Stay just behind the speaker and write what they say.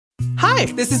Hi,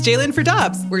 this is Jalen for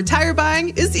Dobbs, where tire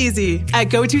buying is easy. At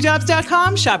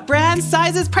GoToDobbs.com, shop brands,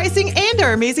 sizes, pricing, and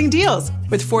our amazing deals.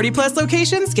 With 40-plus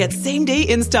locations, get same-day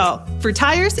install. For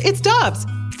tires, it's Dobbs.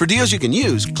 For deals you can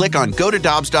use, click on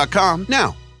GoToDobbs.com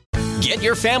now. Get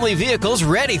your family vehicles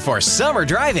ready for summer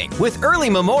driving with early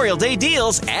Memorial Day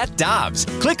deals at Dobbs.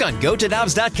 Click on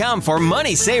GoToDobbs.com for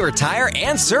money saver tire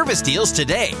and service deals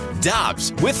today.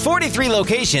 Dobbs, with 43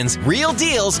 locations, real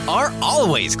deals are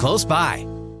always close by.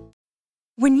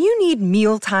 When you need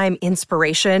mealtime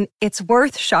inspiration, it's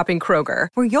worth shopping Kroger,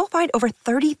 where you'll find over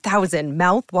 30,000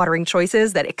 mouth-watering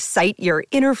choices that excite your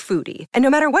inner foodie. And no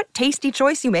matter what tasty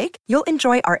choice you make, you'll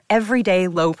enjoy our everyday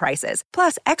low prices,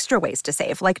 plus extra ways to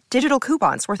save, like digital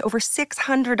coupons worth over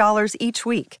 $600 each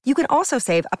week. You can also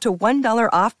save up to $1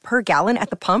 off per gallon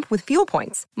at the pump with fuel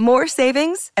points. More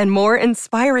savings and more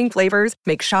inspiring flavors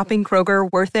make shopping Kroger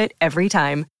worth it every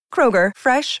time. Kroger,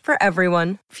 fresh for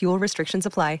everyone. Fuel restrictions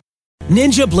apply.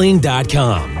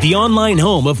 NinjaBling.com, the online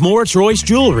home of Moritz Royce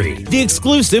Jewelry, the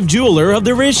exclusive jeweler of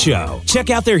the Riz Show.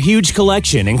 Check out their huge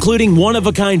collection, including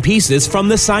one-of-a-kind pieces from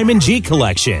the Simon G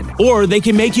collection. Or they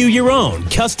can make you your own,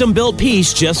 custom-built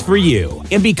piece just for you.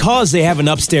 And because they have an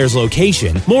upstairs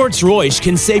location, Moritz Royce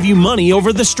can save you money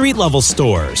over the street-level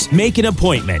stores. Make an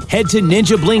appointment. Head to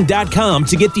NinjaBling.com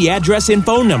to get the address and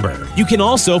phone number. You can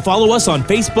also follow us on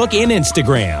Facebook and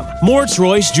Instagram. Moritz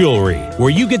Royce Jewelry,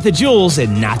 where you get the jewels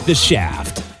and not the shaft.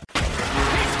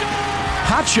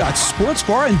 Hot Shots Sports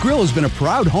Bar and Grill has been a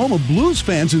proud home of Blues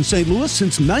fans in St. Louis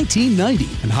since 1990.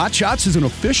 And Hot Shots is an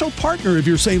official partner of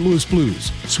your St. Louis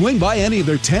Blues. Swing by any of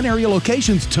their 10 area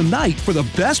locations tonight for the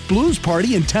best blues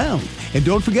party in town. And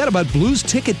don't forget about Blues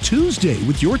Ticket Tuesday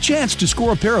with your chance to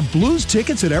score a pair of Blues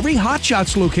tickets at every Hot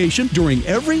Shots location during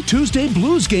every Tuesday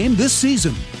Blues game this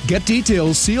season. Get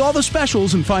details, see all the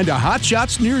specials, and find a Hot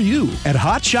Shots near you at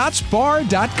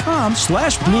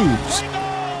hotshotsbar.com/blues.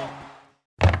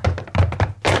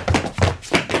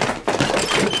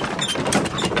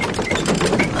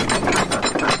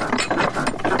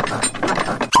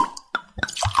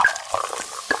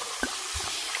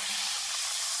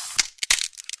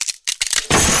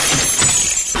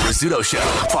 Rizzuto Show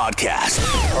podcast.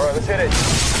 All right, let's hit it.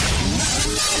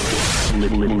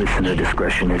 Listener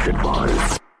discretion is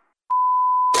advised.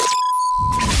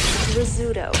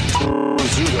 Rizzuto.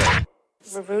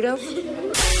 Rizzuto.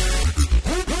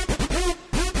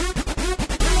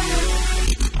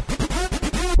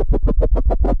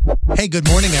 Hey, good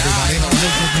morning, everybody.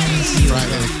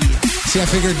 See, I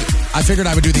figured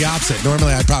I would do the opposite.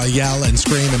 Normally, I'd probably yell and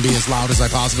scream and be as loud as I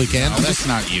possibly can. No, that's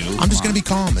not you. I'm just going to be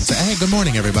calm and say, hey, good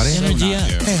morning, everybody.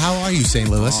 Hey, how are you, St.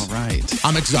 Louis? All right.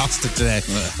 I'm exhausted today.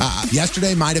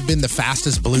 Yesterday might have been the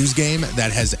fastest Blues game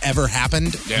that has ever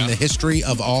happened in the history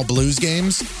of all Blues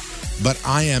games, but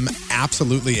I am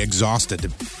absolutely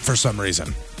exhausted for some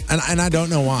reason, and I don't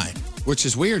know why. Which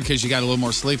is weird because you got a little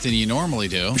more sleep than you normally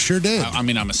do. Sure did. I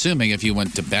mean, I'm assuming if you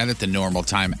went to bed at the normal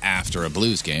time after a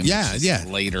Blues game. Yeah.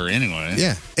 Later anyway.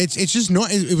 Yeah. It's just,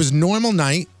 it was normal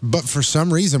night, but for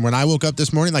some reason, when I woke up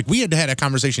this morning, like we had a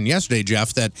conversation yesterday,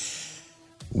 Jeff, that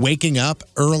waking up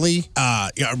early,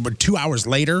 2 hours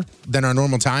later than our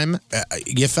normal time,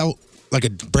 you felt like a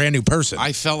brand new person.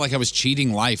 I felt like I was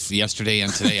cheating life yesterday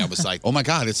and today. I was like, oh my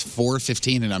God, it's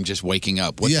 4:15 and I'm just waking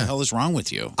up. What the hell is wrong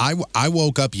with you? I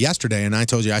woke up yesterday and I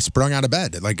told you I sprung out of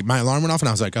bed. Like my alarm went off and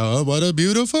I was like, oh, what a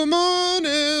beautiful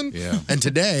morning. Yeah. And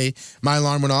today my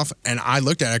alarm went off and I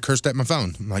looked at it, I cursed at my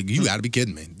phone. I'm like, you got to be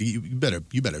kidding me. You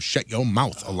better shut your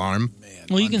mouth, alarm. Man,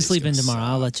 well, you can sleep in tomorrow.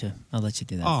 I'll let you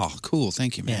do that. Oh, cool.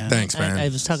 Thank you, man. Yeah. Thanks, man. I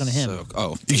was talking to him.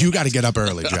 You got to get up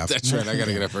early, Jeff. That's right. I got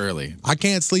to get up early. I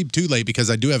can't sleep too late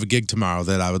because I do have a gig tomorrow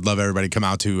that I would love everybody to come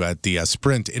out to at the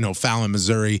Sprint in O'Fallon,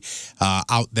 Missouri,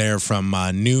 out there from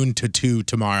noon to 2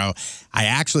 tomorrow. I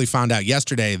actually found out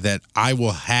yesterday that I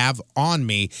will have on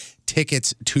me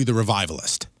tickets to the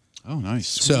Revivalist. Oh, nice.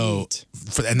 So,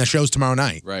 and the show's tomorrow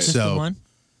night. Right. Just the one?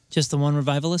 Just the one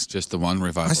Revivalist? Just the one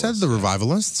Revivalist. I said the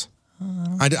Revivalists.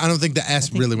 I don't think the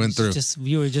S really went through.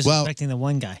 You were just expecting the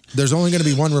one guy. There's only going to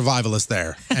be one Revivalist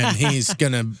there, and he's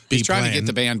going to be He's trying to get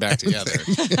the band back together.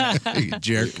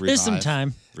 Jerk. There's some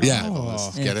time. Yeah.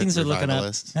 Get things it? are looking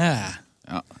up.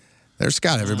 There's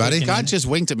Scott, everybody. God just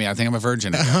winked at me. I think I'm a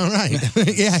virgin. All right.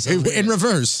 Yeah, in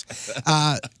reverse.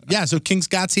 So King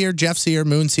Scott's here, Jeff's here,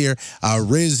 Moon's here.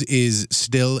 Riz is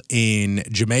still in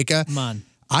Jamaica. Come on.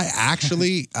 I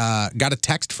actually got a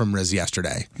text from Riz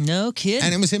yesterday. No kidding.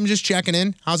 And it was him just checking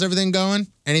in. How's everything going?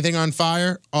 Anything on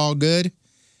fire? All good?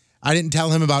 I didn't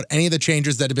tell him about any of the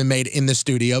changes that have been made in the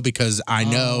studio because I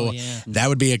know that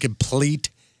would be a complete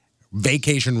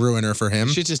vacation ruiner for him.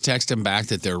 You should just text him back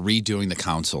that they're redoing the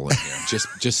console in here.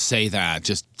 just say that.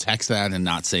 Just text that and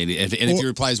not say it. And if he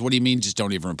replies, what do you mean? Just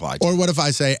don't even reply to Or what if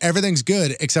I say, everything's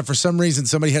good, except for some reason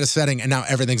somebody had a setting and now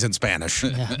everything's in Spanish.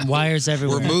 Yeah, wires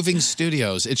everywhere. We're moving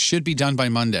studios. It should be done by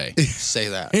Monday. Say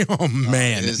that. Oh,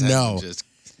 man. No.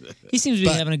 He seems to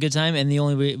be having a good time, and the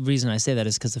only reason I say that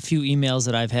is because the few emails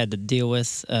that I've had to deal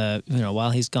with,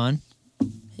 while he's gone,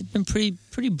 it's been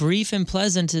pretty brief and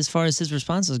pleasant as far as his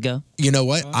responses go. You know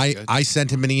what? I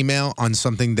sent him an email on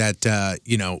something that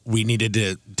we needed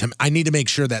to. I need to make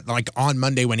sure that like on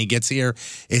Monday when he gets here,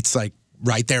 it's like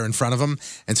right there in front of him.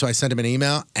 And so I sent him an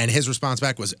email, and his response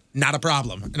back was not a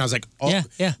problem. And I was like, oh,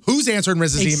 yeah. Who's answering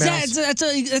Riz's emails?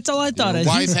 That's all I thought. Your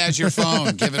wife has your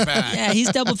phone. Give it back. Yeah,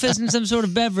 he's double fisting some sort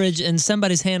of beverage, and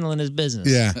somebody's handling his business.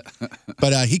 Yeah.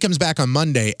 But he comes back on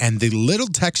Monday, and the little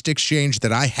text exchange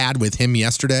that I had with him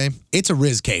yesterday, it's a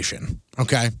Rizcation,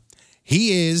 okay?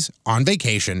 He is on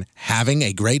vacation, having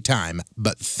a great time,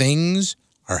 but things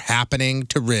are happening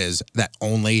to Riz that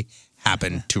only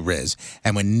happen to Riz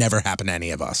and would never happen to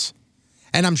any of us.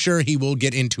 And I'm sure he will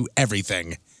get into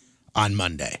everything on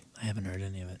Monday. I haven't heard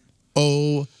any of it.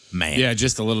 Oh, man. Yeah,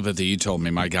 just a little bit that you told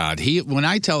me. My God. When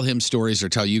I tell him stories or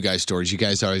tell you guys stories, you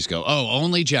guys always go, oh,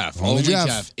 only Jeff. Only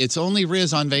Jeff. It's only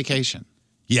Riz on vacation.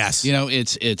 Yes. You know,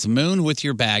 it's Moon with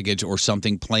your baggage or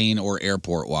something plane or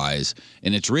airport wise.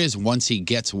 And it's Riz once he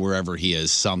gets wherever he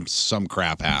is, some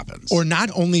crap happens. Or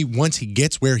not only once he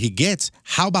gets where he gets,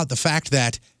 how about the fact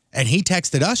that, and he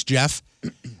texted us, Jeff,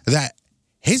 that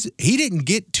he didn't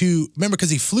get to, remember, because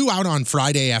he flew out on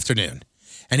Friday afternoon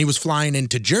and he was flying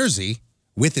into Jersey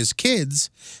with his kids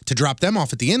to drop them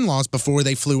off at the in-laws before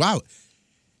they flew out.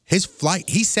 His flight,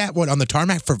 he sat, on the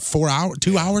tarmac for 4 hours,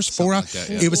 2 hours, 4 hours? Like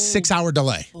that, yeah. It was 6 hour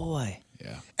delay. Boy.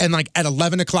 Yeah. And like at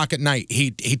 11 o'clock at night,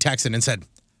 he texted and said,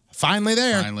 finally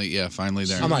there. Finally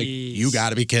there. I'm like, you got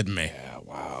to be kidding me. Yeah,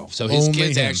 wow. So his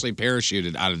kids actually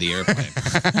parachuted out of the airplane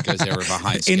because they were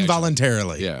behind schedule.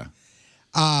 Involuntarily. Yeah.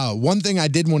 One thing I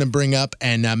did want to bring up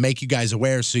and make you guys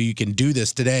aware so you can do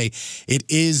this today, it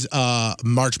is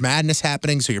March Madness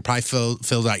happening, so you're probably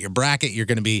filled out your bracket. You're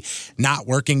going to be not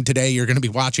working today. You're going to be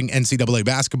watching NCAA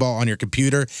basketball on your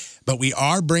computer, but we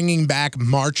are bringing back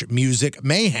March Music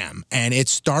Mayhem, and it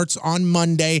starts on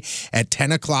Monday at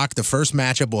 10 o'clock. The first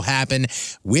matchup will happen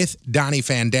with Donnie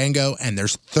Fandango, and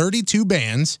there's 32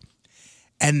 bands.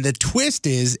 And the twist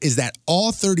is that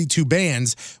all 32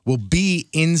 bands will be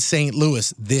in St.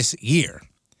 Louis this year.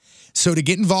 So to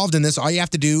get involved in this, all you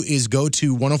have to do is go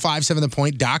to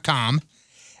 1057thepoint.com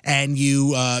and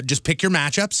you just pick your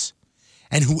matchups.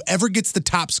 And whoever gets the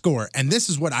top score, and this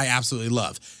is what I absolutely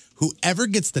love, whoever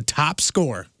gets the top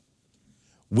score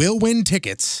will win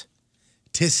tickets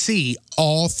to see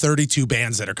all 32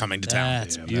 bands that are coming to town.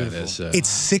 That's beautiful. It's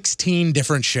 16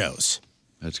 different shows.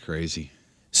 That's crazy.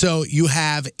 So you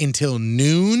have until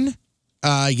noon.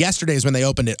 Yesterday is when they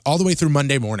opened it, all the way through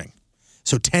Monday morning.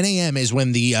 So 10 a.m. is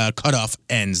when the cutoff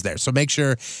ends there. So make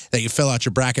sure that you fill out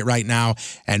your bracket right now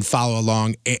and follow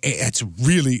along. It's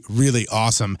really, really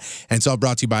awesome. And it's all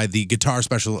brought to you by the Guitar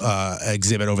Special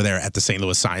exhibit over there at the St.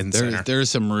 Louis Science Center. There's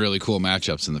some really cool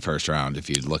matchups in the first round if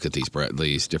you look at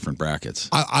these different brackets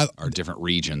or different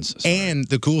regions. Sorry. And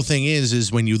the cool thing is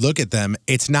when you look at them,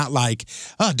 it's not like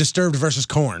Disturbed versus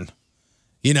Korn.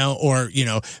 Or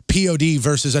POD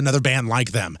versus another band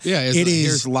like them. Yeah,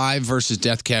 here's Live versus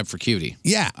Death Cab for Cutie.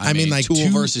 Yeah, I mean like Tool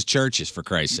versus Churches, for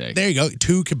Christ's sake. There you go,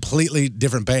 two completely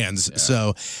different bands. Yeah.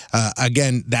 So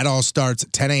again, that all starts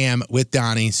at 10 a.m. with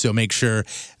Donnie. So make sure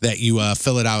that you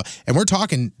fill it out. And we're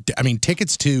talking,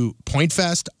 tickets to Point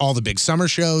Fest, all the big summer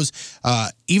shows.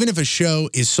 Even if a show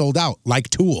is sold out, like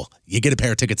Tool, you get a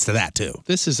pair of tickets to that too.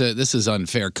 This is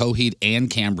unfair. Coheed and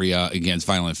Cambria against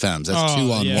Violent Femmes. That's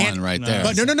 2-on-1 right there.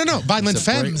 But no. Violent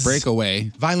Femmes.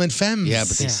 Breakaway. Violent Femmes. Yeah,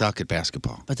 but they suck at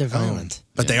basketball. But they're violent.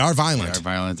 But they are violent. They are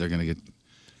violent. They're going to get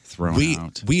thrown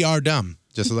out. We are dumb,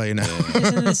 just to let you know.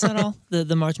 Isn't this at all?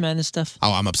 The March Madness stuff?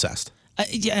 Oh, I'm obsessed.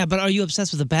 Yeah, but are you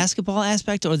obsessed with the basketball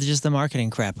aspect or just the marketing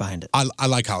crap behind it? I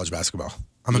like college basketball.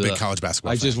 I'm a big college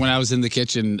basketball fan. When I was in the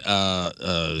kitchen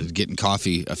getting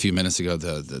coffee a few minutes ago,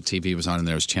 the TV was on and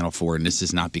there was Channel 4, and this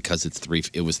is not because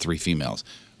it was three females,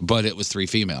 but it was three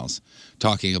females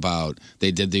talking about,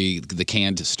 they did the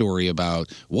canned story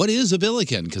about what is a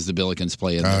Billiken, because the Billikens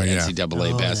play in the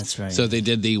NCAA best. That's right. So they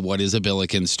did the what is a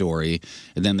Billiken story,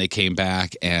 and then they came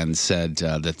back and said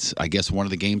that I guess one of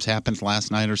the games happened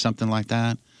last night or something like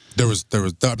that. There was.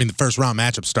 The first round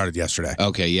matchup started yesterday.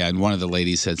 Okay, yeah, and one of the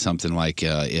ladies said something like,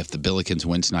 "If the Billikens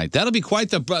win tonight, that'll be quite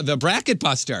the bracket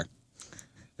buster."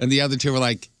 And the other two were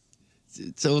like,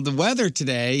 So the weather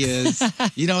today is,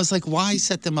 it's like, why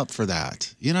set them up for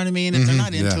that? You know what I mean? If they're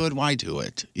not into it, why do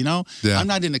it? Yeah. I'm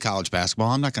not into college basketball.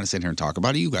 I'm not going to sit here and talk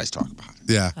about it. You guys talk about it.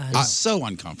 Yeah. It's so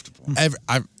uncomfortable.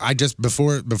 I just,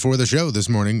 before the show this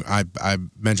morning, I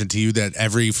mentioned to you that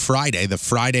every Friday, the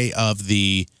Friday of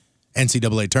the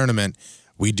NCAA tournament,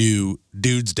 we do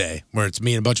Dudes Day, where it's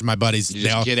me and a bunch of my buddies. You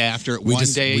just get after it we one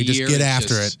just, day a We just year. get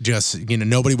after it. Just,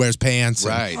 nobody wears pants.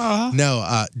 Right.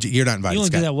 No, you're not invited, You only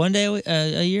Scott. do that one day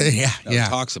a year? Yeah.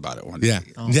 Talks about it one day.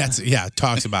 Yeah.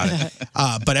 Talks about it.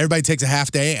 But everybody takes a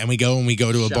half day, and we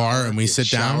go to a bar, and we sit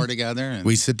down. Shower together. And...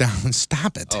 We sit down and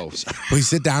stop it. Oh, sorry. We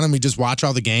sit down and we just watch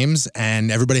all the games,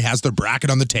 and everybody has their bracket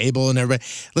on the table, and everybody.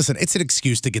 Listen, it's an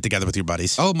excuse to get together with your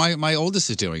buddies. Oh, my oldest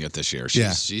is doing it this year.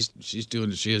 She's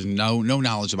doing it. She has no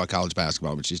knowledge about college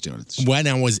basketball, but she's doing it. When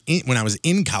I was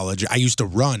in college, I used to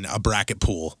run a bracket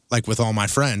pool like with all my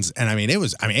friends, and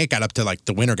it got up to like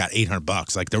the winner got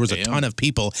 $800. Like there was a ton of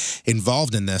people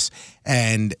involved in this,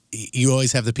 and you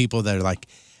always have the people that are like,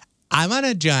 I want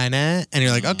to join it, and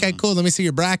you're like, okay, cool, let me see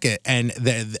your bracket, and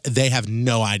they have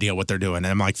no idea what they're doing, and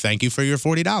I'm like, thank you for your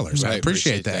 $40. I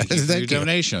appreciate that. Thank you for your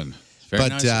donation. Very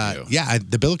nice of you.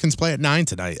 The Billikens play at 9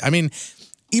 tonight. I mean,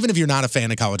 even if you're not a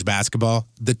fan of college basketball,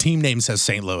 the team name says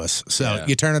St. Louis. So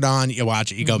you turn it on, you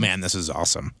watch it, you go, man, this is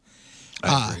awesome.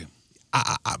 I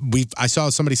agree. I saw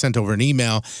somebody sent over an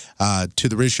email to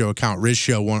the Riz Show account,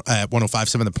 RizShow at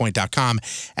 1057thepoint.com,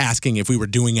 asking if we were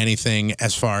doing anything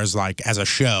as far as like as a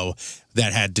show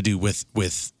that had to do with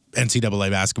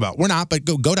NCAA basketball. We're not, but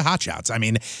go to Hot Shots. I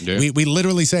mean, we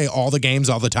literally say all the games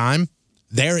all the time.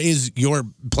 There is your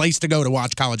place to go to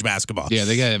watch college basketball. Yeah,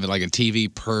 they got to have like a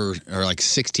TV or like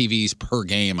 6 TVs per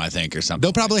game, I think, or something.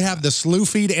 They'll probably have the SLU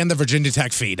feed and the Virginia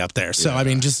Tech feed up there. So, I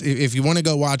mean, just if you want to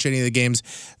go watch any of the games,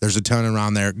 there's a ton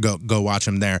around there. Go watch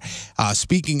them there.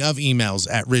 Speaking of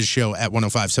emails at RizShow at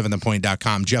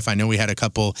 1057thepoint.com, Jeff, I know we had a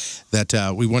couple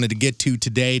that we wanted to get to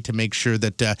today to make sure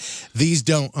that these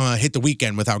don't hit the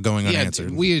weekend without going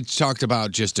unanswered. We had talked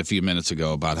about just a few minutes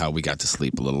ago about how we got to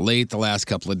sleep a little late the last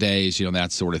couple of days,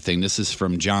 that sort of thing. This is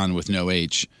from John with no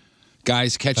H.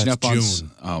 Guys catching up on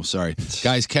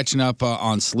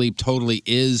sleep totally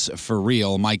is for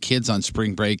real. My kid's on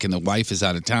spring break and the wife is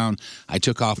out of town. I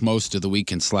took off most of the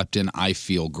week and slept in. I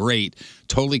feel great.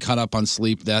 Totally caught up on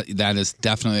sleep. That is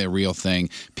definitely a real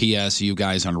thing. P.S. You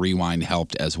guys on Rewind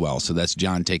helped as well. So that's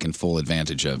John taking full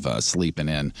advantage of sleeping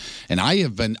in. And I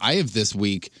have this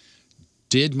week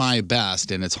did my best,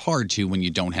 and it's hard to when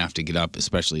you don't have to get up,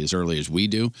 especially as early as we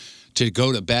do, to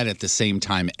go to bed at the same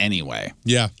time anyway.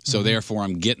 Yeah. So therefore,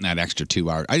 I'm getting that extra 2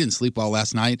 hours. I didn't sleep well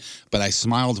last night, but I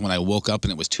smiled when I woke up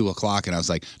and it was 2 o'clock, and I was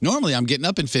like, normally I'm getting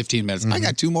up in 15 minutes. I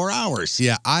got 2 more hours.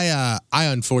 Yeah, I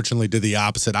unfortunately did the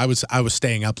opposite. I was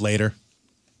staying up later.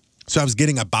 So I was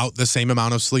getting about the same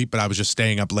amount of sleep, but I was just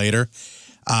staying up later.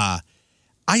 I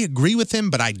agree with him,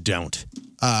 but I don't.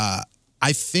 I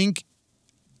think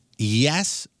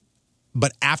yes,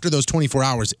 but after those 24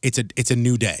 hours, it's a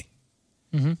new day.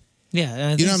 Mm-hmm.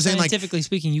 Yeah, you know what I'm saying? Scientifically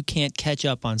speaking, you can't catch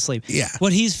up on sleep. Yeah.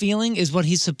 What he's feeling is what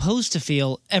he's supposed to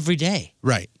feel every day.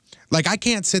 Right. Like, I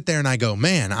can't sit there and I go,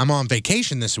 man, I'm on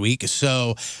vacation this week,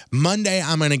 so Monday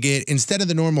I'm going to get, instead of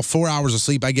the normal 4 hours of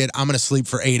sleep I'm going to sleep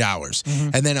for 8 hours.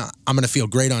 And then I'm going to feel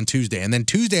great on Tuesday. And then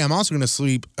Tuesday I'm also going to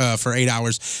sleep for 8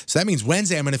 hours. So that means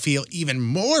Wednesday I'm going to feel even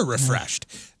more refreshed.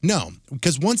 No,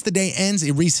 because once the day ends,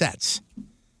 it resets.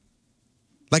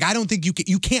 Like, I don't think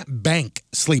you can't bank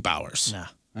sleep hours. No.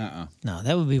 No,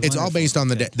 that would be wonderful. It's all based on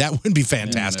the day. That would be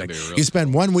fantastic. You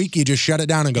spend 1 week, you just shut it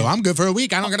down and go, I'm good for a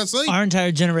week. I don't got to sleep. Our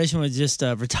entire generation would just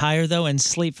retire, though, and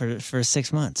sleep for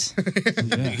 6 months.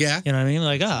 Yeah. You know what I mean?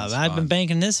 Like, I've been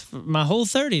banking this for my whole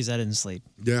 30s. I didn't sleep.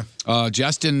 Yeah.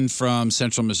 Justin from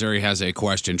Central Missouri has a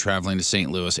question. Traveling to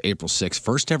St. Louis, April 6th,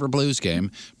 first ever Blues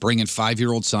game, bringing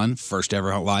 5-year-old son, first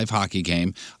ever live hockey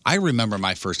game. I remember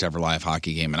my first ever live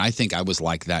hockey game, and I think I was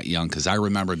like that young because I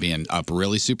remember being up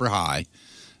really super high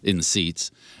in the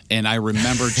seats, and I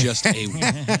remember just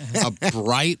a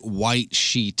bright white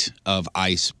sheet of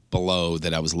ice below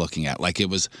that I was looking at. Like, it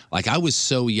was like I was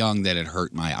so young that it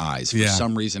hurt my eyes. For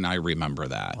some reason, I remember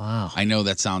that. Wow. I know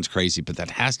that sounds crazy, but that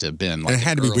has to have been like it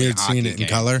had to be weird seeing it in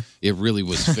color. It really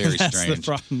was very That's strange. the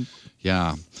problem.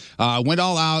 Yeah. Went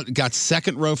all out, got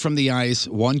second row from the ice,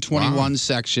 121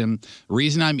 section.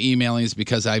 Reason I'm emailing is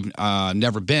because I've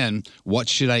never been. What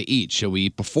should I eat? Should we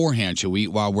eat beforehand? Should we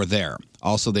eat while we're there?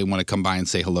 Also, they want to come by and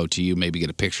say hello to you, maybe get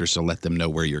a picture, so let them know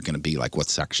where you're going to be, like what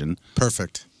section.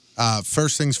 Perfect.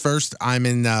 First things first, I'm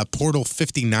in Portal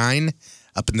 59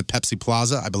 up in the Pepsi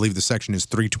Plaza. I believe the section is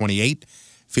 328.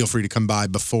 Feel free to come by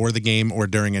before the game or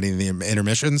during any of the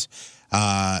intermissions.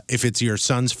 If it's your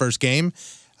son's first game,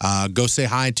 Go say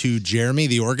hi to Jeremy,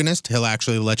 the organist. He'll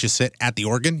actually let you sit at the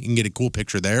organ. You can get a cool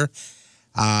picture there.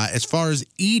 As far as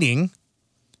eating,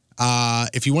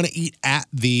 if you want to eat at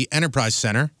the Enterprise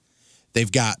Center,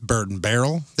 they've got Bird and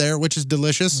Barrel there, which is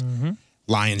delicious. Mm-hmm.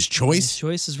 Lion's Choice. Lion's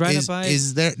Choice is right up by.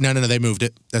 Is there? No, they moved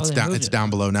it. That's they down. moved It's it. down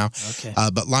below now. Okay.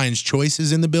 But Lion's Choice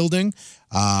is in the building.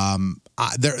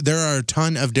 There are a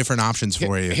ton of different options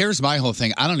for you. Here's my whole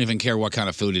thing. I don't even care what kind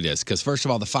of food it is, because first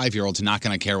of all, the 5-year-old's not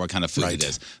going to care what kind of food it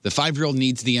is. The 5-year-old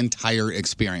needs the entire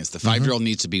experience. The 5-year-old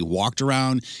needs to be walked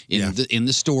around in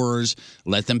the stores.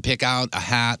 Let them pick out a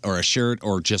hat or a shirt,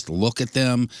 or just look at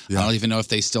them. I don't even know if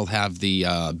they still have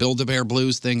the Build-A-Bear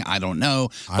Blues thing. I don't know.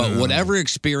 But whatever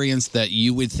experience that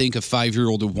you would think a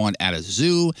 5-year-old would want at a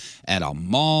zoo, at a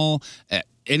mall, at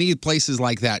any places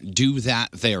like that, do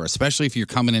that there, especially if you're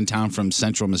coming in town from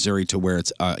central Missouri to where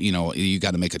it's, you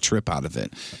got to make a trip out of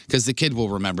it, because the kid will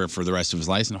remember it for the rest of his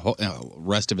life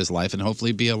and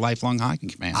hopefully be a lifelong hockey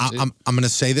fan. I'm going to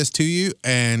say this to you,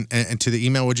 and to the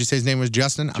email, would you say his name was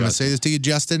Justin? I'm going to say this to you,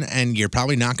 Justin, and you're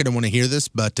probably not going to want to hear this,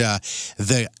 but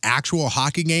the actual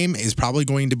hockey game is probably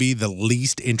going to be the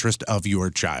least interest of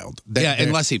your child.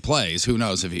 Unless he plays. Who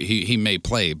knows if he may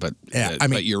play, but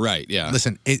but you're right. Yeah.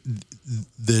 Listen,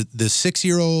 the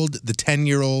 6-year-old, the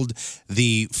 10-year-old,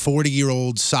 the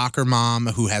 40-year-old soccer mom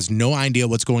who has no idea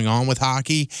what's going on with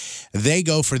hockey, they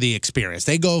go for the experience.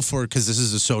 They go for, because this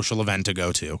is a social event to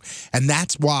go to. And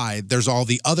that's why there's all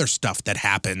the other stuff that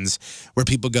happens where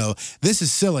people go, this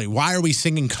is silly. Why are we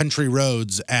singing Country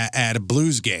Roads at a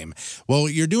Blues game? Well,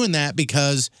 you're doing that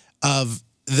because of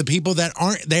the people that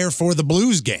aren't there for the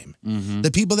Blues game. Mm-hmm.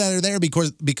 The people that are there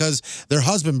because their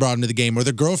husband brought them to the game, or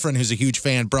their girlfriend, who's a huge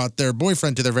fan, brought their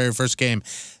boyfriend to their very first game.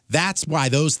 That's why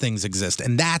those things exist.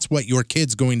 And that's what your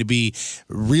kid's going to be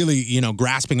really,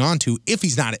 grasping onto if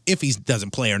he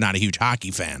doesn't play or not a huge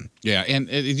hockey fan. Yeah, and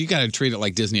you got to treat it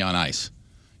like Disney on Ice.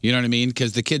 You know what I mean?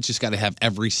 Because the kids just got to have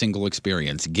every single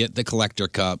experience. Get the collector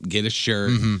cup, get a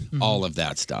shirt, all of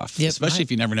that stuff. Yep, especially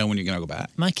if you never know when you're going to go back.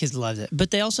 My kids loved it.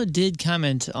 But they also did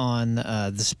comment on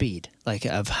the speed,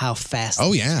 of how fast.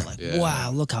 Oh, yeah. Wow,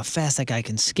 look how fast that guy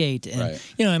can skate. And,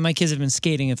 and my kids have been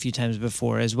skating a few times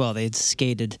before as well. They had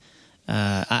skated,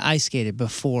 I skated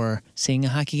before seeing a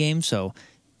hockey game, so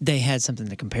they had something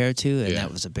to compare to, and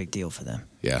that was a big deal for them.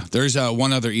 Yeah. There's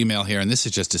one other email here, and this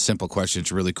is just a simple question.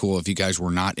 It's really cool. If you guys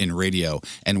were not in radio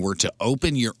and were to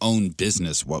open your own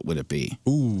business, what would it be?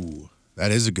 Ooh,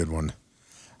 that is a good one.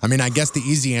 I mean, I guess the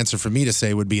easy answer for me to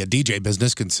say would be a DJ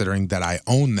business, considering that I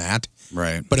own that.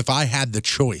 Right. But if I had the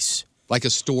choice. Like a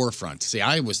storefront. See,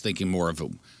 I was thinking more of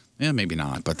maybe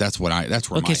not, but that's where my head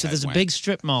so there's went. a big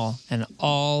strip mall, and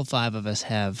all 5 of us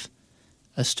have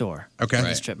a store. Okay. In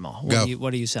the strip mall. Go.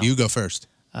 What do you sell? You go first.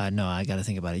 No, I got to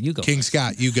think about it. You go. King first.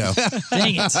 Scott, you go.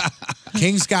 Dang it.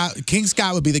 King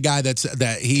Scott would be the guy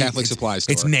Catholic supply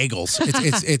store. It's Nagels.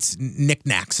 It's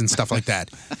knickknacks and stuff like that.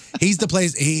 He's the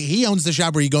place. He owns the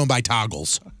shop where you go and buy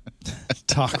toggles.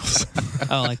 Toggles.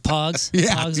 Oh, like Pogs?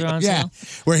 Yeah, Pogs are on sale?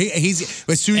 Where he's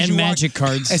as soon as And you magic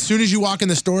cards. As soon as you walk in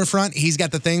the storefront, he's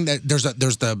got the thing that there's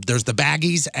the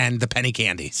baggies and the penny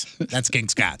candies. That's King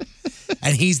Scott,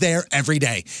 and he's there every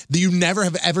day. You never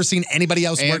have ever seen anybody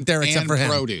else work there except for him.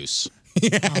 Produce.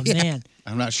 Man.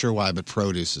 I'm not sure why, but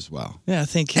produce as well. Yeah, I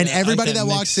think. And everybody that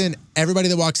walks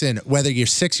in, whether you're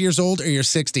 6 years old or you're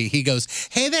 60, he goes,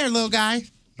 "Hey there, little guy,"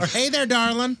 or "Hey there,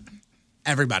 darling."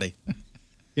 Everybody.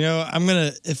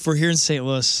 If we're here in St.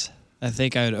 Louis, I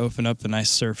think I would open up a nice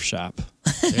surf shop.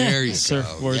 There you go.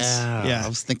 Surfboards. Yeah, I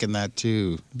was thinking that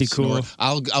too. Be cool.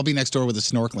 I'll be next door with a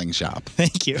snorkeling shop.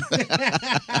 Thank you.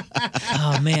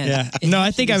 Oh, man. Yeah. No, I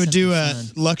think I would do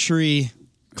luxury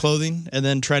clothing and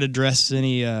then try to dress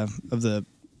any of the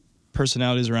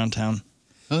personalities around town.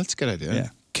 Oh, that's a good idea. Yeah.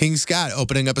 King Scott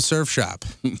opening up a surf shop.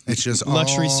 It's just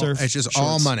luxury surf. It's just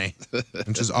all money.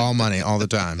 It's just all money all the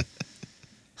time.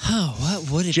 Oh,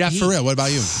 what would it Jeff, be? for real, what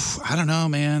about you? I don't know,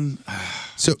 man.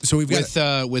 So we've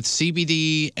got with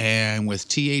CBD and with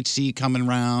THC coming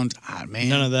around. Man,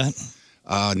 none of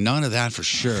that. None of that for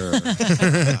sure.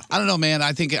 I don't know, man.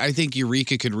 I think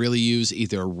Eureka could really use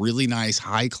either a really nice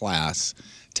high class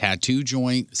tattoo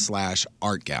joint /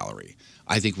 art gallery.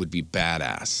 I think would be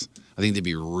badass. I think they'd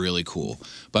be really cool.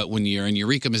 But when you're in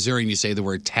Eureka, Missouri, and you say the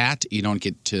word tat, you don't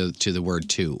get to the word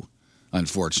two.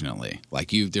 Unfortunately,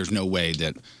 there's no way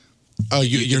that. Oh,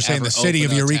 you're saying the city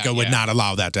of Eureka would not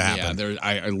allow that to happen? Yeah,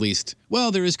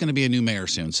 there is going to be a new mayor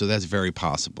soon, so that's very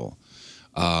possible.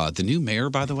 The new mayor,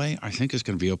 by the way, I think is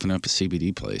going to be opening up a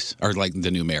CBD place, or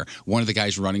the new mayor. One of the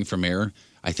guys running for mayor,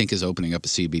 I think, is opening up a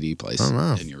CBD place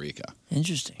in Eureka.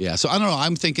 Interesting. Yeah, so I don't know.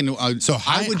 I'm thinking.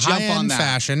 I would jump on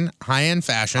that. High-end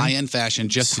fashion.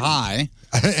 Just high.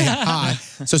 High.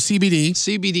 So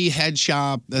CBD, head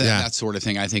shop, that sort of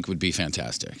thing, I think would be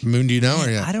fantastic. Moon, do you know?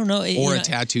 I don't know. Or a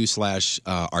tattoo /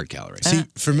 art gallery. See,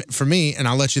 for me, and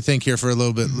I'll let you think here for a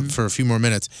little bit, for a few more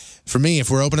minutes. For me, if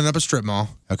we're opening up a strip mall,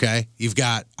 okay, you've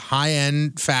got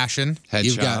high-end fashion.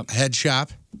 You've got head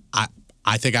shop.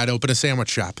 I think I'd open a sandwich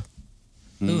shop.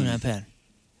 Ooh, not bad.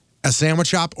 A sandwich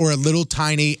shop or a little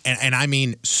tiny, and I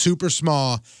mean super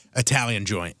small Italian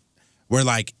joint. Where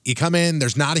like you come in,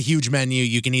 there's not a huge menu.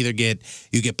 You can either get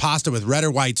pasta with red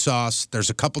or white sauce. There's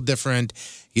a couple different,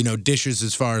 dishes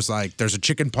as far as like there's a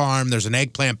chicken parm, there's an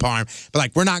eggplant parm. But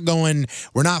like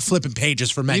we're not flipping pages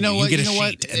for menu. You get a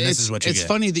sheet, and this is what you get. It's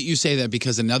funny that you say that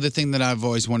because another thing that I've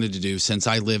always wanted to do since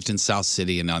I lived in South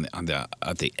City and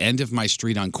at the end of my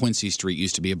street on Quincy Street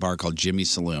used to be a bar called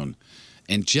Jimmy's Saloon,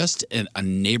 and just a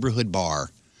neighborhood bar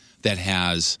that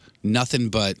has nothing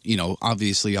but,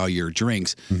 obviously all your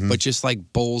drinks, but just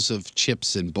like bowls of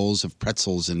chips and bowls of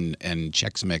pretzels and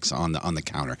Chex Mix on the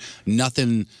counter.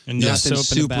 Nothing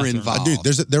super involved.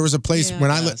 Dude, there was a place when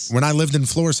I lived in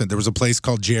Florissant, there was a place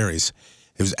called Jerry's.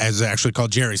 It was actually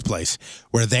called Jerry's Place,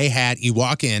 where you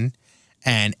walk in,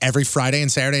 and every Friday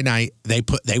and Saturday night they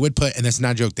would put, and this is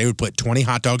not a joke, they would put 20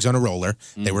 hot dogs on a roller.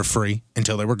 They were free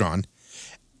until they were gone.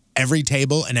 Every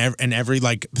table and every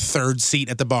like third seat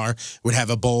at the bar would have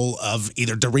a bowl of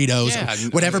either Doritos or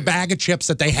whatever bag of chips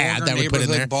that they had that would put in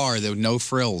there. Bar, there were no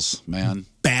frills, man.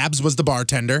 Babs was the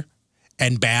bartender,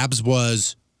 and Babs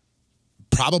was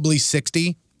probably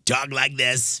 60. Dog like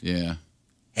this. Yeah.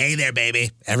 Hey there,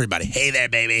 baby. Everybody, hey there,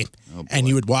 baby. Oh, and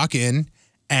you would walk in,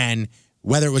 and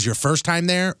whether it was your first time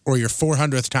there or your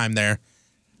 400th time there,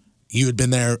 you had been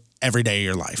there every day of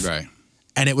your life. Right.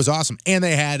 And it was awesome. And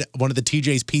they had one of the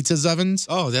TJ's Pizzas ovens.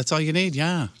 Oh, that's all you need,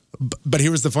 yeah. But here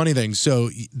was the funny thing.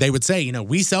 So they would say,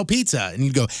 we sell pizza. And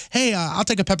you'd go, hey, I'll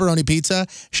take a pepperoni pizza.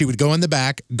 She would go in the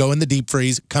back, go in the deep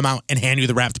freeze, come out and hand you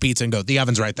the wrapped pizza and go, the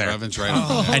oven's right there. The oven's right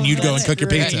there. And you'd go and cook your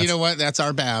pizza. Hey, you know what? That's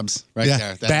our Babs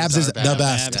there. Babs is the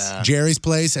best. Babs. Jerry's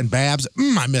Place and Babs.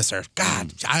 I miss her.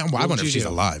 God, I wonder if she's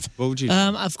alive. What would you do?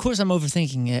 Of course, I'm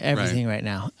overthinking everything right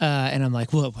now. And I'm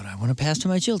like, what would I want to pass to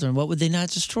my children? What would they not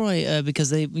destroy?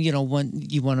 Because they, you want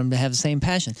them to have the same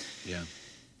passion. Yeah.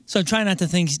 So I'm trying not to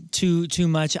think too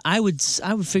much. I would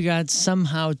figure out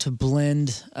somehow to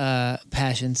blend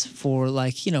passions for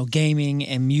like gaming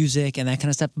and music and that kind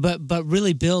of stuff, but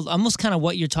really build almost kind of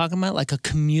what you're talking about, like a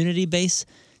community based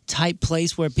type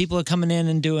place where people are coming in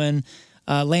and doing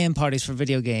LAN parties for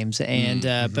video games, and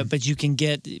but you can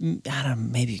get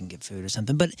maybe you can get food or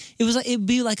something, but it'd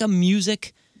be like a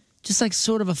music. Just like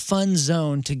sort of a fun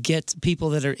zone to get people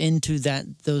that are into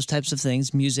those types of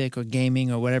things, music or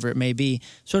gaming or whatever it may be,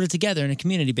 sort of together in a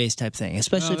community-based type thing.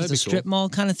 Especially if it's a strip mall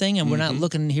kind of thing, and we're not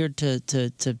looking here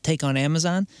to take on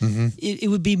Amazon. It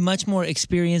would be much more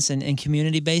experience and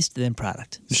community-based than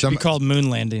product. It should be called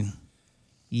Moon Landing.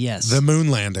 Yes. The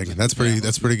Moon Landing. That's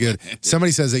pretty good.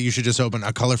 Somebody says that you should just open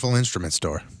a colorful instrument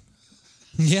store.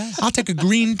 Yeah, I'll take a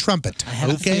green trumpet.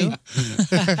 Okay,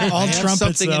 all trumpets.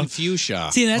 Something in fuchsia.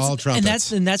 See, all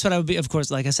trumpets. And that's what I would be. Of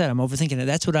course, like I said, I'm overthinking it.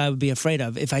 That's what I would be afraid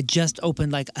of if I just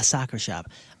opened like a soccer shop.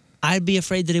 I'd be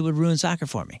afraid that it would ruin soccer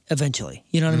for me eventually.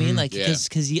 You know what I mean? Like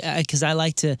because I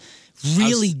like to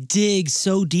really dig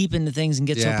so deep into things and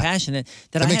get so passionate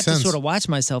that I have to sort of watch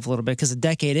myself a little bit, because a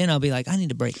decade in I'll be like, I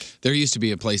need a break. There used to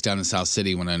be a place down in South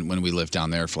City when we lived down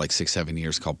there for like 6-7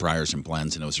 years called Briars and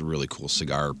Blends, and it was a really cool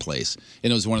cigar place.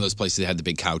 And it was one of those places that had the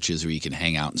big couches where you can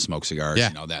hang out and smoke cigars.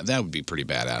 Yeah. That would be pretty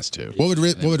badass too. What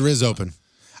would Riz open?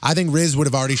 I think Riz would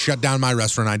have already shut down my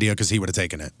restaurant idea because he would have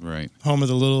taken it. Right. Home of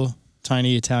the little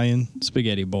tiny Italian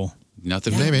spaghetti bowl.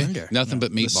 Nothing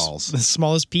but meatballs. The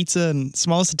smallest pizza and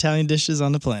smallest Italian dishes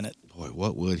on the planet. Boy,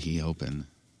 what would he open?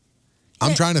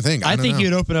 I'm trying to think. I think know. he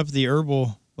would open up the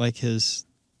herbal, like the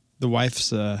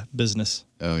wife's business.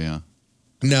 Oh yeah.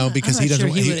 No, because he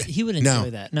doesn't. Sure he would enjoy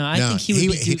that. No, I think he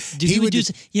would do.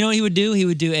 You know what he would do? He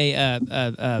would do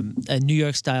a New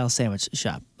York style sandwich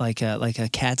shop, like a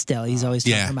Cat's Deli. He's always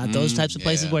talking about those types of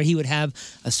places where he would have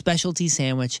a specialty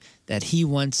sandwich that he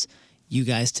wants you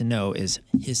guys to know is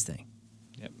his thing.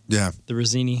 Yep. Yeah. The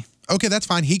Rosini. Okay, that's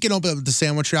fine. He can open up the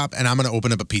sandwich shop, and I'm going to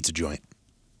open up a pizza joint.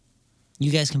 You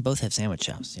guys can both have sandwich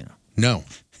shops, No,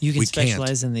 you can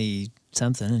specialize in the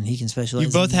something, and he can specialize.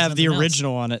 You both in have the something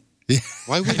original on it. Yeah.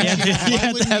 Why wouldn't you have to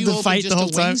have the fight the whole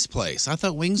time? Wings place? I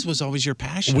thought wings was always your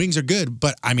passion. Wings are good,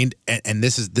 but I mean, and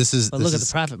this is. But look at the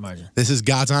profit margin. This is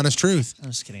God's honest truth.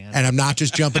 I'm just kidding. And I'm not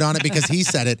just jumping on it because he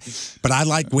said it, but I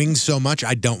like wings so much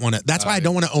I don't want to. That's why I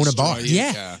don't want to own a bar.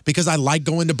 Yeah. Because I like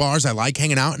going to bars, I like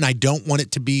hanging out, and I don't want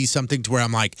it to be something to where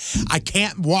I'm like, I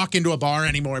can't walk into a bar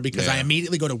anymore because I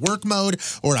immediately go to work mode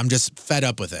or I'm just fed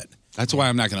up with it. That's why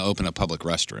I'm not going to open a public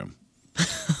restroom.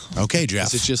 Okay,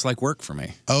 Jeff. It's just like work for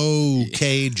me.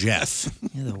 Okay, Jeff.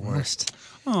 You're the worst.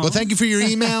 Well, thank you for your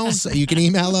emails. You can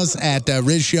email us at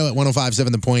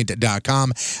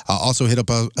rizshow@1057thepoint.com. Also,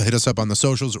 hit us up on the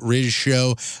socials, Riz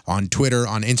Show, on Twitter,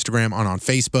 on Instagram, on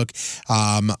Facebook.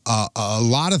 A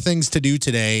lot of things to do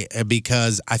today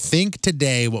because I think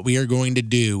today what we are going to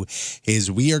do is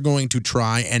we are going to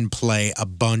try and play a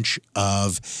bunch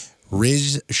of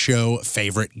Riz Show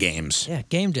favorite games. Yeah,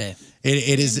 game day.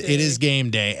 It is game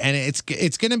day, and it's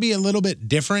going to be a little bit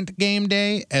different game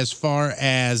day as far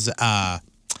as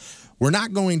we're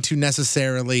not going to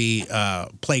necessarily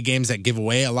play games that give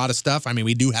away a lot of stuff. I mean,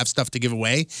 we do have stuff to give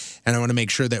away, and I want to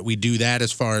make sure that we do that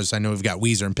as far as I know we've got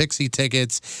Weezer and Pixie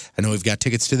tickets. I know we've got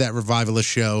tickets to that Revivalist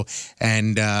show,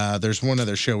 and there's one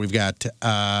other show. We've got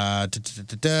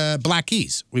Black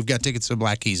Keys. We've got tickets to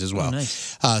Black Keys as well. Oh,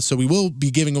 nice. So we will be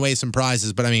giving away some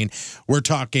prizes, but I mean, we're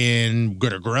talking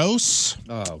Good or Gross.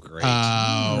 Oh, great.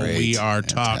 Great. We are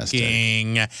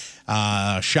talking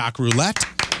Shock Roulette.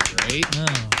 Great.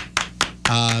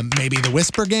 Maybe the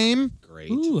Whisper Game.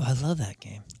 Great. Ooh, I love that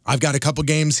game. I've got a couple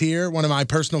games here. One of my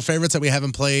personal favorites that we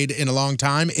haven't played in a long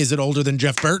time. Is it older than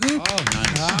Jeff Burton? Oh, nice.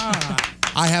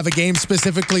 I have a game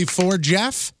specifically for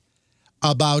Jeff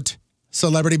about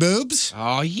celebrity boobs.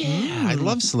 Oh, yeah. I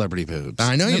love celebrity boobs.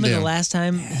 I know Remember you do. the last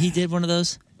time he did one of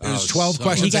those? It was 12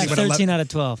 questions. He got 13 out of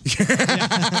 12.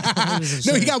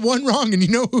 No, he got one wrong, and you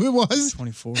know who it was?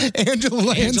 24. Angela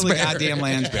Lansbury. Goddamn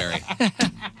Lansbury.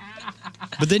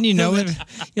 But then you know it.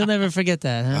 You'll never forget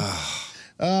that, huh?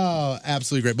 Oh,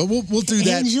 absolutely great. But we'll do that.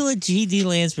 Angela G.D.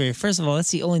 Lansbury. First of all,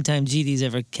 that's the only time GD's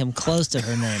ever come close to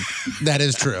her name. That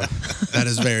is true. That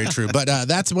is very true. But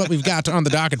that's what we've got on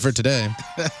the docket for today.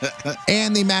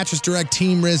 And the Mattress Direct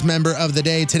Team Riz member of the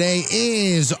day today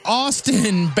is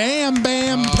Austin Bam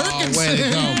Bam Perkinson. Way to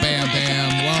go, Bam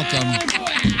Bam. Welcome.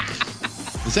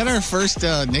 Is that our first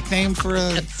nickname for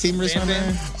a Team Riz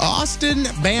member? Austin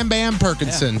Bam Bam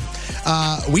Perkinson. Yeah.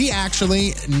 We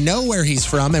actually know where he's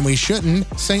from, and we shouldn't.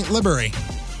 St. Libury.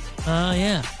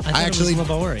 Yeah. I actually, it was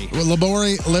Libury.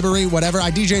 Libury, whatever.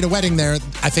 I DJ'd a wedding there.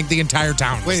 I think the entire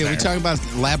town was Wait, there. are we talking about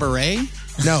Laboray?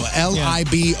 No,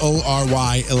 Libory,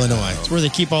 Illinois. It's where they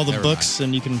keep all the books,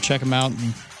 and you can check them out.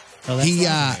 And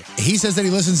he says that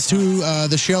he listens to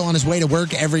the show on his way to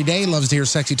work every day, loves to hear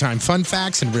Sexy Time fun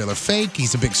facts and real or fake.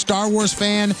 He's a big Star Wars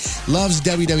fan, loves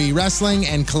WWE wrestling,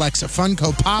 and collects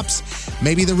Funko Pops.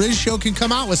 Maybe the Riz Show can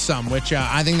come out with some, which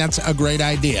I think that's a great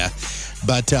idea.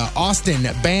 But Austin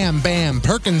Bam Bam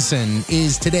Perkinson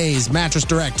is today's Mattress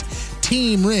Direct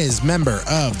Team Riz member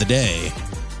of the day.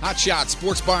 Hot Shot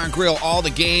Sports Bar and Grill, all the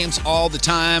games, all the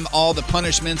time, all the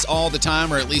punishments, all the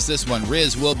time, or at least this one.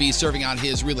 Riz will be serving out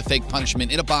his real or fake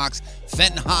punishment in a box.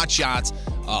 Fenton Hot Shots,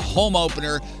 a home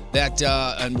opener that,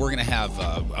 and we're going to have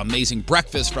amazing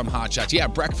breakfast from Hot Shots. Yeah,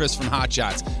 breakfast from Hot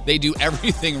Shots. They do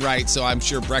everything right, so I'm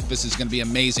sure breakfast is going to be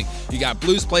amazing. You got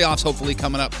Blues playoffs hopefully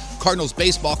coming up. Cardinals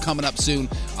baseball coming up soon.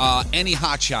 Any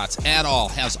Hot Shots at all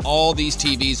has all these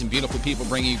TVs and beautiful people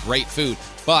bringing you great food.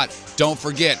 But don't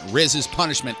forget, Riz's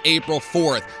Punishment, April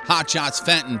 4th. Hot Shots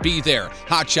Fenton, be there.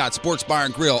 Hot Shots Sports Bar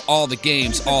and Grill, all the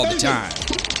games, all the time.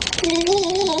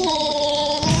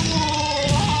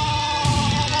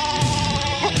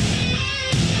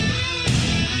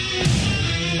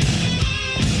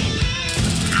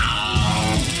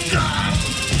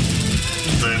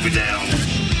 Burn me down.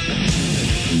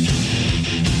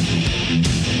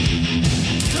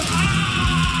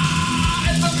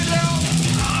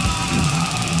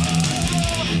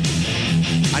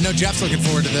 I know Jeff's looking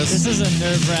forward to this. This is a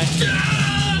nerve-wracking.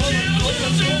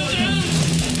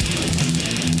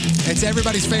 It's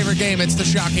everybody's favorite game. It's the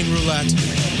Shocking Roulette.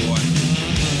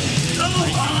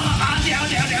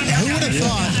 Who would have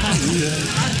thought?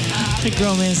 The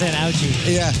grown man said, ouchie.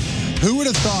 Yeah. Who would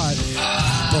have thought,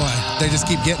 boy, they just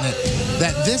keep getting it,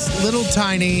 that this little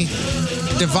tiny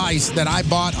device that I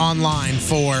bought online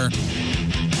for,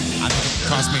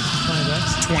 cost me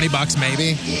 $20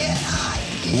 maybe,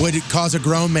 would cause a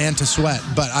grown man to sweat.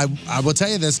 But I will tell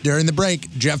you this, during the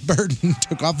break, Jeff Burton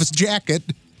took off his jacket.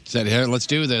 Said, here, let's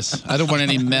do this. I don't want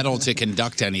any metal to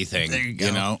conduct anything. There you go.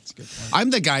 You know? I'm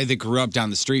the guy that grew up down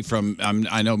the street from,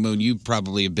 I know, Moon, you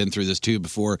probably have been through this too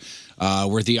before,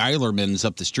 where the Eilermans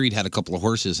up the street had a couple of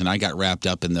horses, and I got wrapped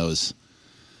up in those,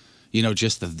 you know,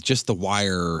 just the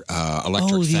wire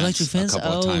electric fence a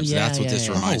couple of times. Yeah, That's what this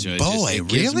reminds me of. Boy, it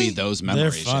gives me those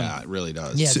memories. They're fun. Yeah, it really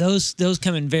does. Yeah, those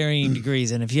come in varying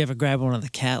degrees, and if you ever grab one of the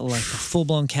like the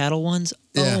full-blown cattle ones,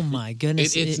 Yeah. Oh my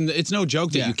goodness! It's no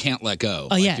joke that you can't let go.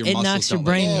 Oh yeah, your it muscles knocks your don't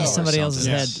brain let go into or somebody else's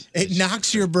something. head. It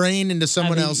knocks your brain into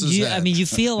someone else's head. I mean, you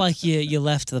feel like you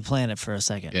left the planet for a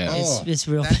second. Yeah. It's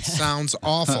real. That sounds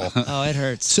awful. Oh, it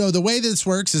hurts. So the way this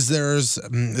works is this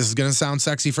is going to sound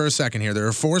sexy for a second here. There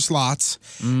are 4 slots,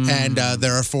 and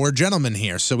there are 4 gentlemen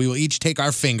here. So we will each take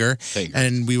our finger,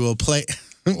 and we will play.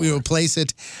 We will place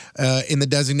it in the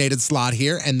designated slot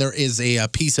here, and there is a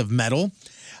piece of metal.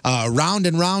 Round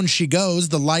and round she goes.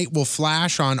 The light will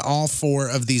flash on all 4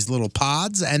 of these little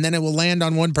pods, and then it will land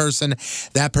on one person.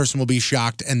 That person will be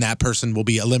shocked, and that person will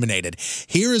be eliminated.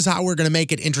 Here is how we're going to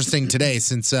make it interesting today,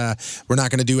 since we're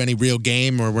not going to do any real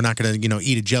game, or we're not going to,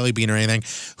 eat a jelly bean or anything.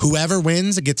 Whoever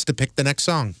wins gets to pick the next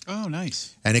song. Oh,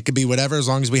 nice. And it could be whatever, as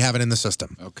long as we have it in the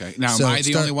system. Okay. Now, So am I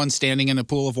the only one standing in a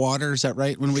pool of water? Is that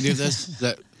right when we do this?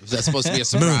 Is that supposed to be a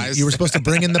surprise? Moon, you were supposed to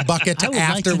bring in the bucket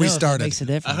after we started. Makes a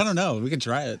difference. I don't know. We could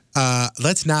try it.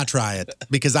 Let's not try it,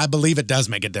 because I believe it does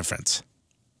make a difference.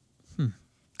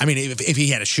 I mean, if he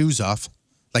had his shoes off,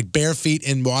 like bare feet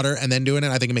in water and then doing it,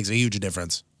 I think it makes a huge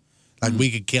difference. Like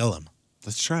we could kill him.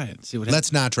 Let's try it. See what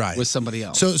Let's not try it. with somebody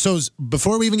else. So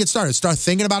before we even get started, start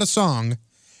thinking about a song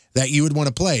that you would want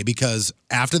to play, because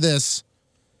after this,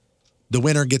 the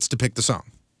winner gets to pick the song.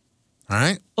 All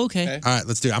right? Okay. All right,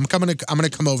 let's do it. I'm gonna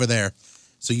come over there,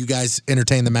 so you guys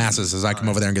entertain the masses as I come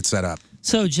over there and get set up.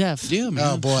 So Jeff. Yeah, man.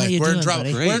 Oh boy, How you we're in doing, trouble.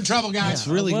 buddy? We're in trouble, guys. It's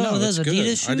really Well, no, those it's good.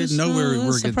 Adidas I didn't shoes? know we Oh,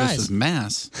 were surprise. this was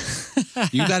mass.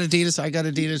 You got Adidas. I got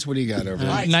Adidas. What do you got over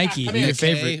there? Nike, Come your here,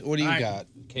 favorite. What do you got?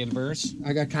 Converse.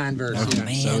 I got Converse.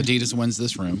 Okay. So Adidas wins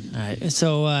this room. All right.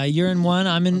 So you're in 1.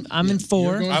 I'm in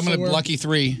 4. I'm in a lucky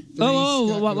 3.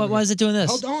 Why is it doing this?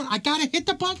 Hold on, I gotta hit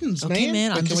the buttons, Okay,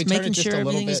 man. I'm Can we just turn making it just sure a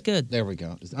little everything is bit? good. There we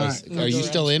go. right. Are you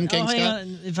still in, King Oh, Scott? hang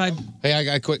on. If I Hey, I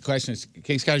got a quick question.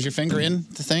 King Scott, is your finger in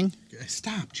the thing?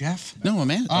 Stop, Jeff. No,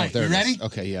 man. All right, there you it is. ready?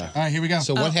 Okay, yeah. All right, here we go.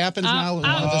 So what happens now? One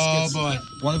of us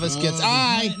gets. One of us gets.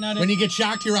 When you get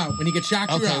shocked, you're out. When you get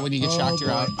shocked, you're out. Okay, when you get shocked, you're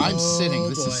out. I'm sitting.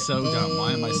 This is so dumb.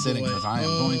 Why am I sitting? Because I am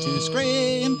going to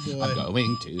scream. I'm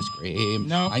going to scream.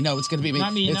 No. I know it's going to be me.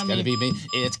 Not me, It's not going to me. be me.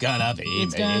 It's going to be me.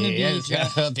 It's gonna be It's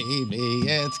Jeff. going to be me.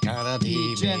 It's going to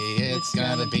be Jeff. me. It's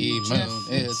going to be Jeff. Moon.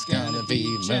 It's going to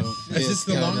be Jeff. Moon. Is this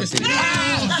the longest?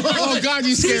 Oh, God,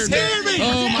 you scared me.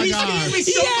 Oh, my God.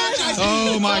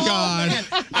 Oh, my God.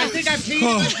 I think I peed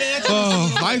in my pants.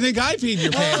 Oh, I think I peed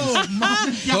your pants.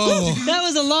 Oh. That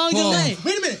was a long delay.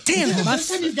 Wait a minute. Damn, Is it the my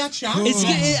first time you've got shocked? I got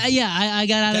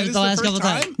out That of it is the the last first couple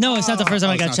time? times. No, it's not the first time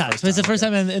I it's got not the shocked. first But it's the time. first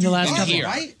time in the last Oh, couple. here.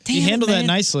 right? Damn, You handled man. that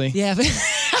nicely. Yeah, but I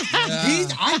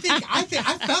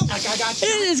felt like I got shocked.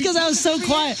 it's because I was so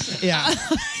quiet. Yeah.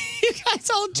 You guys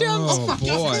all jumped. Oh, boy. Of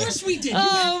course we did.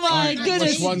 Oh my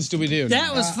goodness. Which ones do we do?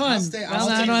 That was fun. I'll stay- Well, I'll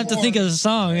I take don't have to 4. think of a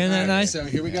song. Isn't that nice? So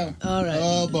here we go. All right.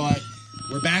 Oh boy.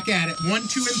 We're back at it. 1,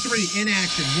 2, and 3 in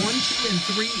action. 1, 2, and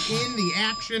 3 in the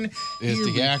action. It's Here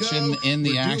the we action, go. in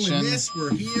the We're action. Doing this.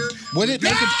 We're here. Would it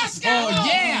make Yes! it? Oh,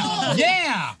 yeah.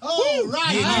 Yeah. Oh,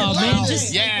 right. Oh, man,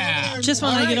 just- Yeah. Just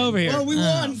when I get over here. Well, we won.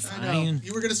 I know. fine.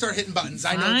 You were going to start hitting buttons.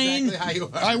 I know Fine. exactly how you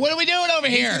are. All right, what are we doing over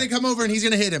He's here? going to come over and he's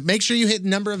going to hit it. Make sure you hit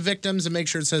number of victims and make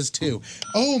sure it says 2.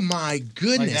 Oh, my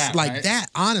goodness. Like that, right?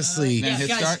 Honestly. Then hit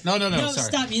start. No, sorry.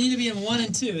 Stop. You need to be in 1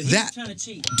 and 2. He's That- trying to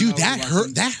cheat. Dude, that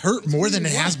hurt more than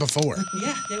it has before.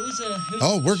 Yeah, it was a.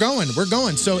 Oh, we're going.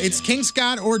 So it's King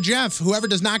Scott or Jeff. Whoever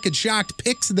does not get shocked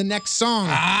picks the next song.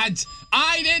 I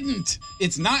didn't.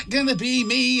 It's not gonna be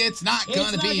me. It's not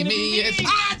gonna be me. It's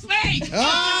me.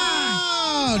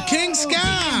 Oh, King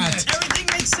Scott. Everything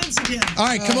makes sense again. All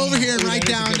right, come over here and that is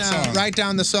a good song. write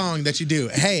down the song that you do.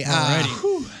 Hey,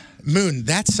 Moon,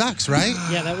 that sucks, right?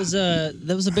 Yeah, that was a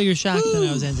bigger shock than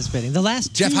I was anticipating. The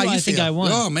last Jeff, two, how you I think feel? I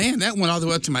won. Oh man, that went all the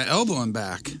way up to my elbow and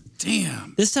back.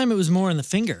 Damn. This time it was more in the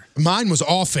finger. Mine was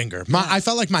all finger. I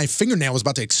felt like my fingernail was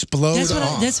about to explode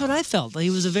off. That's what I felt. Like, it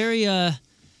was a very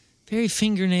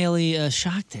fingernaily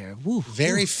shock there. Woo.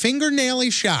 Very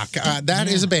fingernaily shock. That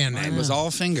is a band name. It was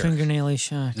all finger. Fingernaily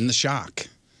shock. In the shock.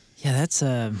 Yeah, that's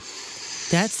the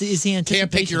anticipation.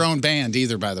 Can't pick your own band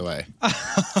either, by the way.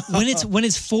 when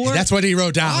it's 4. That's what he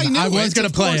wrote down. I knew I was it. going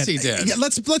Of to play course it. he did. Yeah,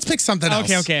 let's pick something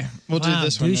else. Okay. We'll do Wow,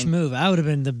 this one. douche then. move. I would have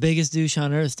been the biggest douche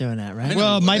on earth doing that, right?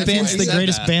 Well, my That's why band's he the said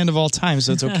greatest that. band of all time,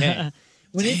 so it's okay.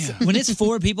 when it's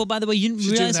 4 people, by the way, you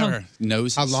realize how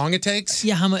Nose. How long it takes?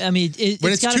 yeah, how much? I mean, When it's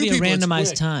it's got to 2 be a people, it's randomized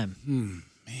quick. time.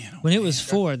 When it was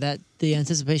 4, that the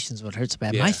anticipation is what hurts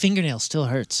bad. Yeah. My fingernail still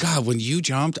hurts. God, when you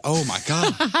jumped, oh my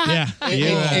God. Yeah.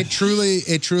 It truly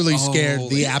scared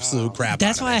the absolute crap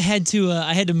That's out of why me.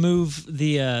 I had to move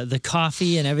the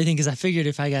coffee and everything because I figured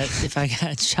if I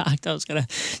got shocked, I was gonna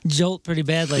jolt pretty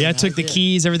badly. Yeah, I took the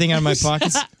keys, everything out of my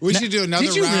pockets. We should do another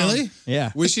Did you round. really?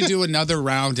 Yeah. We should do another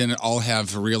round and all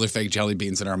have real or fake jelly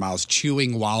beans in our mouths,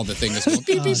 chewing while the thing is going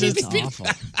beep, beep, beep, That's beep, beep. awful.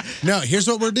 No, here's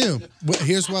what we're doing.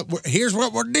 Here's what we're doing. Here's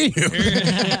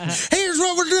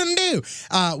what we're going to do.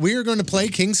 We are going to play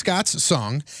King Scott's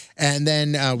song, and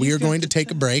then we are going to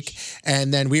take a break,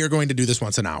 and then we are going to do this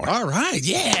once an hour. All right,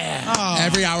 yeah.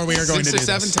 Every hour we are going 6 to or do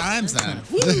 7 this. times then.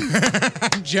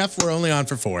 Jeff, we're only on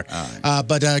for 4.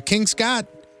 But King Scott,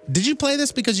 did you play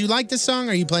this because you like this song,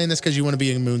 or are you playing this because you want to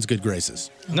be in Moon's good graces?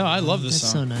 No, I love this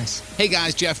That's song. so nice. Hey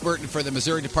guys, Jeff Burton for the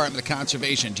Missouri Department of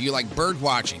Conservation. Do you like bird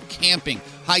watching, camping,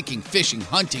 hiking, fishing,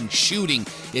 hunting, shooting?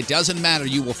 It doesn't matter.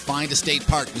 You will find a state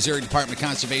park. Missouri Department of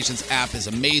Conservation's app is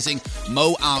amazing.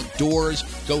 Mow Outdoors.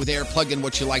 Go there, plug in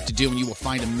what you like to do, and you will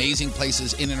find amazing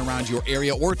places in and around your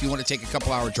area. Or if you want to take a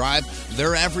couple-hour drive,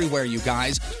 they're everywhere, you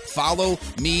guys. Follow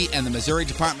me and the Missouri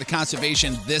Department of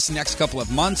Conservation this next couple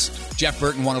of months. Jeff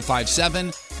Burton 1057,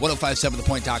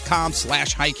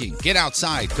 1057thepoint.com/hiking. Get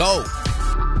outside. Go.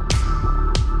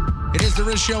 It is the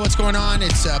Riz Show. What's going on?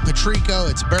 It's Patrico,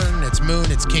 it's Burton, it's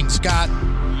Moon, it's King Scott.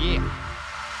 Yeah.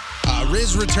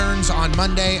 Riz returns on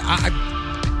Monday.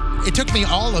 It took me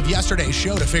all of yesterday's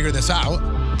show to figure this out.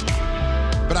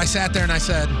 But I sat there and I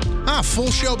said, full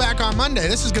show back on Monday.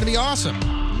 This is going to be awesome.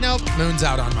 Nope, Moon's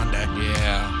out on Monday.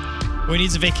 Yeah. Well, he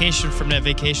needs a vacation from that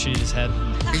vacation he just had.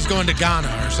 He's going to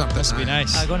Ghana or something. Must be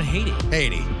nice. Going to Haiti.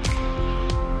 Haiti.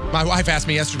 My wife asked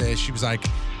me yesterday, she was like,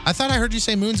 I thought I heard you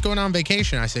say Moon's going on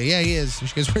vacation. I say, yeah, he is. And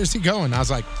she goes, where's he going? I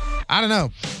was like, I don't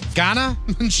know. Ghana?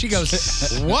 And she goes,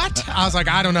 what? I was like,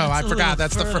 I don't know. I forgot.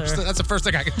 That's the first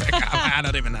thing I can think of. I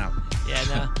don't even know. Yeah,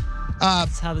 no.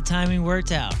 That's how the timing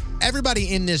worked out.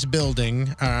 Everybody in this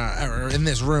building, or in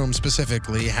this room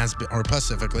specifically, has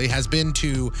been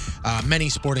to many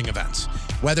sporting events,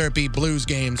 whether it be Blues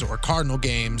games or Cardinal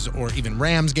games or even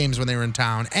Rams games when they were in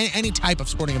town. Any type of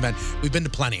sporting event, we've been to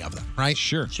plenty of them, right?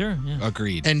 Sure. Sure, yeah.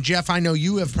 Agreed. And Jeff, I know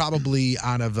you have probably,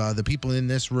 out of the people in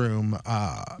this room,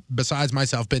 besides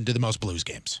myself, been to the most Blues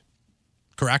games.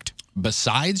 Correct?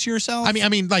 Besides yourself? I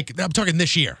mean, like I'm talking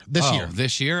this year.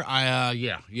 This year.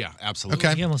 Yeah, absolutely.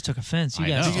 Okay. He almost took offense. You I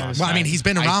guys. know. Well, I mean, he's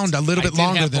been around a little bit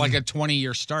longer have than like a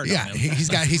 20-year start. Yeah, on him. he's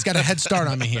got a head start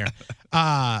on me here.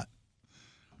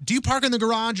 Do you park in the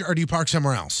garage or do you park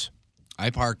somewhere else? I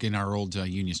park in our old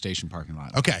Union Station parking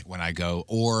lot. Okay. When I go,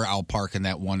 or I'll park in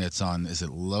that one that's on, is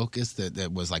it Locust?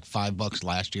 That was like $5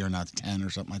 last year, not 10 or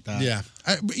something like that. Yeah.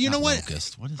 You know what?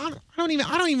 Locust. What is I it?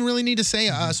 don't even really need to say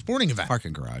a sporting event.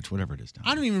 Parking garage, whatever it is.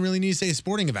 I don't even really need to say a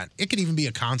sporting event. It could even be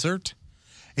a concert.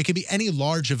 It could be any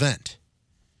large event.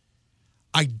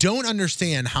 I don't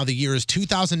understand how the year is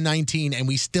 2019 and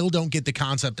we still don't get the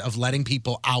concept of letting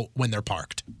people out when they're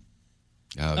parked.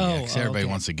 Oh, yeah, because everybody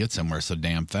wants to get somewhere so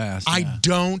damn fast. I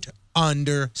don't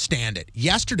understand it.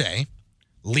 Yesterday,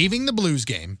 leaving the Blues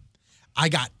game, I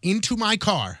got into my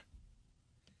car,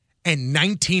 and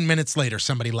 19 minutes later,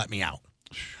 somebody let me out.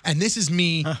 And this is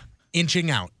me inching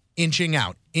out. And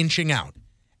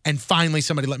finally,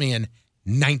 somebody let me in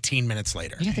 19 minutes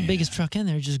later. You got the biggest truck in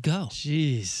there. Just go.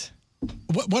 Jeez.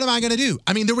 What am I going to do?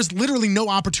 I mean, there was literally no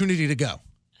opportunity to go.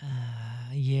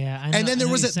 Yeah, I know, And then there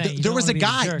was a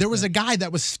guy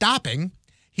that was stopping.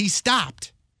 He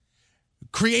stopped,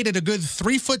 created a good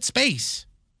 3-foot space,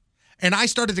 and I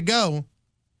started to go,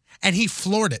 and he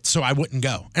floored it so I wouldn't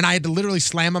go. And I had to literally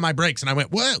slam on my brakes, and I went,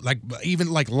 whoa, even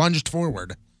lunged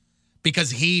forward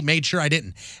because he made sure I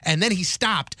didn't. And then he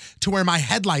stopped to where my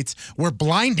headlights were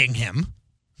blinding him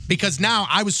because now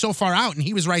I was so far out and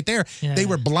he was right there. Yeah. They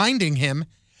were blinding him,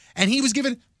 and he was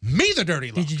giving me the dirty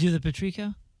look. Did you do the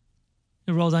Patrico?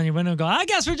 You roll down your window and go, I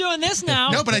guess we're doing this now.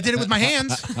 No, but I did it with my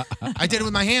hands. I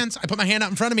put my hand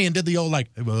out in front of me and did the old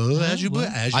as you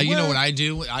you know what I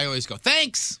do? I always go,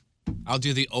 thanks. I'll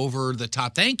do the over the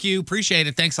top. Thank you. Appreciate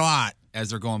it. Thanks a lot.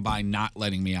 As they're going by, not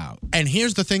letting me out. And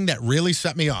here's the thing that really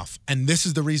set me off. And this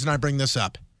is the reason I bring this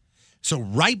up. So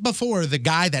right before the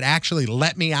guy that actually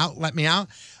let me out,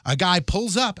 a guy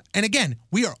pulls up. And again,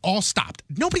 we are all stopped.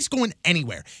 Nobody's going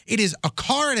anywhere. It is a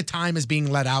car at a time is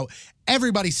being let out.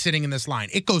 Everybody's sitting in this line.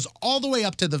 It goes all the way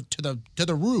up to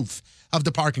the roof of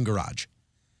the parking garage.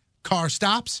 Car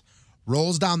stops,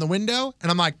 rolls down the window,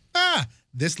 and I'm like,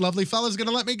 this lovely fella's going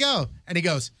to let me go. And he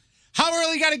goes, how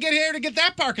early got to get here to get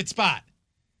that parking spot?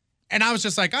 And I was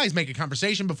just like, he's making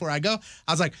conversation before I go.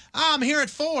 I was like, I'm here at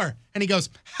 4. And he goes,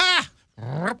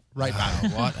 right by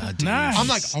him. What a douche. Nice. I'm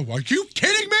like, oh, are you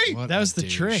kidding me? What That a was the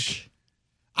douche. trick.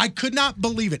 I could not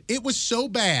believe it. It was so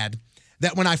bad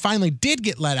that when I finally did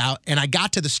get let out and I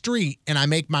got to the street and I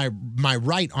make my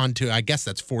right onto, I guess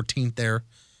that's 14th there.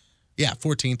 Yeah,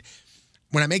 14th.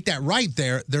 When I make that right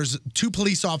there, there's 2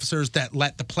 police officers that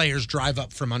let the players drive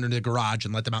up from under the garage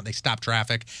and let them out. They stop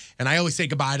traffic. And I always say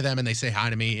goodbye to them and they say hi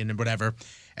to me and whatever.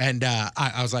 And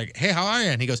I was like, hey, how are you?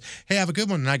 And he goes, hey, have a good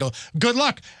one. And I go, good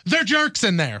luck. They're jerks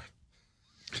in there.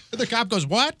 The cop goes,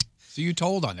 what? So you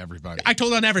told on everybody. I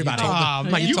told on everybody. I'm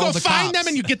like, you go told the find cops. them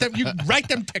and you get them. You write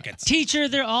them tickets. Teacher,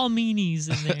 they're all meanies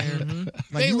in there.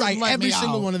 Like, you write wouldn't let every me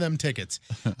single out. one of them tickets.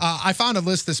 I found a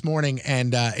list this morning,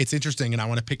 and it's interesting, and I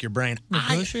want to pick your brain. The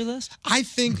grocery list? I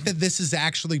think that this is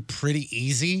actually pretty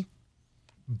easy,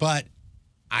 but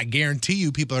I guarantee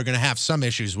you people are going to have some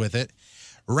issues with it.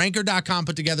 Ranker.com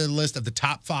put together the list of the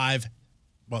top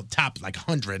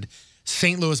 100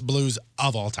 St. Louis Blues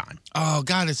of all time. Oh,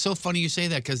 God, it's so funny you say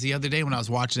that because the other day when I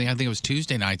was watching, I think it was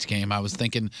Tuesday night's game, I was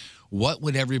thinking, what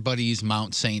would everybody's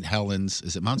Mount St. Helens,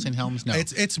 is it Mount St. Helens? No.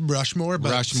 It's Rushmore,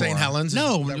 but Rushmore. St. Helens.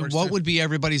 No, that works what too. would be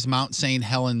everybody's Mount St.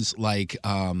 Helens like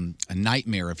a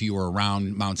nightmare if you were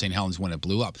around Mount St. Helens when it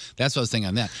blew up? That's what I was thinking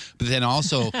on that. But then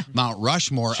also Mount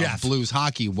Rushmore Jeff. of Blues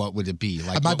hockey, what would it be?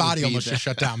 Like My what would body be almost the- just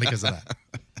shut down because of that.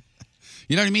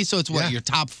 You know what I mean? So it's what, Yeah. your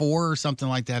top 4 or something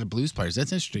like that of Blues players.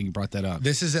 That's interesting you brought that up.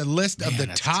 This is a list of Man, the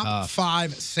that's top tough.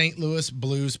 5 St. Louis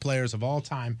Blues players of all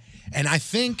time. And I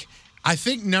think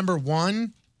number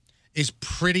 1 is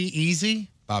pretty easy.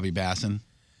 Bobby Basson.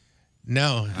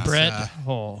 No. it's, Brett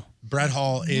Hall. Brett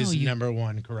Hall is you- number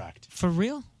 1, correct. For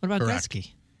real? What about Correct.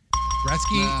 Gretzky?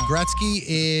 Gretzky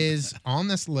is on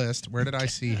this list. Where did I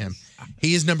see him?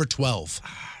 He is number 12.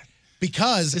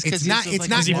 Because Just 'cause it's he's not just it's like-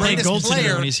 not Does he play greatest Goldson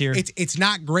player. when he's here? It's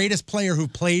not greatest player who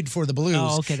played for the Blues.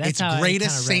 Oh, okay, that's it's how I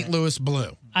greatest kinda read St. it. Louis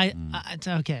Blue. It's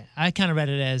okay. I kind of read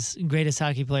it as greatest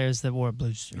hockey players that wore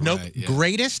Blues. Nope. Right, yeah.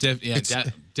 Greatest.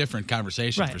 Different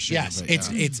conversation Right. for sure. Yes, but,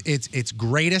 it's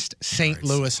greatest St.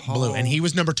 Louis Blue, and he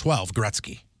was number 12.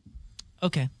 Gretzky.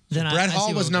 Okay. Then Brett I see Hall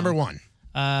where was we're number going.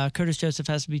 1. Curtis Joseph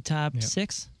has to be top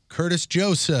 6. Curtis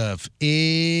Joseph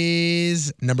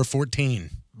is number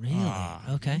 14. Really?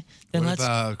 Okay. Then What let's.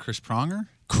 about Chris Pronger?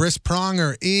 Chris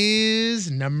Pronger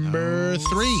is number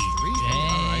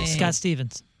 3. Scott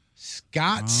Stevens.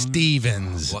 Scott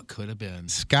Stevens. What could have been?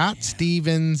 Scott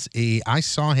Stevens. I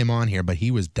saw him on here, but he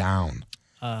was down.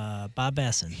 Bob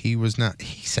Basson. He was not.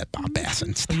 He said Bob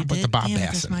Basson. Stop Oh, you with the did? Bob Damn it,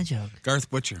 that's Basson. my joke. Garth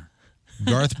Butcher.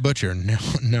 Garth Butcher.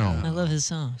 No. I love his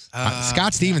songs.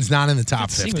 Scott Stevens not in the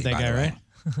top 50. Sing with that by guy, the way. right?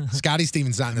 Scotty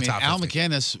Stevens not in the top Al 50.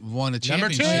 McInnes won a Number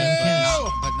championship, 2.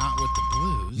 but not with the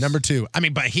Blues. Number 2. I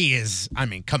mean, but he is. I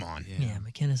mean, come on. Yeah,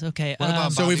 McInnes. Okay. What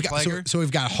about So Bobby we've got Plager? so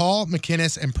we've got Hall,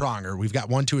 McInnes, and Pronger. We've got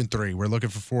 1, 2, and 3. We're looking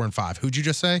for 4 and 5. Who'd you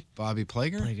just say? Bobby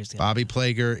Plager? Plager's got- Bobby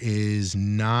Plager is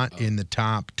not in the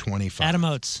top 25. Adam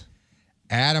Oates.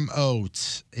 Adam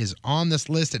Oates is on this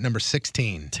list at number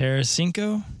 16.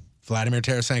 Tarasenko. Vladimir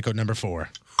Tarasenko, number 4.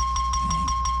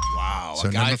 Wow. So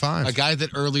number 5. A guy that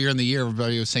earlier in the year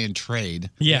everybody was saying trade.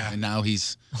 Yeah. And now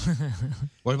he's.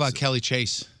 What about Kelly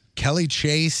Chase? Kelly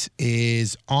Chase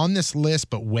is on this list,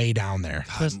 but way down there.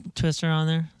 Twister on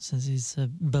there since he's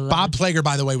beloved. Bob Plager,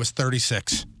 by the way, was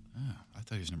 36. I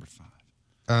thought he was number 5.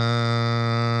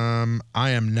 I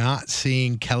am not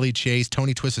seeing Kelly Chase.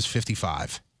 Tony Twist is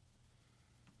 55.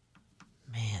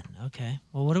 Man. Okay.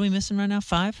 Well, what are we missing right now?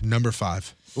 5. Number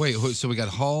 5. Wait, so we got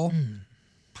Hall,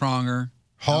 Pronger.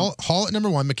 Hall at number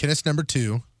 1, McInnes number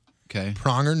 2, Okay.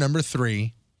 Pronger number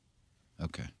 3,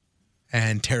 Okay.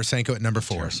 and Tarasenko at number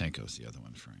 4. Tarasenko's the other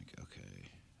one, Frank. Okay.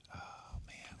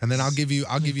 And then I'll give you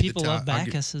the People top. love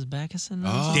Bacchus. Is Bacchus in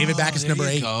there? Oh, David Bacchus, there number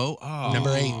you 8. go. Oh,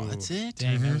 Number 8. That's it.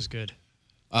 Dang, that was good.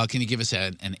 Can you give us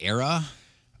an era?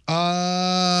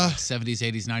 70s,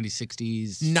 80s, 90s,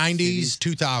 60s, 90s,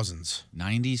 2000s.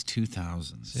 90s,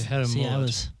 2000s. They had him See, I loaded.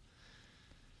 was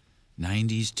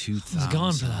 90s, 2000s.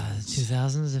 gone for the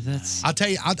 2000s. If that's I'll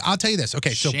tell you this.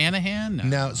 Okay, so Shanahan?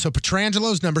 no, so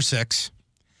Petrangelo's number 6.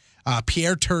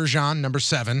 Pierre Turgeon, number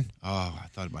 7. Oh, I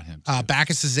thought about him. Too.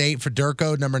 Bacchus is 8.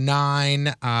 Fedorko, number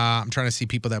 9. I'm trying to see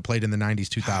people that played in the 90s,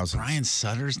 2000s. Brian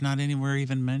Sutter's not anywhere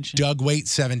even mentioned. Doug Waite,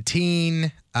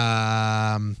 17.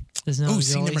 there's no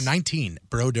Seeing number goalies. 19,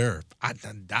 Brodeur. I'm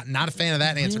not a fan of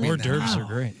that answer. More being there. derps are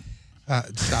great.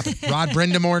 Stop it. Rod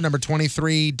Brindamore, number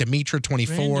 23. Dimitra,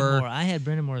 24. Brandon Moore. I had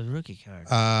Brandon Moore's rookie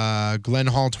card. Glenn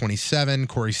Hall, 27.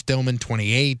 Corey Stillman,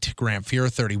 28. Grant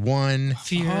Fuhr, 31.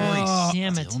 Fury.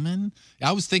 Damn it. Tillman?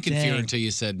 I was thinking Dang. Fury until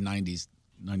you said 90s,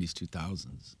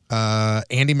 2000s.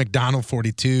 Andy McDonald,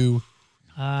 42.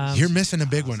 You're missing a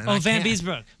big one. and I Van can't-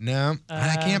 Beesbrook. No,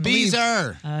 I can't believe.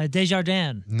 Beezer.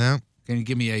 Desjardins. No. Can you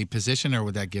give me a position, or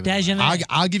would that give it away? Desjardins.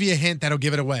 I'll give you a hint that'll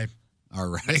give it away. All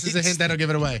right. This is a hint that'll give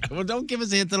it away. Well, don't give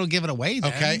us a hint that'll give it away,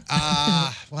 then. Okay.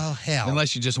 Well, hell.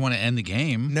 Unless you just want to end the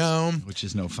game. No. Which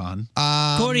is no fun.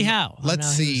 Gordie Howe. Oh, Let's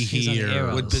no, see he's on the here.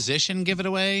 Arrows. Would position give it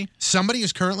away? Somebody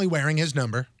is currently wearing his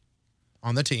number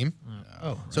on the team.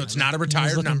 So it's not a I was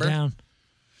retired looking number. down.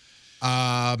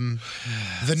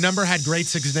 The number had great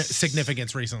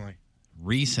significance recently.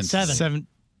 Recent. 7.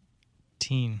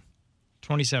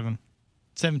 27.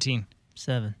 17.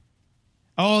 7.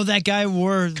 Oh, that guy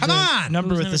wore Come the on! number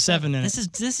Who's with number the 7 in it.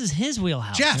 This is his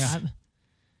wheelhouse. Jeff. Yeah.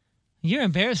 You're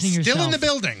embarrassing yourself. Still in the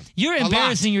building. You're A lot.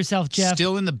 embarrassing yourself, Jeff.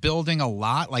 Still in the building a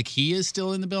lot? Like he is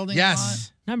still in the building a lot?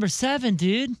 Yes. Number 7,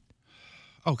 dude.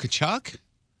 Oh, Kachuk?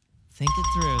 Think it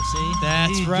through. See,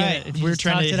 That's You get right. it. If you We're just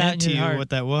trying talked to it out hint in to your you heart. what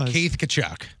that was. Keith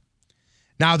Kachuk.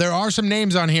 Now, there are some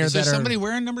names on here Is there that are somebody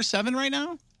wearing number 7 right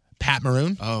now? Pat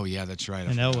Maroon. Oh, yeah, that's right.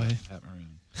 In Elway. Pat Maroon.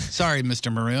 Sorry,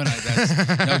 Mr. Maroon.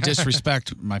 That's no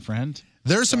disrespect, my friend.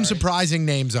 There's some surprising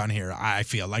names on here, I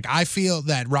feel. I feel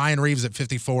that Ryan Reeves at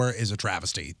 54 is a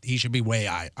travesty. He should be way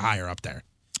higher up there.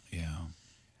 Yeah.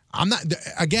 I'm not,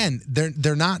 again,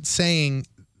 they're not saying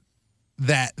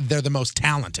that they're the most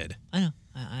talented. I know.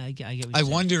 I get what you're I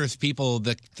saying. wonder if people,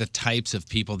 the types of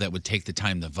people that would take the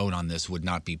time to vote on this would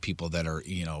not be people that are,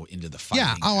 into the fighting.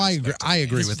 Yeah, I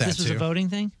agree This, with that, this was too. a voting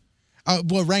thing?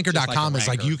 Well, Ranker.com is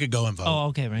like ranker. you could go and vote. Oh,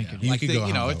 okay, Ranker. You Like could the- go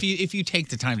and vote. if you take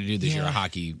the time to do this, you're a Yeah.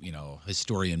 hockey,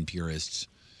 historian, purist.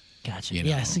 Gotcha. you know.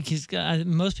 Yes, because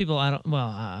most people, I don't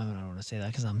want to say that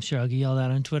because I'm sure I'll get yelled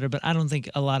at on Twitter, but I don't think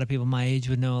a lot of people my age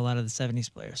would know a lot of the 70s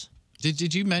players.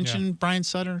 Did you mention Brian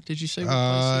Sutter? Did you say what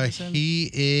place he was in? He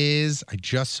is. I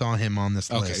just saw him on this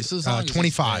Okay, list. so as long as he's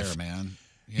 25. there, man.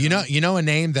 You know a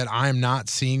name that I'm not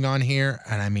seeing on here,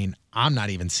 and I mean I'm not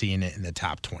even seeing it in the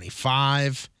top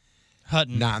 25.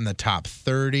 Hutton. Not in the top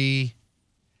 30.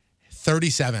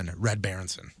 37. Red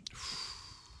Berenson.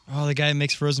 Oh, the guy who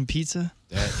makes frozen pizza?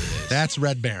 That's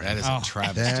Red Baron. That is a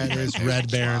travesty. That is Red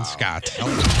Baron Scott. The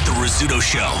Rizzuto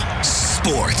Show.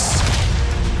 Sports.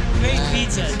 Great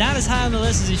pizza. Not as high on the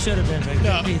list as he should have been, but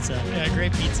great pizza. Yeah,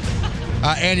 great pizza.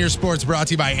 And your sports brought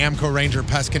to you by Amco Ranger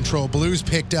Pest Control. Blues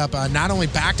picked up not only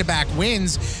back-to-back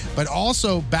wins, but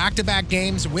also back-to-back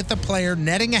games with the player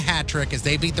netting a hat trick as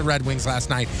they beat the Red Wings last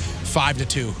night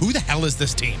 5-2. Who the hell is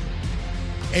this team?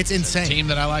 It's insane. Team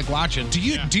that I like watching. Do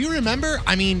you remember?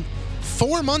 I mean,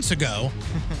 4 months ago,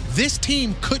 this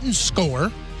team couldn't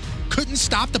score, couldn't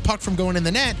stop the puck from going in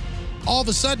the net. All of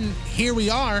a sudden, here we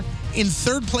are in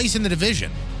third place in the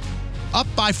division, up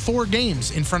by 4 games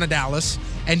in front of Dallas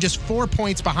and just 4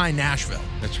 points behind Nashville.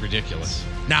 That's ridiculous.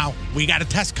 Now, we got a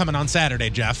test coming on Saturday,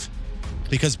 Jeff,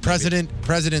 because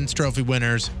President's Trophy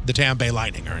winners, the Tampa Bay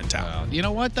Lightning, are in town. You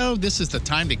know what, though? This is the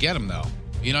time to get them, though.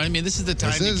 You know what I mean? This is the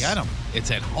time to get them.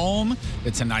 It's at home.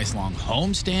 It's a nice long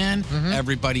homestand. Mm-hmm.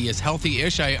 Everybody is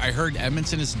healthy-ish. I heard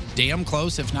Edmonton is damn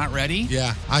close, if not ready.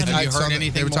 Yeah. Have I you saw heard that-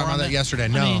 anything They were more talking on about that yesterday.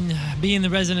 No. I mean, being the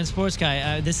resident sports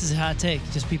guy, this is a hot take.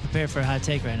 Just be prepared for a hot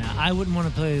take right now. I wouldn't want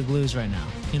to play the Blues right now.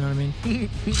 You know what I mean?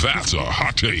 That's a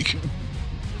hot take.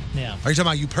 Yeah. Are you talking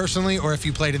about you personally or if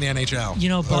you played in the NHL? You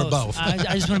know, Or both. both? I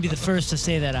just want to be the first to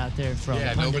say that out there for all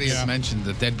Yeah, the nobody pundits. has mentioned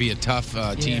that that'd be a tough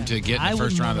team Yeah. to get in I the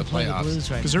first wouldn't round of the wanna play the playoffs.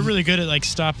 Blues right Because now. they're really good at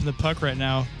stopping the puck right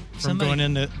now from Somebody- going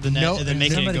into the net and then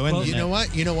making it go in the net. You know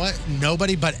what? You know what?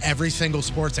 Nobody but every single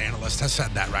sports analyst has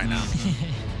said that right now.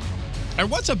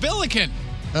 And what's a Billiken?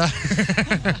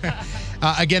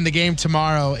 Again, the game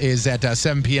tomorrow is at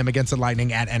 7 p.m. against the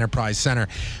Lightning at Enterprise Center.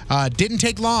 Didn't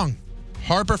take long.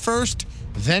 Harper first,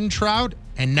 then Trout,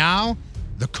 and now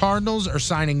the Cardinals are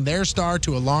signing their star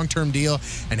to a long-term deal.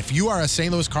 And if you are a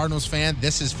St. Louis Cardinals fan,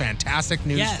 this is fantastic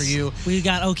news Yes. for you. We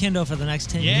got Oquendo for the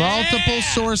next 10 years. Multiple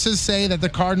sources say that the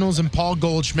Cardinals and Paul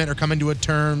Goldschmidt are coming to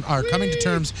terms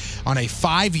on a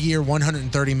 5-year,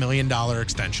 $130 million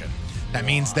extension. That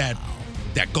means that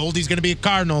Goldie's going to be a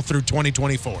Cardinal through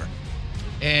 2024.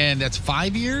 And that's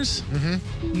 5 years?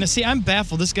 Mm-hmm. Now, see, I'm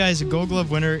baffled. This guy is a Gold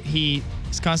Glove winner. He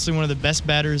is constantly one of the best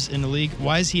batters in the league.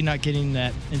 Why is he not getting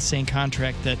that insane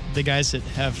contract that the guys that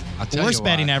have I'll tell worse you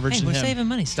batting why. average Hey, than we're him? saving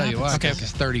money. Tell Stop you it. why, Okay. because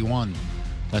he's 31.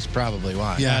 That's probably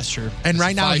why. Yeah, that's true. And It's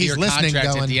right a now he's 5-year listening contract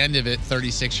going, at the end of it,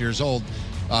 36 years old.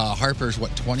 Harper's,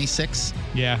 26?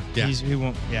 Yeah. Yeah. He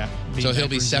won't, So he'll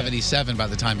be backwards, 77 by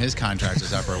the time his contract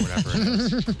is up or whatever it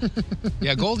is.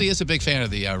 Yeah, Goldie is a big fan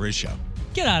of the Riz Show.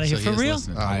 Get out of here. So he For is real?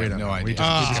 listening. Oh, I we have don't no know. idea. We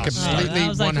just completely I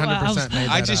was like, 100% wow, I was- made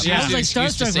I that just up. I was like used to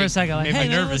starstruck say- for a second. Like, made me hey,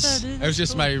 man, nervous. what's up, dude? That was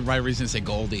just my reason to say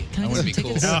Goldie. Can I I want to be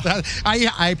get some cool. tickets?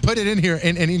 I put it in here,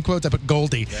 and in quotes I put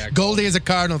Goldie. Yeah, Goldie is a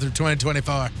Cardinal through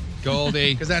 2024.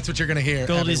 Goldie. Because that's what you're going to hear.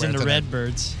 Goldie's in the everywhere today.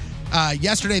 Redbirds.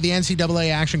 Yesterday, the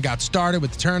NCAA action got started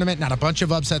with the tournament. Not a bunch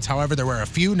of upsets. However, there were a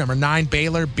few. Number 9,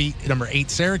 Baylor beat number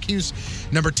 8, Syracuse.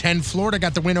 Number 10, Florida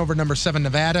got the win over number 7,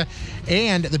 Nevada.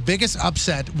 And the biggest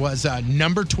upset was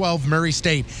number 12, Murray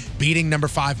State beating number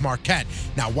 5, Marquette.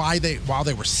 Now, while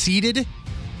they were seeded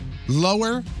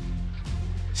lower,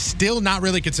 still not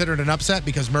really considered an upset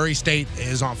because Murray State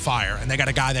is on fire. And they got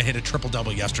a guy that hit a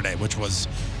triple-double yesterday, which was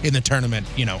in the tournament,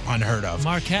 unheard of.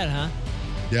 Marquette, huh?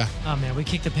 Yeah. Oh, man, we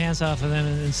kicked the pants off of them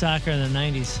in soccer in the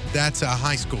 90s. That's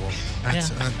high school.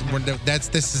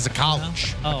 This is a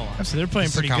college. Oh. So they're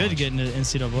playing pretty good to get into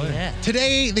NCAA. Yeah.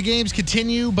 Today, the games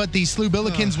continue, but the SLU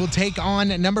Billikens will take on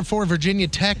number 4 Virginia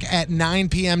Tech at 9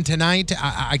 p.m. tonight.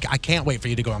 I can't wait for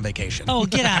you to go on vacation. Oh,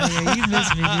 get out of here. You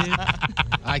miss me, dude.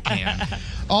 I can't.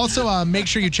 Also, make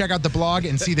sure you check out the blog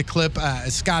and see the clip.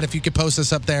 Scott, if you could post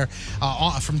this up there,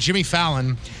 from Jimmy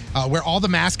Fallon, where all the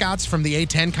mascots from the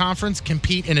A10 conference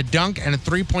compete in a dunk and a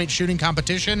three-point shooting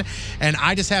competition. And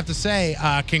I just have to say,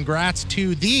 congrats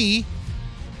to the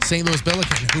St. Louis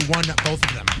Billikens, who won both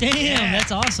of them. Damn,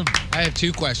 that's awesome. I have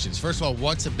 2 questions. First of all,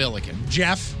 what's a Billiken?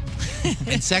 Jeff.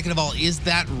 And second of all, is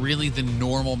that really the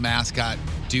normal mascot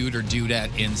dude or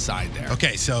dudette inside there?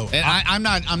 Okay, so and I'm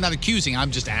not accusing.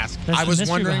 I'm just asking. I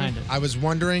was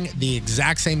wondering the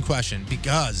exact same question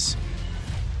because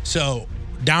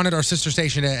down at our sister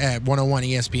station at 101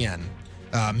 ESPN,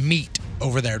 Meat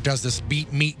over there does this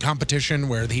beat meat competition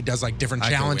where he does like different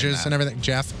challenges and everything.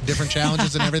 Jeff, different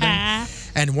challenges and everything.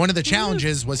 And one of the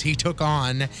challenges was he took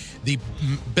on the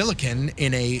Billiken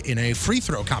in a free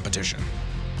throw competition.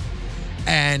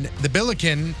 And the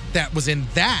Billiken that was in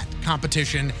that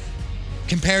competition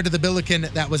compared to the Billiken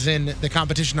that was in the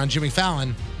competition on Jimmy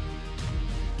Fallon,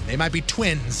 they might be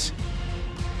twins,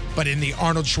 but in the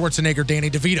Arnold Schwarzenegger, Danny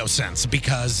DeVito sense,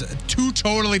 because 2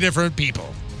 totally different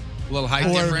people. A little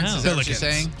height difference, is that what you're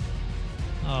saying?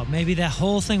 Oh, maybe that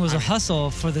whole thing was a hustle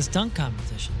for this dunk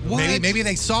competition. Maybe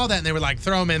they saw that and they were like,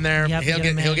 throw him in there. Yep,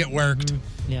 he'll get worked.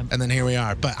 Mm-hmm. Yep. And then here we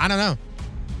are. But I don't know.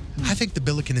 I think the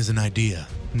Billiken is an idea,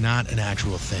 not an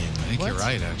actual thing. I think you're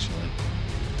right, actually.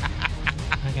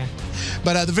 Okay.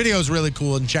 But the video is really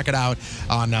cool, and check it out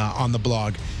on the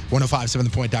blog,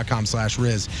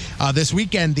 1057thepoint.com/Riz. This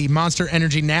weekend, the Monster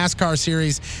Energy NASCAR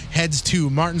Series heads to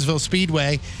Martinsville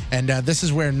Speedway, and this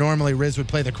is where normally Riz would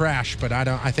play the crash, but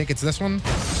I think it's this one.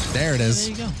 There it is.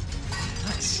 There you go.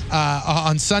 Nice.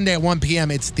 On Sunday at 1 p.m.,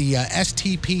 it's the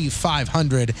STP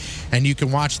 500, and you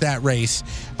can watch that race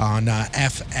on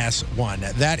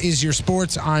FS1. That is your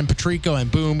sports. I'm Patrico,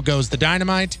 and boom goes the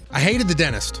dynamite. I hated the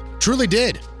dentist. Truly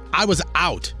did. I was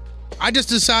out. I just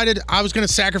decided I was going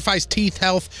to sacrifice teeth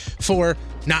health for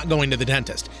not going to the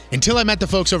dentist until I met the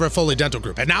folks over at Foley Dental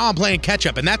Group. And now I'm playing catch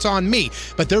up, and that's on me.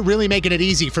 But they're really making it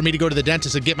easy for me to go to the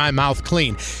dentist and get my mouth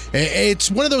clean. It's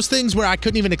one of those things where I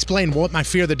couldn't even explain what my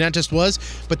fear of the dentist was,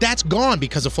 but that's gone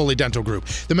because of Foley Dental Group.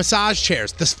 The massage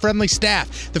chairs, the friendly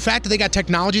staff, the fact that they got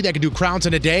technology that can do crowns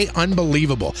in a day,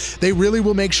 unbelievable. They really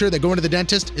will make sure that going to the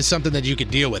dentist is something that you can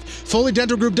deal with.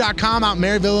 FoleyDentalGroup.com out in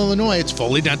Maryville, Illinois. It's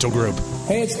Foley Dental Group.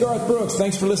 Hey, it's Garth Brooks.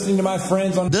 Thanks for listening to my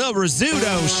friends on The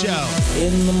Rizzuto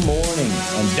Show. In the morning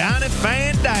and down at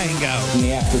Fandango in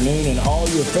the afternoon, and all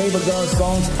your favorite Garth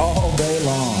songs all day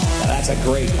long. Now, that's a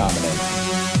great combination.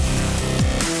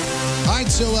 All right,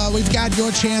 so we've got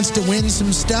your chance to win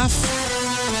some stuff.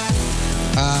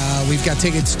 We've got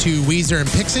tickets to Weezer and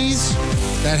Pixies.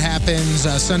 That happens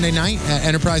Sunday night at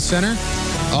Enterprise Center.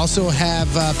 Also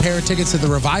have a pair of tickets to the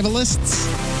Revivalists.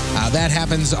 That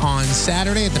happens on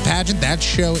Saturday at the pageant. That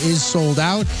show is sold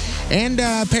out. And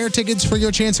a pair of tickets for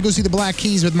your chance to go see the Black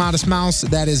Keys with Modest Mouse.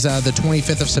 That is the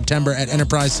 25th of September at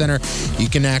Enterprise Center. You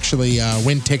can actually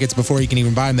win tickets before you can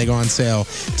even buy them. They go on sale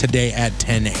today at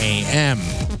 10 a.m.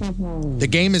 The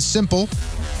game is simple.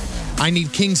 I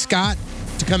need King Scott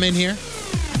to come in here.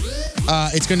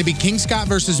 It's going to be King Scott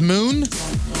versus Moon.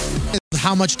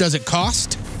 How much does it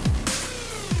cost?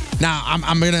 Now,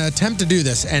 I'm going to attempt to do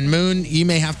this, and Moon, you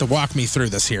may have to walk me through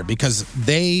this here, because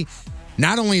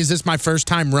not only is this my first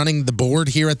time running the board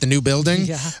here at the new building,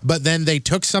 but then they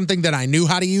took something that I knew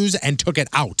how to use and took it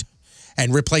out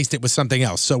and replaced it with something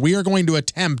else. So we are going to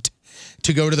attempt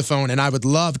to go to the phone, and I would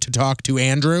love to talk to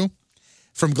Andrew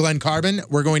from Glen Carbon.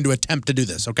 We're going to attempt to do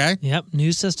this, okay? Yep,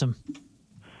 new system.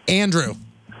 Andrew.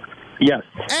 Yes.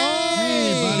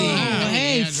 Hey, buddy.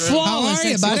 Hey, flawless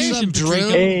execution, Drew.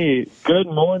 Hey, good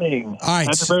morning. All right.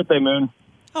 Happy birthday, Moon.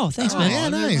 Oh, thanks, man. Yeah,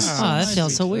 nice. Oh, that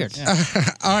feels so weird. All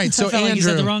right, so I felt Andrew. like you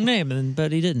said the wrong name,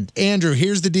 but he didn't. Andrew,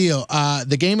 here's the deal.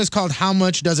 The game is called How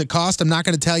Much Does It Cost? I'm not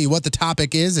going to tell you what the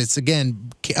topic is. It's,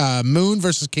 again, Moon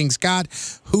versus King Scott.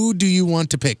 Who do you want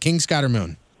to pick, King Scott or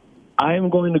Moon?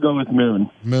 I'm going to go with Moon.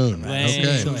 Moon. Right. Okay,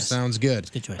 Good choice. sounds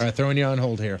good. Good choice. All right, throwing you on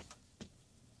hold here.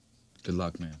 Good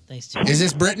luck, man. Thanks, Is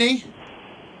this Brittany?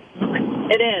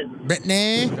 It is.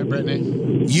 Brittany? Hey,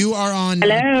 Brittany. You are on.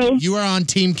 Hello. You are on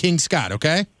Team King Scott.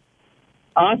 Okay.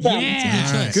 Awesome.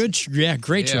 Yeah,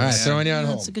 great choice. All right, throwing you on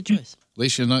hold. That's a good choice. At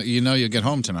least you know you'll get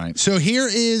home tonight. So here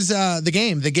is the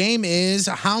game. The game is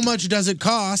how much does it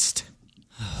cost?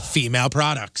 Female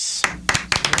products.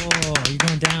 Oh, you're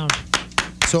going down.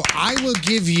 So I will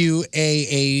give you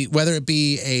a whether it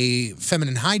be a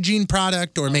feminine hygiene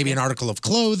product or maybe an article of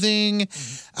clothing,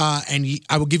 and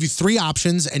I will give you 3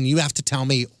 options, and you have to tell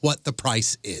me what the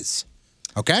price is.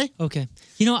 Okay? Okay.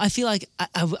 You know, I feel like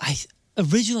I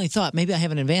originally thought maybe I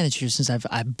have an advantage here since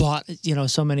I bought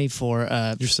so many for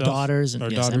Yourself? daughters and Or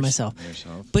yes, daughters? and myself.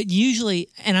 But usually,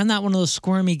 and I'm not one of those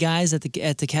squirmy guys at the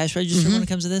cash register when it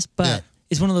comes to this, but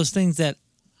it's one of those things that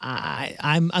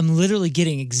I'm literally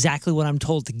getting exactly what I'm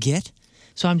told to get.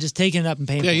 So I'm just taking it up and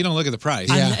paying. Yeah, for you it. don't look at the price.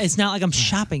 It's not like I'm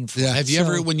shopping for it. Have you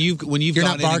ever when you've You're gone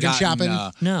not in and bargain gotten,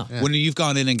 shopping? No. When you've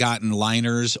gone in and gotten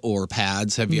liners or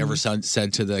pads, have you ever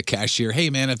said to the cashier, "Hey,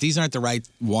 man, if these aren't the right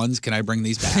ones, can I bring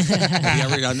these back?" Have you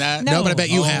ever done that? No, but I bet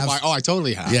you have. I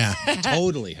totally have. Yeah.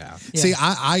 Totally have. See,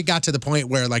 I got to the point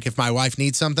where, like, if my wife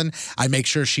needs something, I make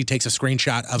sure she takes a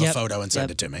screenshot of a photo and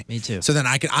send it to me. Me too. So then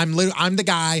I'm the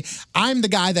guy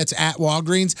that's at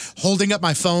Walgreens holding up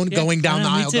my phone, going down the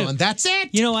me aisle, too. going, "That's it."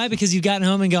 You know why? Because you've gotten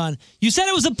home and gone, you said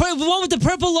it was the one with the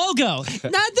purple logo. Not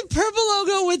the purple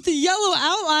logo with the yellow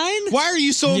outline. Why are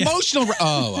you so emotional?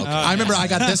 Oh, okay. I remember I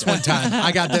got this one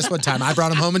time. I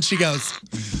brought him home and she goes,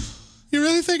 "You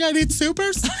really think I need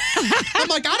supers?" I'm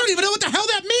like, "I don't even know what the hell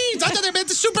that means. I thought that meant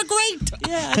the super great."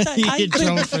 Yeah, I thought You get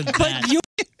drunk for that. But you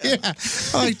Yeah.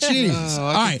 Oh, geez.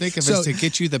 I can think of it to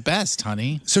get you the best,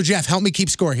 honey. So, Jeff, help me keep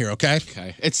score here, okay?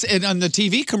 Okay. And on the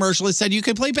TV commercial, it said you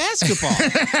could play basketball.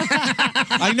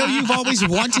 I know you've always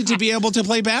wanted to be able to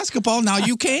play basketball. Now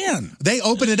you can. They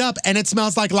open it up, and it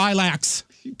smells like lilacs.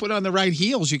 You put on the right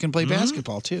heels, you can play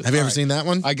basketball, too. Have you ever seen that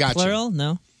one? I got plural?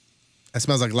 No. That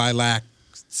smells like lilac.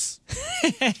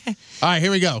 All right,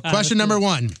 here we go. Question number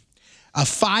 1. A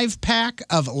 5-pack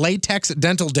of latex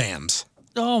dental dams.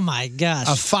 Oh my gosh.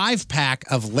 A 5-pack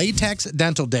of latex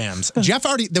dental dams. Jeff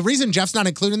the reason Jeff's not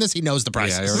including this, he knows the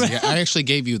prices. I actually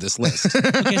gave you this list.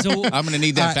 Okay, so I'm going to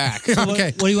need that back. So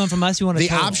what do you want from us? You want a The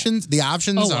total? options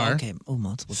are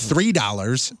multiple. $3,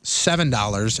 $7,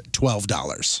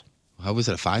 $12. How was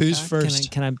it, a 5-pack? Who's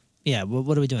first? Can I yeah,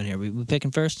 what are we doing here? We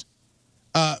picking first?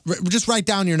 Just write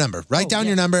down your number. Write down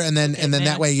your number, and then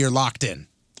that way you're locked in.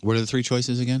 What are the 3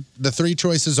 choices again? The 3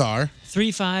 choices are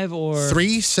 3, 5, or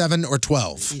 3, 7, or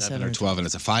 12. 7 or 12, and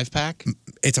it's a 5-pack?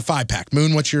 It's a 5-pack.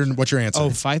 Moon, what's your answer? Oh,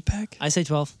 5-pack? I say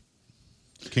 12.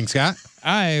 King Scott?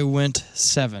 I went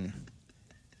 7.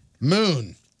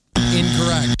 Moon.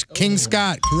 Incorrect. King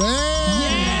Scott. Correct.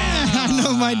 I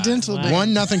know my dental dam.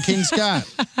 1-0 King Scott.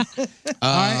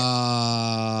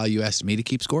 You asked me to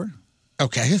keep score?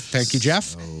 Okay. Thank you,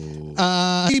 Jeff.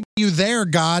 You There,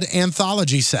 God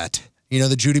anthology set. You know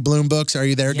the Judy Blume books, Are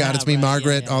You There, God, It's Me,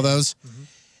 Margaret, all those? Mm-hmm.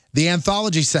 The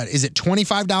anthology set, is it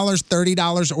 $25,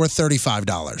 $30, or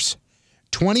 $35?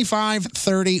 25,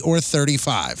 30, or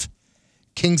 35?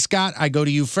 King Scott, I go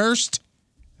to you first.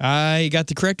 I got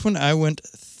the correct one. I went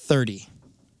 30.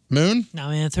 Moon? No,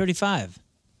 man, 35.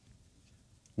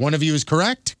 One of you is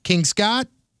correct. King Scott?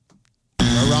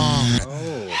 You're wrong.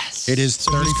 It is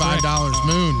 $35.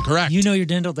 Moon, correct. You know your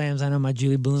dental dams. I know my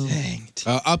Julie Blume.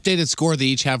 Updated score, they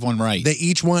each have one right. They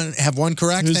each have one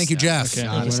correct. Thank you, Jeff.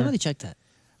 Okay, somebody check that.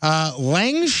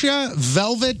 Langsha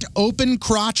Velvet Open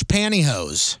Crotch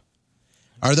Pantyhose.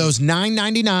 Are those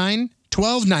 $9.99,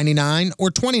 $12.99,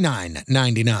 or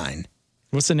 $29.99?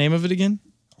 What's the name of it again?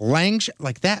 Langsha,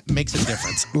 like that makes a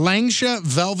difference. Langsha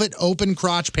Velvet Open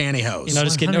Crotch Pantyhose. No,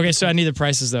 just kidding. Okay, so I need the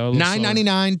prices, though.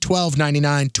 $9.99,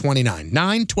 $12.99, $29.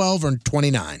 $9, $12, or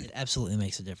 $29? It absolutely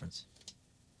makes a difference.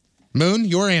 Moon,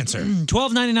 your answer.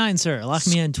 $12.99, sir. Lock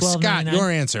me in. $12.99. Scott, your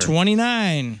answer.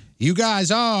 $29. You guys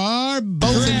are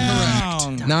both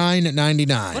incorrect.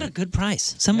 $9.99. What a good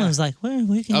price. Someone was like, where can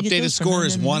you get Updated those for score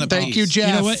is $9.99? one apiece. Thank you, Jeff.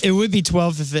 You know what? It would be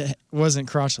 12 if it wasn't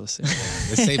crotchless.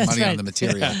 They saved money on the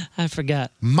material. I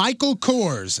forgot. Michael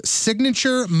Kors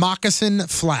Signature Moccasin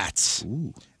Flats.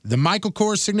 Ooh. The Michael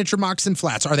Kors Signature Moccasin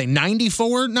Flats. Are they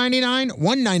 $94.99,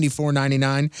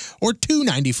 $194.99, or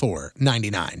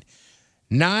 $294.99?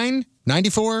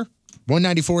 $9.94,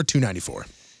 $194, $294.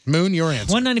 Moon, your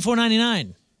answer.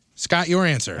 $194.99. Scott, your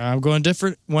answer. I'm going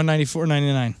different.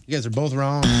 $194.99. You guys are both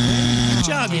wrong. Good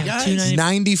job, you guys.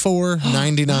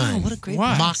 $94.99. Wow, what a great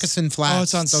price. Moccasin flats. Oh,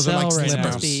 it's on Those sale are like right now. slippers.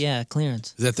 Must be, yeah,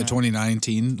 clearance. Is that the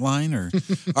 2019 line? Or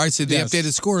all right, so the Yes.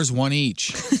 updated score is 1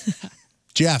 each.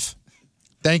 Jeff,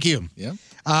 thank you. Yep.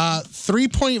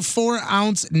 3.4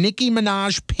 ounce Nicki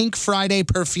Minaj Pink Friday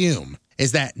perfume.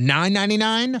 Is that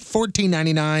 $9.99,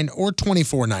 $14.99, or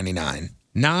 $24.99?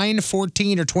 $9,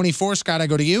 $14, or $24? Scott, I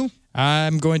go to you.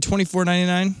 I'm going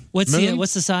 $24.99. What's Moon?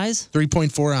 what's the size?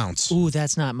 3.4 ounce. Ooh,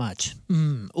 that's not much.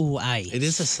 Ooh, It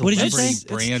is a What did you celebrity say?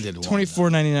 branded one. I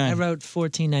 $24.99. wrote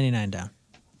 $14.99 down.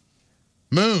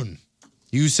 Moon,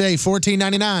 you say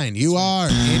 $14.99. You are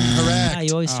incorrect. Ah,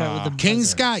 you always start with the King buzzer.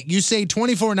 Scott, you say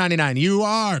 $24.99. You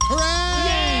are correct.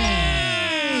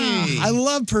 I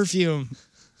love perfume.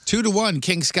 2-1.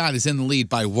 King Scott is in the lead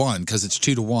by 1 because it's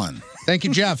 2-1. Thank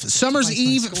you, Jeff. Summer's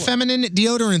Eve feminine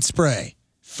deodorant spray.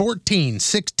 14,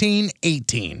 16,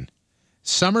 18.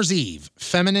 Summer's Eve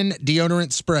feminine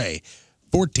deodorant spray.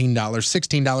 $14,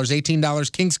 $16,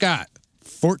 $18. King Scott.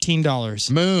 $14.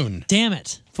 Moon. Damn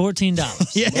it.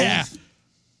 $14. Yeah.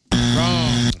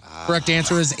 Wrong. Correct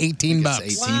answer is $18.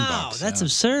 Wow, that's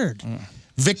absurd.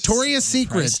 Victoria's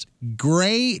Secret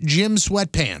gray gym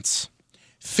sweatpants.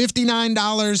 $59,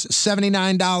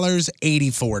 $79,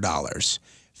 $84.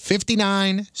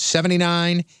 $59,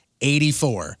 $79,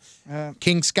 $84.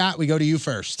 King Scott, we go to you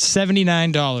first.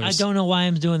 $79. I don't know why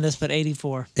I'm doing this, but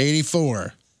 84.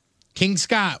 84. King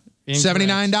Scott, Incorrect.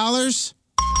 $79?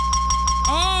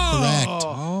 Oh.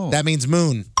 Correct. That means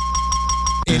Moon.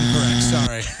 Incorrect,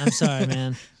 sorry. I'm sorry,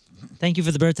 man. Thank you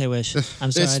for the birthday wish.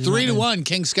 I'm sorry. It's I did not 3-1.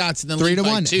 King Scott's in the 3 lead to by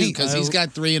 1. 2 because he's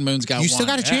got 3 and Moon's got 1. You still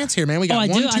got a chance here, man. We Oh, got I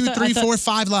 1, do? I 2, thought- 3, I thought- 4,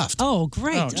 5 left. Oh,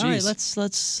 great. Oh, All right, geez. let's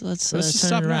just turn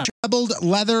stop it around. Pebbled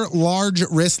leather large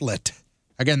wristlet.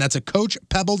 Again, that's a Coach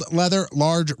pebbled leather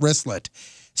large wristlet.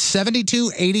 $72,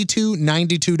 $82,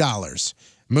 $92.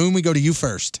 Moon, we go to you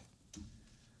first.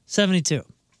 72.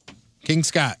 King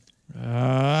Scott.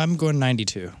 I'm going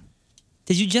 92.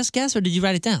 Did you just guess or did you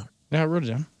write it down? Yeah, I wrote it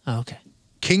down. Oh, okay.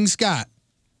 King Scott.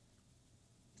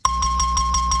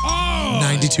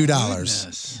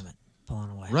 $92.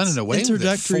 Running away with it.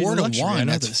 Introductory 4 to luxury, I 1.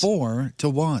 know That's this. 4 to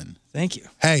 1. Thank you.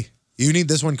 Hey, you need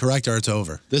this one correct or it's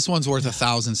over. This one's worth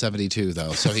 1,072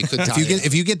 though, so he could tie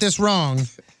If you get this wrong,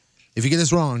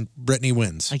 Brittany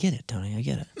wins. I get it, Tony. I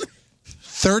get it.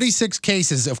 36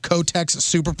 cases of Kotex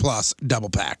Super Plus double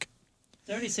pack.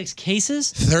 36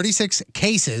 cases? 36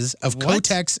 cases of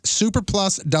Kotex Super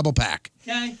Plus double pack.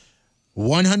 Okay.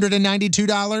 $192,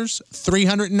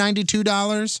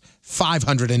 $392,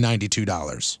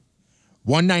 $592.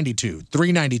 $192,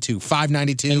 $392,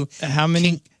 $592. How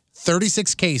many?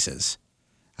 36 cases.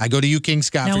 I go to you, King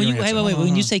Scott. Now, for when your you, answer. wait.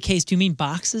 When you say case, do you mean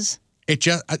boxes? It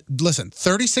just listen.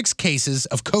 36 cases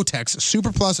of Kotex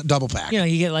Super Plus double pack. You know,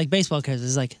 you get like baseball cards.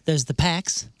 It's like there's the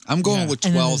packs. I'm going with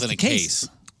And then 12 there's in the a case.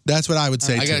 That's what I would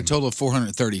say. I got a too. total of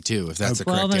 432, if that's the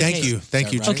 12 correct in a answer. case.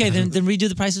 Thank you. Is that right? Okay, then redo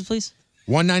the prices, please.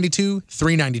 $192,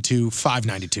 $392,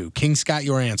 $592. King Scott,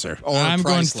 your answer. I'm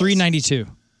going $392.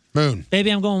 Moon.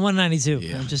 Baby, I'm going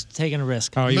 192. I'm just taking a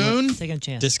risk. Oh, you Moon? want Taking a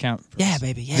chance. discount. Yeah,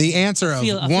 baby. Yeah. The answer of I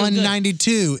feel good.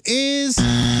 192 is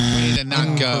Way to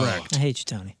not go. incorrect. I hate you,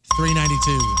 Tony.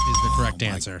 392 is the correct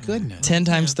answer. Goodness. 10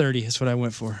 times 30 is what I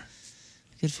went for.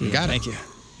 Good for you. Got it. Thank you.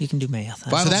 You can do math.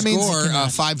 Final that means score, you can,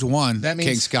 5 to 1. That means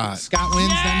King Scott. Scott wins.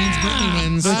 That means Brittany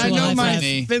wins. Virtual I know high my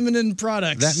five. feminine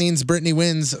products. That means Brittany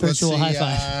wins. Virtual Let's see.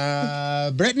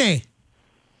 high Brittany.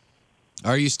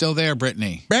 Are you still there,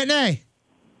 Brittany? Brittany.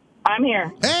 I'm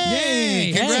here.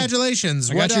 Hey, Yay. congratulations.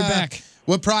 I got your back.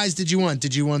 What prize did you want?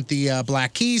 Did you want the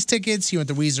Black Keys tickets? You want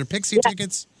the Weezer Pixie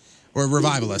tickets? Or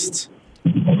Revivalists?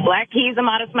 Black Keys and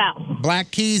Modest Mouse. Black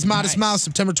Keys, Modest Mouse,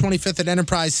 September 25th at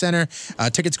Enterprise Center.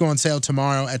 Tickets go on sale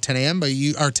tomorrow at 10 a.m.,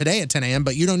 or today at 10 a.m.,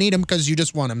 but you don't need them because you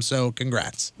just won them, so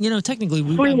congrats. You know, technically,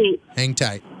 Hang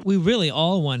tight. we really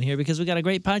all won here because we got a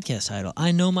great podcast title.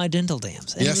 I know my dental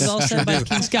dams. And Yes, it was all sure said by do.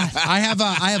 King Scott. I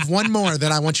have one more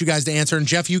that I want you guys to answer, and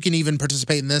Jeff, you can even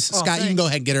participate in this. Scott, you can go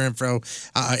ahead and get her info.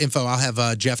 I'll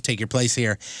have Jeff take your place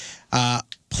here.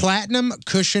 Platinum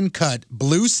cushion cut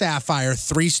blue sapphire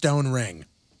 3-stone ring.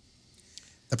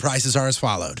 The prices are as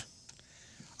followed: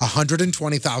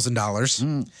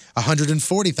 $120,000,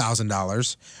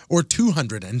 $140,000, or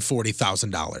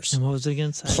 $240,000. And what was it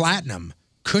again? Platinum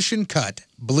cushion cut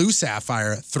blue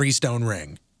sapphire 3-stone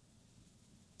ring.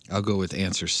 I'll go with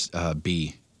answer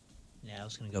B. Yeah, I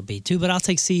was going to go B too, but I'll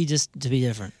take C just to be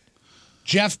different.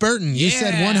 Jeff Burton, you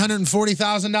said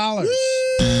 $140,000.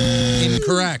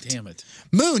 Incorrect. Damn it.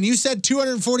 Moon, you said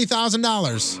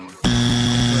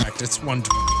 $240,000. Correct. It's $120,000.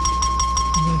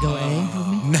 I'm going to go A.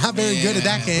 Not very good at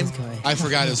that game. I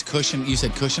forgot it was cushion. You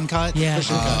said cushion cut? Yeah,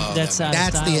 Cushion cut. that's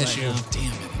the issue.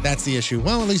 Damn it. That's the issue.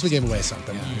 Well, at least we gave away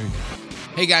something.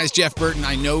 Hey guys, Jeff Burton.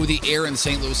 I know the air in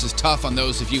St. Louis is tough on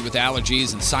those of you with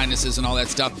allergies and sinuses and all that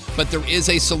stuff, but there is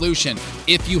a solution.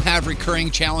 If you have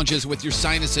recurring challenges with your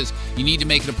sinuses, you need to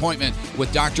make an appointment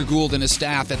with Dr. Gould and his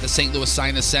staff at the St. Louis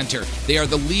Sinus Center. They are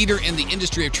the leader in the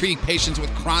industry of treating patients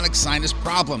with chronic sinus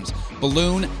problems.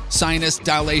 Balloon sinus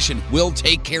dilation will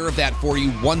take care of that for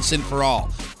you once and for all.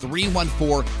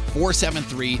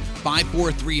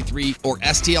 314-473-5433 or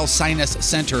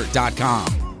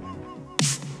stlsinuscenter.com.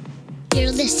 You're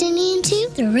listening to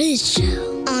The Riz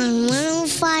Show on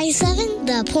 105.7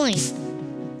 The Point.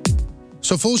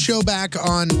 So full show back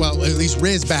on, well, at least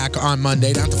Riz back on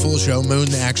Monday. Not the full show. Moon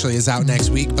actually is out next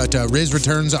week, but Riz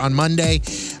returns on Monday.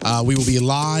 We will be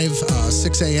live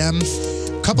 6 a.m.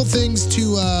 Couple things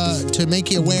to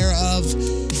make you aware of.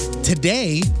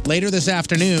 Today, later this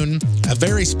afternoon, a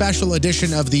very special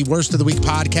edition of the Worst of the Week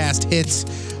podcast hits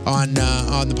on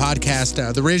the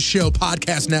podcast, the Riz Show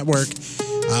Podcast Network.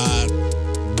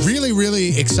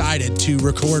 Really excited to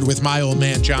record with my old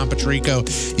man, John Patrico.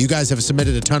 You guys have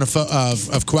submitted a ton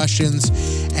of questions,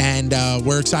 and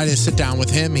we're excited to sit down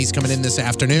with him. He's coming in this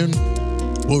afternoon.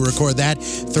 We'll record that,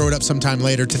 throw it up sometime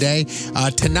later today.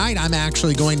 Tonight, I'm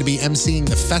actually going to be emceeing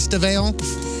the Festival.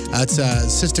 It's a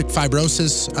cystic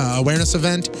fibrosis awareness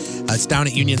event. It's down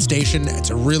at Union Station. It's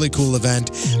a really cool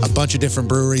event. A bunch of different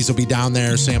breweries will be down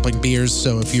there sampling beers.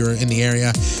 So if you're in the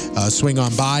area, swing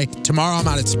on by. Tomorrow, I'm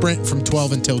out at Sprint from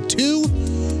 12 until 2.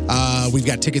 We've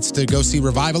got tickets to go see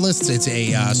Revivalists. It's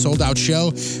a sold-out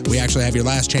show. We actually have your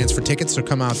last chance for tickets, so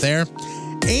come out there.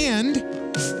 And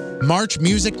March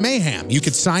Music Mayhem. You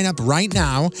could sign up right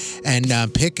now and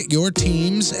pick your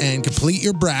teams and complete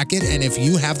your bracket. And if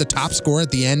you have the top score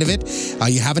at the end of it,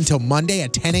 you have until Monday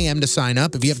at 10 a.m. to sign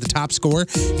up. If you have the top score,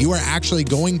 you are actually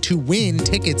going to win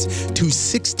tickets to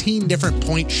 16 different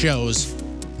point shows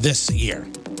this year,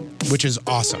 which is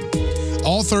awesome.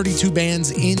 All 32 bands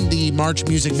in the March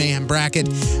Music Mayhem bracket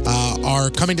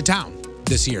are coming to town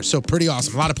this year. So pretty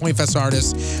awesome. A lot of Point Fest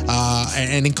artists,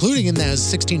 and including in those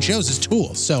 16 shows is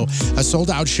Tool. So a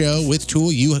sold-out show with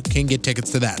Tool, you can get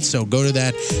tickets to that. So go to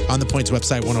that on the Point's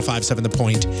website,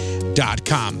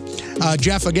 1057thepoint.com.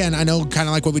 Jeff, again, I know kind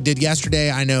of like what we did yesterday,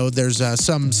 I know there's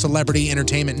some celebrity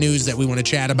entertainment news that we want to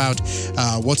chat about.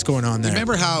 What's going on there?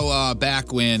 Remember how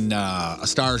back when A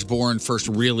Star is Born first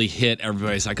really hit,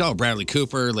 everybody's like, oh, Bradley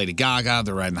Cooper, Lady Gaga,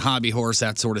 they're riding the hobby horse,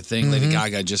 that sort of thing. Lady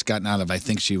Gaga had just gotten out of, I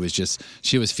think she was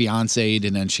fiancéed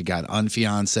and then she got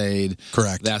unfiancéed.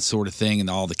 Correct. That sort of thing and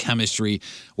all the chemistry.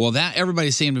 Well, that everybody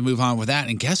seemed to move on with that.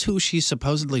 And guess who she's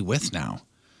supposedly with now?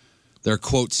 They're,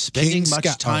 quote, spending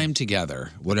much time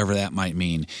together, whatever that might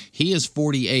mean. He is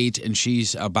 48 and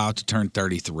she's about to turn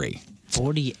 33.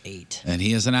 48. And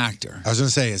he is an actor. I was going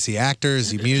to say, is he actor?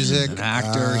 Is he music? An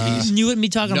actor. You wouldn't be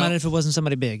talking about it if it wasn't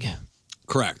somebody big.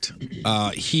 Correct.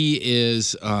 He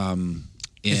is...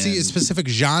 is he a specific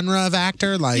genre of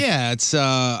actor? Yeah, it's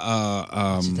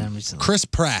Chris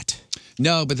Pratt.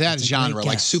 No, but that genre,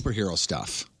 like superhero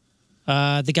stuff.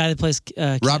 The guy that plays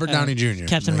Robert Downey Jr.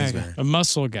 Captain America. A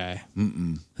muscle guy.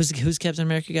 Who's Captain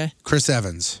America guy? Chris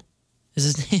Evans. Is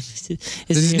his name? Is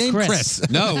his name Chris?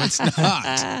 No, it's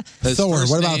not. His Thor.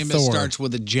 First What about name Thor? Starts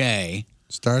with a J.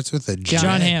 Starts with a J.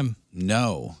 John Hamm.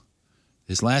 No.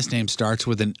 His last name starts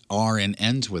with an R and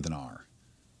ends with an R.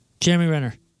 Jeremy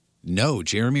Renner. No,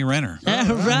 Jeremy Renner. Right.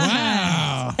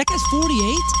 Wow. That guy's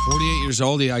 48? 48 years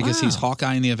old. I guess he's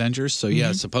Hawkeye in the Avengers. So,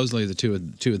 yeah, supposedly the two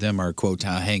of them are, quote,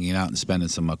 hanging out and spending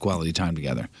some quality time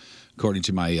together, according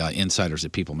to my insiders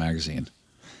at People Magazine.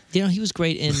 You know, he was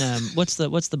great in, what's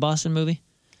the Boston movie?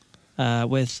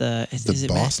 With, is it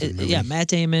Boston movie? Yeah, Matt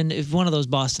Damon. One of those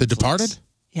Boston The Departed? flicks.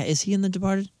 Yeah, is he in The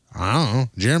Departed? I don't know.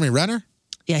 Jeremy Renner?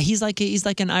 Yeah, he's like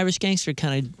an Irish gangster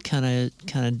kind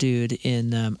of dude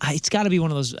in. It's got to be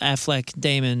one of those Affleck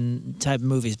Damon type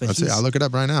movies. But I'll look it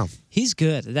up right now. He's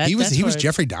good. He was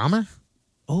Jeffrey Dahmer.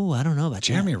 Oh, I don't know about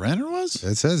Jeremy Renner was.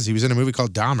 It says he was in a movie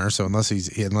called Dahmer. So unless he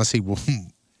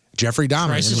Jeffrey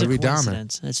Dahmer in the movie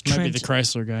Dahmer, That's might be the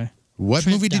Chrysler guy. What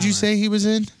movie did you say he was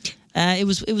in? It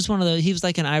was one of those. He was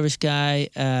like an Irish guy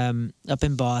up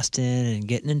in Boston and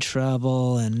getting in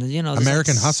trouble, and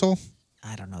American Hustle.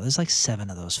 I don't know. There's like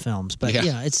 7 of those films, but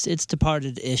yeah it's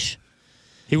Departed-ish.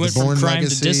 He went from crime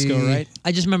to disco, right?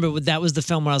 I just remember that was the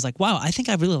film where I was like, wow, I think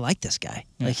I really like this guy.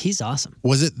 Yeah. Like, he's awesome.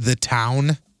 Was it The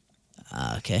Town?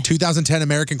 Okay. 2010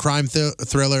 American crime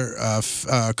thriller,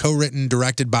 co-written,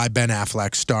 directed by Ben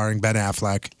Affleck, starring Ben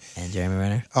Affleck. And Jeremy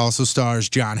Renner. Also stars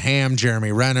John Hamm,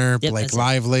 Jeremy Renner, Blake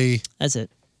Lively. That's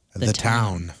it. The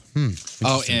Town.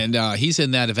 Oh, and he's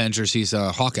in that Avengers. He's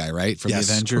Hawkeye, right? From Yes,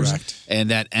 the Avengers. correct. And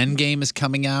that Endgame is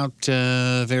coming out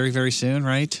very, very soon,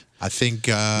 right? I think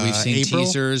we've seen April?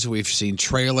 teasers, we've seen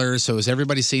trailers. So has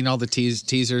everybody seen all the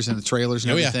teasers and the trailers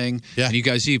and Oh, yeah. everything? Yeah.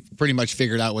 And you pretty much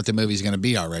figured out what the movie's going to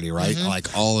be already, right? Mhm.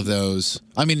 Like all of those.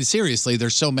 I mean, seriously,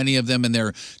 there's so many of them, and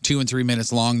they're 2 and 3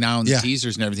 minutes long now. And the Yeah.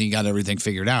 teasers and everything, you got everything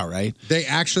figured out, right? They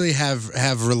actually have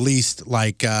released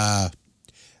like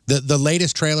the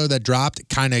latest trailer that dropped.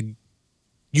 Kind of,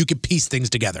 you could piece things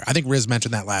together. I think Riz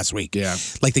mentioned that last week. Yeah,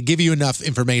 like they give you enough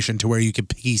information to where you could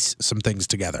piece some things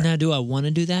together. Now, do I want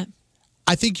to do that?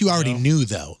 I think you already knew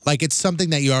though. Like it's something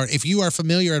that you are. If you are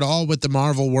familiar at all with the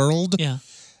Marvel world, Yeah.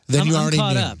 then you I'm already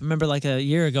caught knew. up. Remember, like a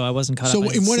year ago, I wasn't caught So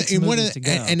up. I had six movies to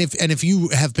go. and if you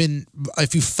have been,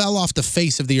 if you fell off the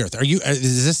face of the earth, are you?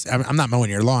 Is this? I'm not mowing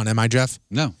your lawn, am I, Jeff?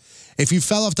 No. If you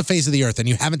fell off the face of the earth and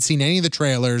you haven't seen any of the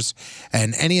trailers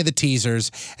and any of the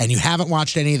teasers and you haven't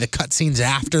watched any of the cutscenes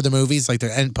after the movies, like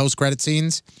the end post-credit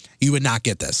scenes, you would not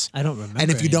get this. I don't remember.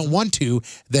 And if you don't want to,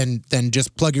 then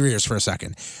just plug your ears for a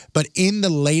second. But in the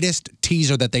latest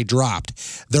teaser that they dropped,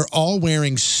 they're all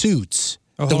wearing suits.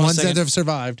 Oh, The hold on a ones that second. have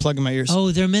survived. Plugging my ears.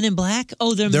 Oh, they're Men in Black?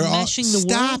 Oh, they're all meshing the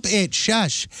stop world? it,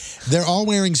 shush. They're all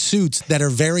wearing suits that are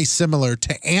very similar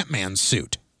to Ant-Man's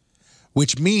suit,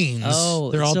 which means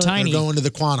Oh, They're all so tiny. they're going to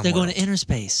the quantum They're world. going to inner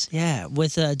space. Yeah,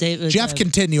 with David. Jeff,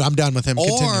 continue. I'm done with him.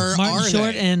 Continue. Martin are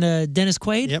Short they? and Dennis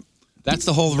Quaid. Yep. That's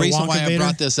the whole The reason Wonka why I Vader?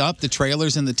 brought this up. The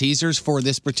trailers and the teasers for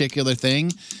this particular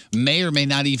thing may or may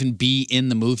not even be in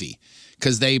the movie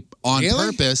because they, on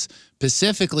Really? purpose,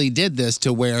 specifically did this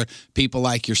to where people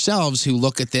like yourselves who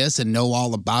look at this and know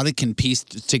all about it can piece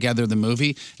together the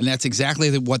movie. And that's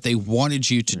exactly what they wanted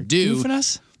you to do. Goofing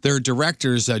us? Their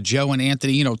directors, Joe and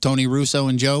Anthony, Tony Russo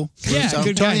and Joe. Yeah, Russo.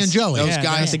 good Tony guys. and Joey. Those Yeah,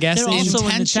 guys at the gas They're station. also in the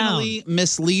intentionally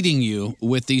misleading you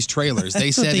with these trailers. They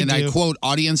That's what said, they and I do. quote,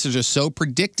 audiences are so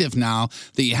predictive now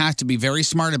that you have to be very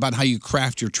smart about how you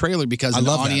craft your trailer because I an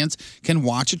love that. audience can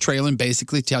watch a trailer and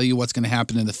basically tell you what's going to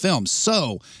happen in the film.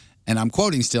 So, and I'm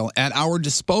quoting still, at our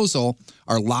disposal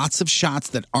are lots of shots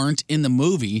that aren't in the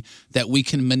movie that we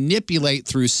can manipulate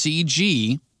through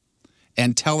CG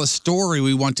and tell a story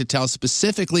we want to tell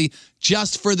specifically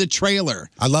just for the trailer.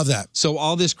 I love that. So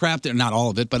all this crap, there, not all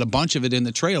of it, but a bunch of it in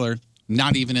the trailer,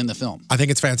 not even in the film. I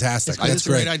think it's fantastic. I think That's it's a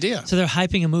great idea. So they're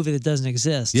hyping a movie that doesn't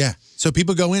exist. Yeah. So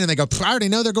people go in and they go, I already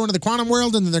know they're going to the quantum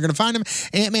world and then they're going to find him.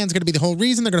 Ant-Man's going to be the whole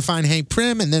reason. They're going to find Hank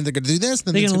Pym and then they're going to do this. And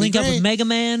then They're it's going to gonna link be up with great. Mega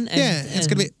Man. And, Yeah, it's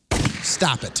going to be.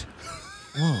 Stop it.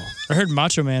 Whoa. I heard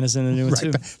Macho Man is in the new one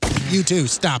too. You too.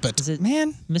 Stop it. Is it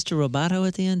Man. Mr. Roboto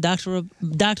at the end? Dr.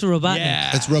 Robotnik.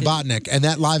 Yeah. It's Robotnik. And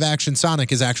that live action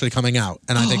Sonic is actually coming out.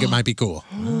 And I think it might be cool.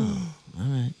 All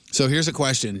right. So here's a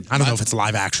question. I don't know if it's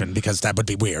live action because that would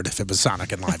be weird if it was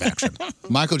Sonic in live action.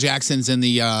 Michael Jackson's in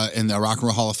the Rock and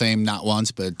Roll Hall of Fame not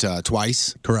once but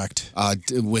twice. Correct.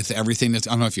 With everything that's,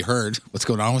 I don't know if you heard what's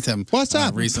going on with him. What's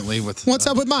up recently? With What's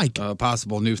up with Mike?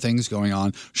 Possible new things going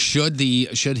on. Should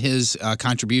his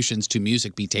contributions to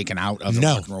music be taken out of the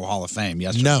No. Rock and Roll Hall of Fame?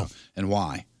 Yes. Or No. And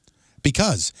why?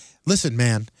 Because, listen,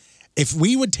 man, if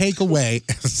we would take away.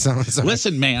 sorry.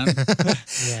 Listen, man.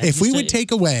 If we would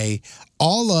take away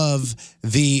all of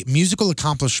the musical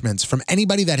accomplishments from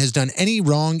anybody that has done any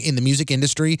wrong in the music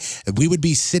industry, we would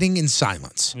be sitting in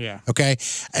silence. Yeah. Okay.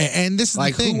 And this is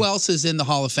Like the thing. who else is in the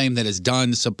Hall of Fame that has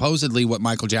done supposedly what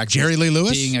Michael Jackson Jerry Lee is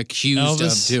Lewis? being accused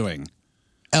Elvis? of doing?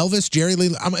 Elvis, Jerry Lee.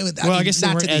 Well, I guess they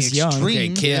not weren't to the as young.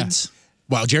 extreme. Okay, kids.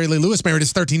 Well, Jerry Lee Lewis married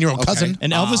his 13-year-old cousin.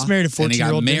 And Elvis married a And he got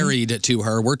 14-year-old. married to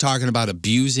her. We're talking about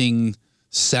abusing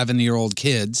 7-year-old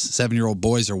kids, 7-year-old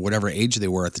boys, or whatever age they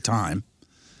were at the time.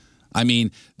 I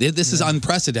mean, this is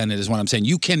unprecedented, is what I'm saying.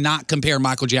 You cannot compare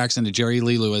Michael Jackson to Jerry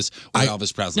Lee Lewis or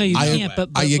Elvis No, Presley. you No can't. way.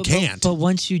 But you but- can't. But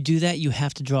once you do that, you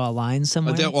have to draw a line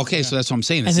somewhere. Okay, so that's what I'm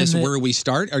saying. And Is then this the- where we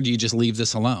start, or do you just leave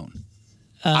this alone?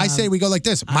 I say we go like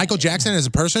this. Michael Jackson as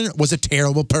a person was a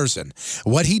terrible person.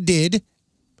 What he did,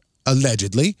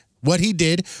 allegedly, what he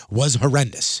did was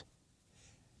horrendous.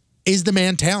 Is the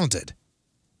man talented?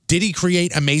 Did he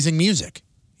create amazing music?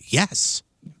 Yes.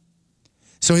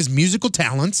 So his musical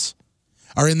talents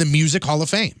are in the Music Hall of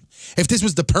Fame. If this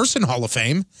was the Person Hall of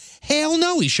Fame, hell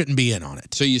no, he shouldn't be in on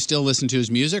it. So you still listen to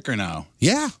his music or no?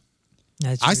 Yeah.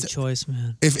 That's your choice,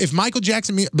 man. If Michael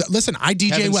Jackson, listen, I DJ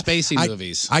Kevin Spacey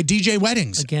movies. I DJ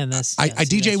weddings. Again, that's I yeah, see, DJ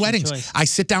that's your weddings. choice. I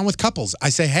sit down with couples. I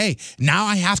say, hey, now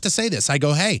I have to say this. I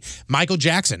go, hey, Michael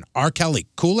Jackson, R. Kelly,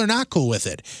 cool or not cool with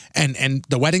it? And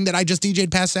the wedding that I just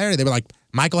DJ'd past Saturday, they were like,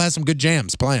 Michael has some good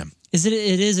jams. Play him. It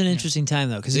is an interesting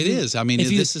time though, because It is. I mean,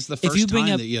 this is the first time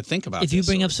that you think about If you this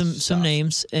bring sort up of some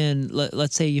names, and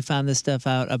let's say you found this stuff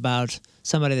out about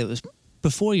somebody that was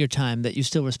before your time that you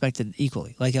still respected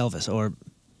equally, like Elvis, or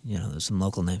there's some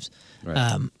local names.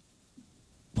 Right.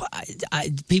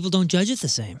 People don't judge it the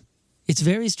same. It's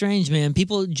very strange, man.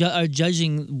 People are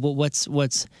judging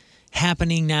what's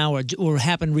happening now or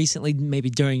happened recently, maybe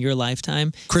during your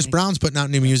lifetime. Chris Brown's putting out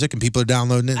new music and people are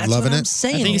downloading it and loving it.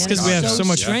 Saying, I think it's because we have so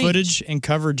much strange. footage and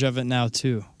coverage of it now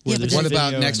too. Yeah, but what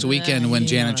about next weekend when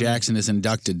Janet Jackson is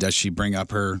inducted? Does she bring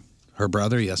up her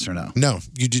brother? Yes or no? No,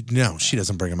 no. She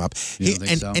doesn't bring him up. You don't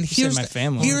think so? And here's my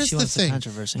family. Here's She the wants the thing.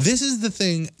 controversy. This is the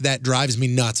thing that drives me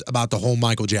nuts about the whole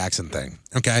Michael Jackson thing.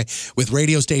 Okay, with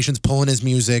radio stations pulling his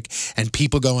music and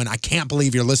people going, "I can't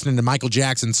believe you're listening to Michael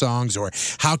Jackson songs," or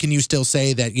 "How can you still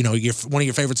say that one of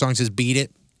your favorite songs is Beat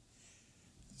It?"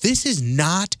 This is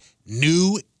not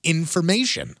new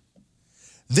information.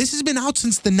 This has been out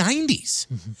since the 90s.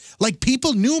 Like,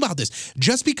 people knew about this.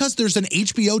 Just because there's an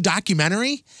HBO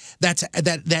documentary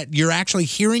that you're actually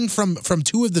hearing from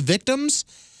two of the victims,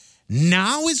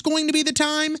 now is going to be the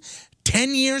time. Over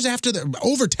 10 years after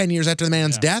the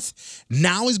man's death,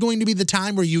 now is going to be the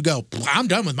time where you go, I'm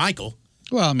done with Michael.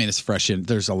 Well, I mean, it's fresh.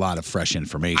 There's a lot of fresh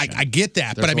information. I get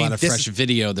that, There's but I mean, a lot of fresh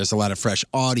video. There's a lot of fresh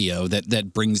audio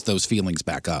that brings those feelings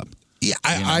back up. Yeah,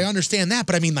 I understand that,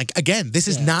 but I mean, like, again, this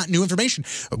is not new information.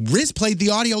 Riz played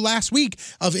the audio last week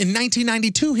of, in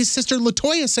 1992, his sister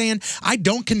LaToya saying, "I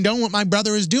don't condone what my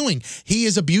brother is doing. He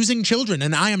is abusing children,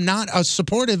 and I am not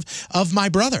supportive of my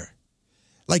brother."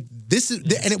 Like, this is,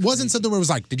 and it wasn't something where it was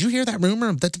like, "Did you hear that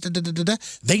rumor?"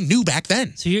 They knew back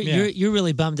then. So you're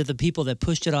really bummed at the people that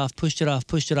pushed it off,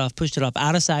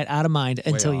 out of sight, out of mind,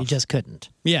 until you just couldn't.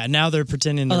 Yeah, now they're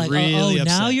pretending they're really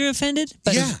upset. Now you're offended?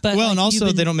 But, yeah. But well, and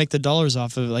also they don't make the dollars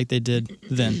off of it like they did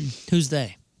then. Who's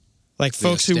they? Like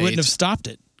folks who wouldn't have stopped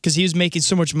it. Because he was making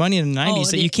so much money in the 90s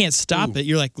that you can't stop it.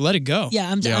 You're like, let it go.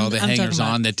 Yeah, the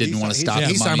hangers-on that didn't want to stop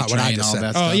he's the talking money about what I train, just all said.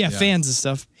 that Oh, stuff. yeah, fans and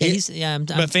stuff.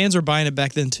 But fans were buying it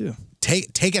back then, too.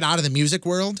 Take it out of the music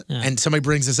world, and somebody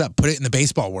brings this up, put it in the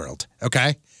baseball world,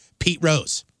 okay? Pete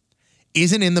Rose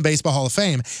isn't in the Baseball Hall of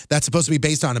Fame. That's supposed to be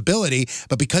based on ability,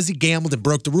 but because he gambled and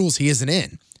broke the rules, he isn't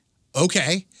in.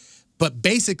 Okay. But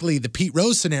basically, the Pete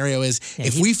Rose scenario is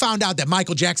if we found out that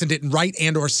Michael Jackson didn't write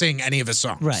and or sing any of his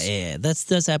songs. Right, yeah.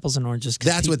 That's apples and oranges.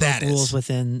 That's what that rules is.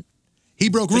 Within... He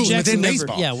broke rules within never,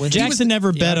 baseball. Yeah, Jackson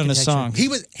never bet on a song. He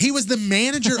was the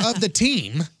manager of the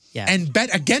team and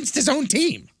bet against his own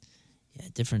team. Yeah,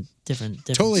 different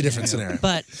Totally different scenario.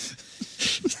 But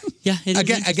yeah, it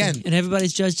is again, and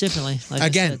everybody's judged differently. Like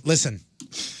again, listen,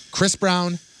 Chris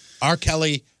Brown, R.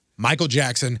 Kelly, Michael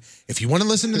Jackson. If you want to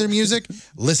listen to their music,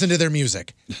 listen to their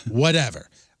music. Whatever.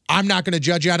 I'm not going to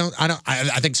judge you.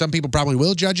 I think some people probably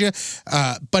will judge you.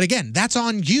 But again, that's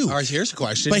on you. All right, here's a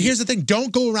question. But here's the thing.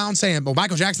 Don't go around saying, well,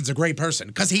 Michael Jackson's a great person,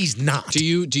 because he's not. Do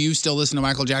you still listen to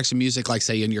Michael Jackson music, like,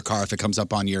 say, in your car if it comes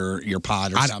up on your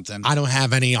pod or something? I don't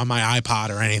have any on my iPod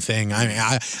or anything. I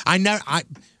mean,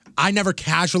 I never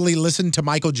casually listened to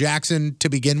Michael Jackson to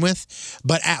begin with.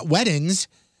 But at weddings,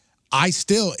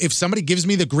 if somebody gives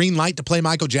me the green light to play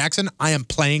Michael Jackson, I am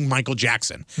playing Michael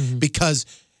Jackson. Because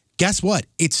guess what?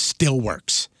 It still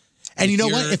works. And you know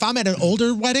what? If I'm at an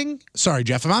older wedding, sorry,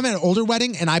 Jeff, if I'm at an older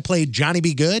wedding and I play Johnny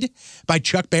B. Good by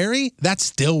Chuck Berry, that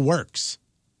still works.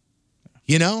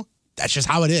 You know? That's just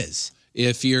how it is.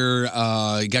 If you're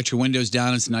you got your windows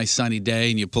down, it's a nice sunny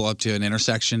day, and you pull up to an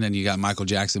intersection and you got Michael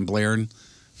Jackson blaring,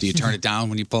 do you turn it down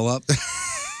when you pull up?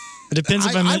 It depends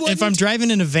if I'm driving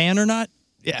in a van or not.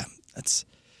 Yeah, that's.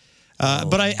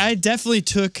 But I definitely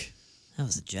took. That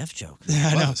was a Jeff joke.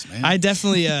 I know. I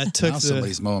definitely took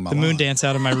the moon dance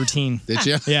out of my routine. Did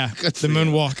you? Yeah, the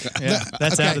moonwalk. Yeah,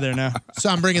 that's out of there now. So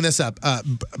I'm bringing this up.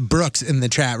 Brooks in the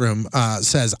chat room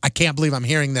says, "I can't believe I'm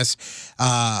hearing this.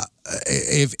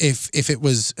 If it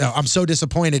was, I'm so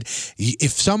disappointed.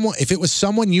 If it was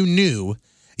someone you knew,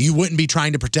 you wouldn't be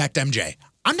trying to protect MJ."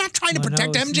 I'm not trying to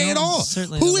protect MJ at all.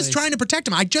 Who is trying to protect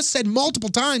him? I just said multiple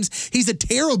times he's a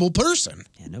terrible person.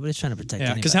 Yeah, nobody's trying to protect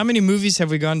Yeah, because how many movies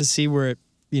have we gone to see where,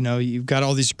 you've got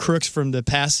all these crooks from the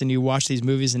past and you watch these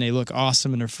movies and they look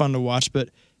awesome and they're fun to watch, but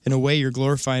in a way you're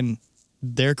glorifying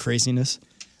their craziness.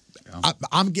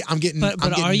 I'm getting.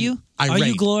 But are you? Are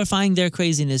you glorifying their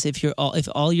craziness if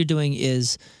all you're doing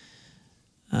is,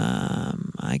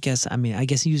 I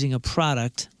guess using a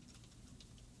product.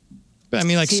 But I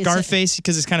mean, like Scarface,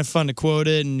 because it's kind of fun to quote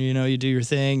it, and you do your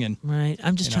thing, and right.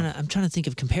 I'm just trying to think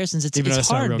of comparisons. It's Even though it's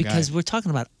not a hard real because guy. we're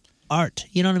talking about art.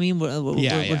 You know what I mean?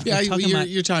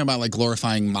 You're talking about like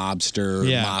glorifying mobster,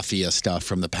 mafia stuff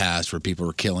from the past, where people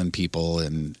were killing people,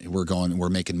 and we're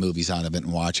making movies out of it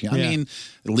and watching. I mean,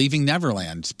 Leaving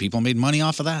Neverland, people made money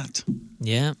off of that.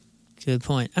 Yeah. Good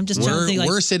point. I'm just trying to think. Like,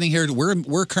 we're sitting here.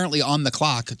 We're currently on the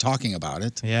clock talking about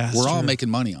it. Yeah, we're all making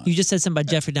money on it. you just said something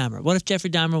about Jeffrey Dahmer. What if Jeffrey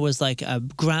Dahmer was like a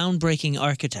groundbreaking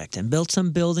architect and built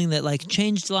some building that like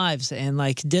changed lives and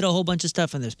like did a whole bunch of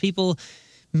stuff, and there's people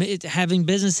having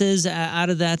businesses out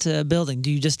of that building?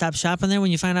 Do you just stop shopping there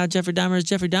when you find out Jeffrey Dahmer is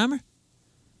Jeffrey Dahmer?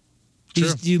 Do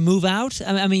you move out?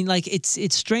 I mean, like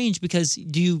it's strange because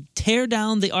do you tear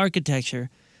down the architecture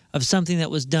of something that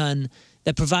was done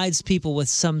that provides people with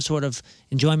some sort of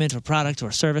enjoyment or product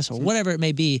or service or whatever it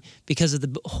may be because of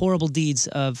the horrible deeds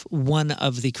of one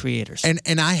of the creators?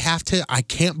 And I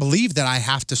can't believe that I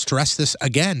have to stress this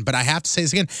again, but I have to say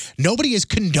this again. Nobody is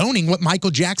condoning what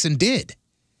Michael Jackson did.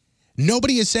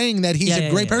 Nobody is saying that he's a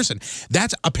great person.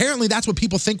 That's what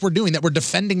people think we're doing, that we're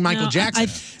defending Michael Jackson.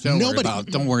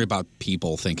 Don't worry about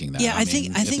people thinking that. Yeah, I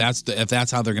think if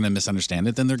that's how they're going to misunderstand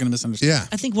it, then they're going to misunderstand. Yeah.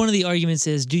 I think one of the arguments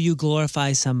is, do you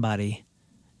glorify somebody?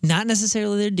 Not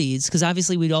necessarily their deeds, because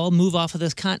obviously we'd all move off of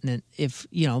this continent if,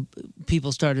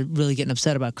 people started really getting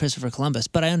upset about Christopher Columbus.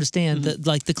 But I understand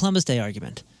the Columbus Day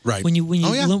argument. Right. When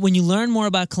you learn more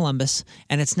about Columbus,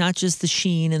 and it's not just the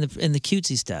sheen and the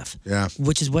cutesy stuff. Yeah.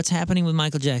 Which is what's happening with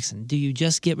Michael Jackson. Do you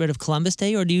just get rid of Columbus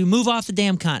Day, or do you move off the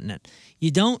damn continent? You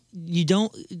don't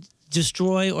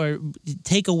destroy or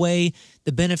take away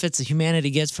the benefits that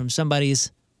humanity gets from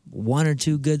somebody's one or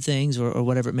two good things or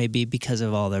whatever it may be because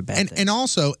of all their bad things. And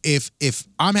also, if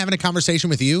I'm having a conversation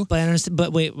with you, but I understand.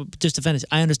 But wait, just to finish,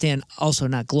 I understand also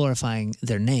not glorifying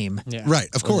their name, right?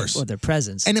 Of course, or their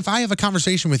presence. And if I have a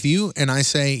conversation with you and I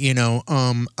say,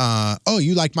 oh,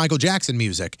 you like Michael Jackson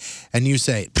music, and you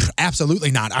say,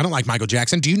 absolutely not, I don't like Michael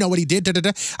Jackson. Do you know what he did?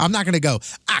 I'm not going to go,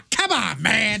 come on,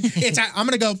 man. I'm going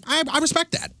to go, I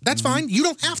respect that. That's fine. You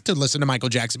don't have to listen to Michael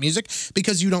Jackson music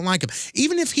because you don't like him.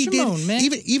 Even if he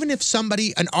even if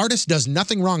an artist does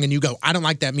nothing wrong and you go, I don't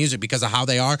like that music because of how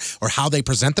they are or how they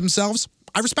present themselves,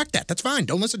 I respect that. That's fine.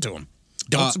 Don't listen to them.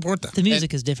 Don't support them. The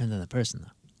music is different than the person,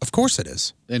 though. Of course it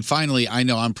is. And finally, I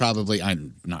know I'm the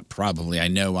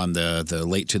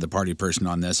late to the party person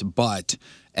on this, but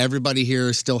everybody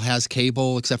here still has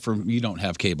cable except for you don't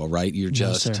have cable, right? You're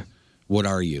just, sir. What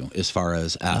are you as far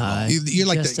as at home? You're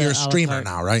like you're a streamer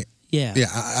now, right? Yeah. Yeah.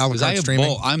 I have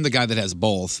both. I'm the guy that has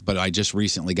both, but I just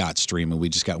recently got streaming. We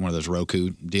just got one of those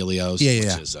Roku dealios,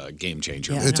 which is a game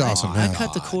changer. It's awesome. I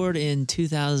cut the cord in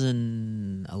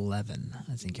 2011,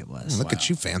 I think it was. Look at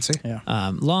you, fancy.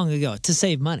 Yeah. Long ago to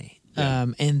save money.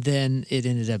 And then it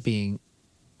ended up being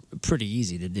pretty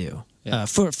easy to do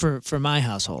for my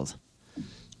household.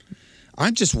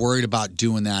 I'm just worried about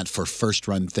doing that for first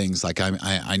run things. Like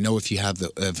I know if you have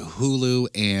Hulu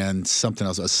and something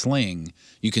else, a Sling,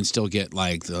 you can still get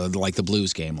like the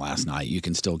Blues game last night. You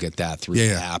can still get that through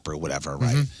the app or whatever,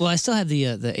 right? Well, I still have the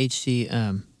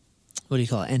HD. What do you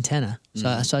call it? Antenna.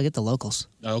 So I get the locals.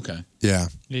 Oh, okay. Yeah.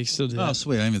 You still do. Oh,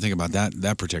 sweet. I didn't even think about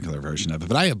that particular version of it.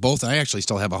 But I have both. I actually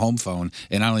still have a home phone,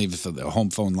 and I don't even a home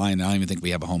phone line. I don't even think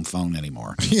we have a home phone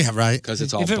anymore. Yeah, right. Because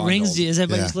it's all if it bundled. rings, is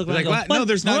everybody just looking like, no,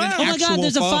 there's not an oh my God,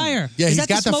 there's a fire. Yeah, is he's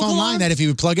got the phone line that if you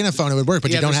would plug in a phone, it would work,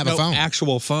 but you don't have a phone.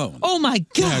 Actual phone. Oh my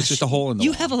gosh. Yeah, it's just a hole in the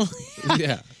You wall. have a.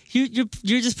 Yeah.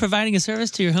 You're just providing a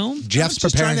service to your home? Jeff's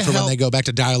preparing for when they go back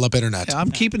to dial-up internet. Yeah, I'm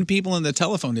keeping people in the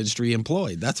telephone industry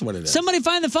employed. That's what it is. Somebody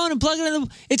find the phone and plug it in.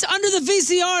 It's under the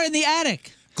VCR in the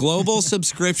attic. Global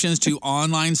subscriptions to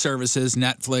online services,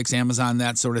 Netflix, Amazon,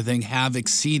 that sort of thing, have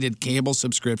exceeded cable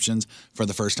subscriptions for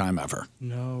the first time ever.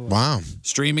 No. Wow.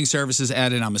 Streaming services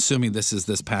added, I'm assuming this is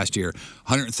this past year,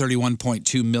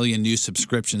 131.2 million new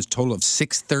subscriptions, total of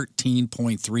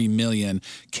 613.3 million.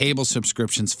 Cable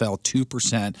subscriptions fell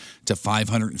 2% to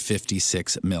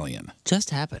 556 million. Just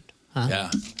happened. Huh?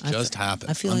 Yeah, just happened.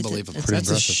 I feel unbelievable. like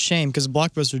That's a shame because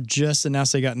Blockbuster just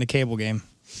announced they got in the cable game.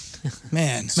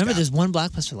 Man. Remember, there's one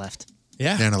Blockbuster left.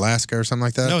 Yeah. In Alaska or something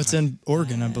like that? No, it's in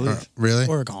Oregon, I believe. Really?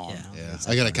 Oregon. Yeah.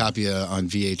 I got a copy on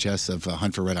VHS of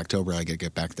Hunt for Red October. I got to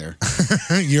get back there.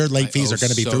 Your late fees are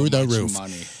going to be through the roof.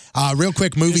 Real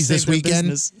quick, movies this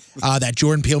weekend. That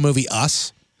Jordan Peele movie,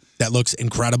 Us. That looks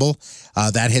incredible.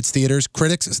 That hits theaters.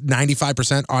 Critics,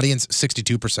 95%. Audience,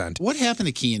 62%. What happened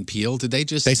to Key and Peele? Did they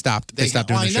just... They stopped. They stopped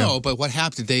doing the show. I know, but what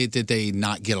happened? Did they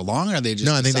not get along? Or they just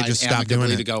No, I think they just stopped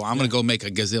doing it. To go, I'm going to go make a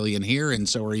gazillion here, and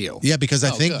so are you. Yeah, because I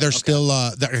think they're still...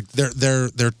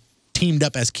 They're teamed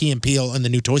up as Key and Peele in the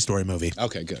new Toy Story movie.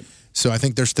 Okay, good. So I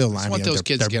think they're still... I want those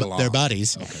kids to get along. They're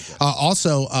buddies. Okay,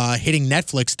 also, hitting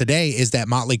Netflix today is that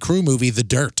Motley Crue movie, The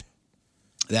Dirt.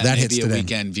 That may hits be a today.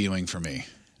 weekend viewing for me.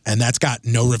 And that's got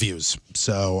no reviews.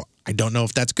 So I don't know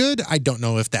if that's good. I don't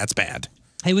know if that's bad.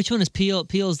 Hey, which one is Peele?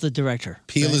 Peele's the director.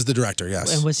 Peele is the director,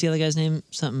 yes. And what's the other guy's name?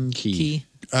 Something Key.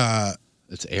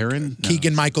 It's Aaron?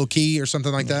 Keegan Michael Key or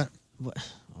something like that.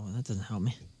 that doesn't help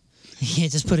me. You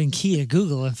can't just put in Key to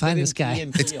Google and find this guy.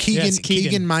 It's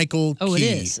Keegan Michael Key. Oh, it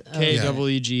is.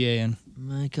 K-E-E-G-A-N.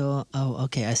 Michael. Oh,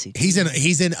 okay. I see. He's in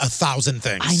 1,000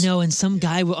 things. I know. And some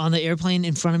guy on the airplane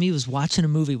in front of me was watching a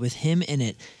movie with him in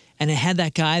it. And it had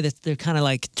that guy that they're kind of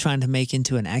like trying to make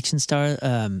into an action star.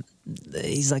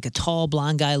 He's like a tall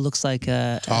blonde guy, looks like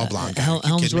tall blonde guy.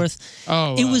 Helmsworth.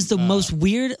 It was the most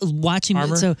weird watching.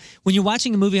 Armor? So when you're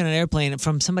watching a movie on an airplane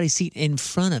from somebody's seat in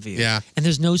front of you, and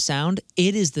there's no sound,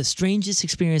 it is the strangest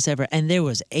experience ever. And there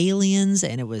was aliens,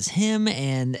 and it was him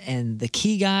and the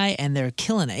key guy, and they're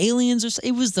killing aliens.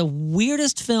 It was the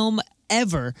weirdest film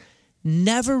ever.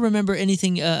 Never remember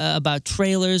anything about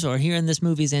trailers or hearing this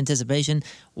movie's anticipation.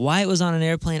 Why it was on an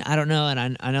airplane, I don't know.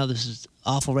 And I know this is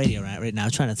awful radio right now,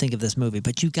 trying to think of this movie.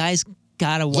 But you guys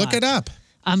gotta watch. Look it up.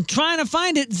 I'm trying to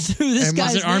find it through this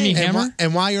guy's was it Armie name. Hammer?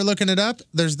 And while you're looking it up,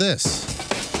 there's this.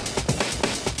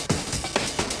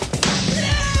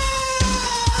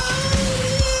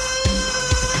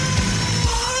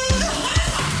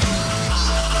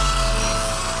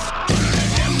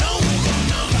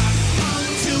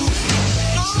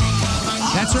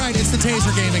 That's right, it's the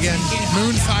taser game again.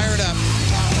 Moon, fire it up.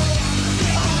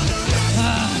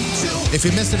 If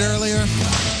you missed it earlier,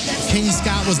 King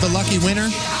Scott was the lucky winner.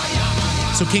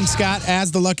 So King Scott,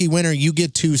 as the lucky winner, you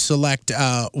get to select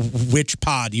which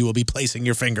pod you will be placing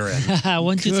your finger in.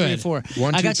 1, 2, 3, 4.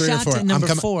 1, 2, I got 3, or shot 4. at number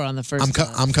 4 on the first.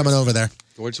 I'm coming over there.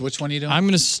 Which one are you doing? I'm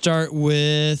going to start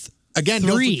with Again,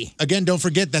 3. Don't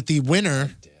forget that the winner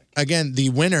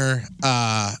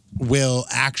will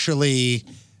actually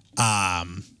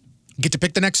get to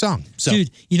pick the next song. So, Dude,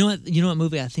 you know what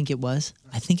movie I think it was?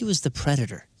 I think it was The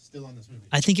Predator. Still on this movie.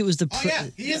 I think it was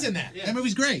he is in that. That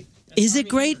movie's great. Is it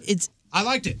great? I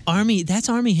liked it. That's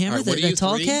Armie Hammer, All right, what are the you,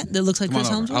 tall 3? cat that looks like Come Chris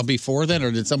on over. Helmsworth. I'll be 4 then,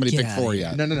 or did somebody Get pick out 4 of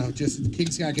yet? No. Just King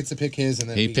Scott gets to pick his, and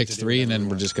then He picks 3, and then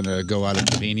we're just going to go out of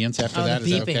convenience after that.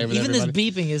 The Is that beeping. okay with Even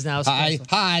everybody? this beeping is now Hi. special.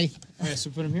 Hi. All right, so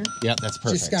put him here? Yeah, that's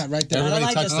perfect. Just Scott right there. Everybody I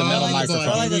like touch this. the I middle like this.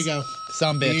 microphone. I like Here we this. go.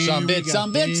 Some bitch, some bitch,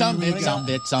 some bitch, some bitch, some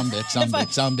bitch, some bitch, some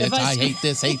bitch, some bitch. I hate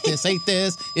this, hate this, hate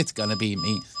this. It's going to be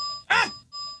me. Oh,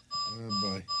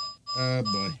 boy. Oh,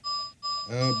 boy.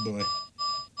 Oh, boy.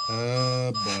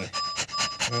 Oh, boy.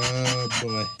 Oh,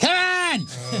 boy. Come on!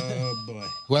 Oh, boy.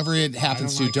 Whoever it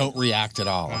happens to, don't react at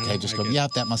all. Okay, just go,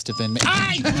 yep, that must have been me.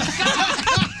 I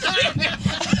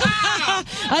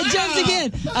jumped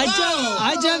again.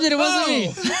 I jumped and it wasn't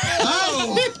me.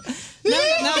 Oh!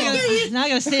 Now I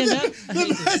gotta stand up.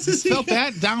 felt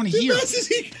that down here.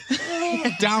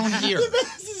 Down here.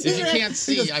 If you can't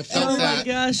see, I felt that. Oh my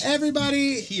gosh.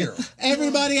 Everybody here.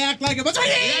 Everybody act like a... All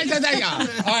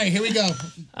right, here we go.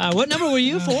 What number were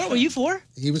you? 4? Were you 4?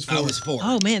 He was 4. I was 4.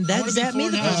 Oh man, that's that me.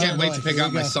 I can't wait to pick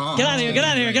out my song. Get out of here! Get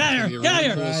out of here! Get out of here! Get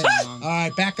out of here! All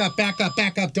right, back up.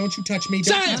 Don't you touch me.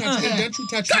 Don't you touch me. Don't you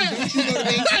touch me. Don't you go to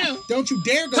me. Don't you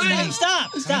dare go to me.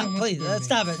 Stop! Please,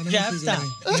 stop it, Jeff. Stop.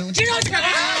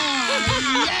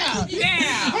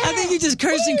 Yeah! I think you just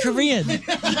cursed in Korean.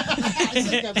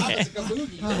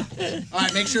 All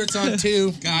right, make sure it's on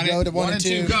 2. Got it. Go to 1 and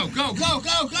 2. Go.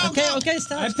 Okay,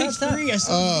 stop. I picked 3.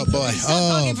 Oh, boy.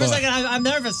 Stop talking for a boy. second. I'm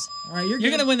nervous. All right,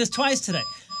 You're gonna win this twice today.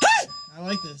 I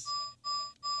like this.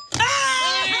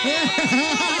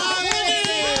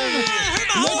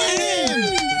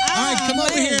 All right, come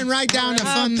over here and write down a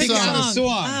fun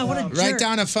song. What a jerk. Write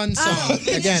down a fun song.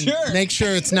 Again, make sure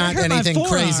it's not hurt my anything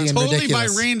forearm. crazy and Totally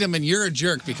ridiculous. by random, and you're a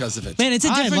jerk because of it. Man, it's a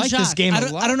different like shock. this game a I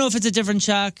lot. don't know if it's a different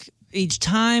shock each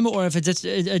time or if it's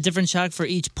a different shock for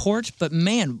each port, but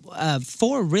man,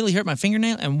 4 really hurt my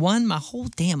fingernail, and 1, my whole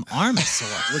damn arm is sore.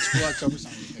 Which October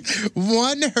song you picked?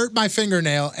 1 hurt my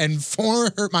fingernail and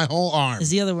 4 hurt my whole arm. Is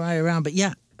the other way around, but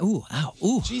yeah. Ooh, ow,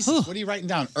 ooh. Jesus, what are you writing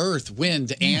down? Earth,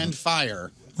 wind, and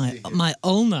fire. My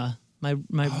ulna. My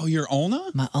Oh, your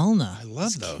ulna? My ulna. I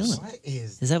love those. What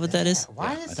is that what that is?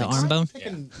 Why is the arm bone?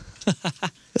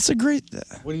 That's a great...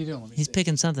 What are you doing? He's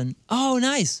picking something. Oh,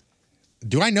 nice.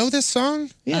 Do I know this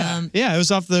song? Yeah, it was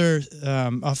off the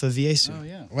VA suit. Oh,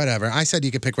 yeah. Whatever. I said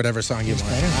you could pick whatever song you want.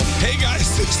 Hey guys,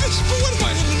 what am I,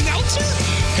 an announcer?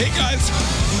 Hey guys,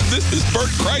 this is Bert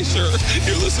Kreischer.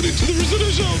 You're listening to The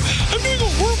Rizzuto Show. I'm doing a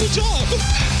horrible job.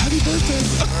 Happy birthday.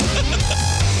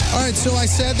 All right, so I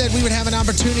said that we would have an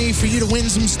opportunity for you to win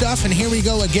some stuff, and here we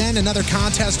go again, another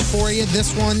contest for you.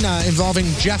 This one involving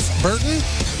Jeff Burton.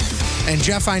 And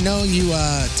Jeff, I know you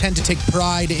tend to take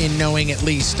pride in knowing at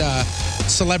least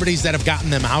celebrities that have gotten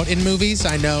them out in movies.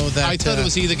 I know that... I thought it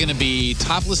was either going to be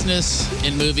toplessness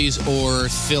in movies or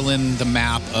fill in the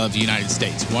map of the United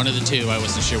States. One of the two. I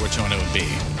wasn't sure which one it would be.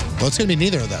 Well, it's going to be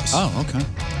neither of those. Oh, okay.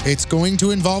 It's going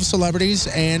to involve celebrities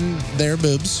and their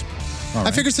boobs.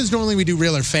 I figured since normally we do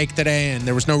real or fake today, and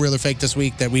there was no real or fake this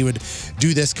week, that we would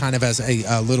do this kind of as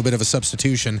a little bit of a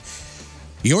substitution.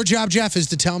 Your job, Jeff, is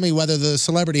to tell me whether the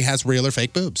celebrity has real or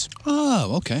fake boobs.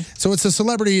 Oh, okay. So it's a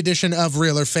celebrity edition of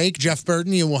Real or Fake. Jeff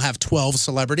Burton, you will have 12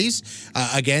 celebrities.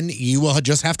 Again, you will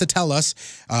just have to tell us,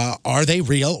 are they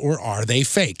real or are they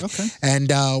fake? Okay. And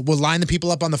we'll line the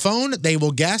people up on the phone. They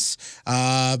will guess.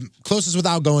 Closest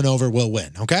without going over will win,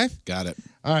 okay? Got it.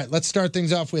 All right, let's start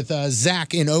things off with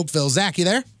Zach in Oakville. Zach, you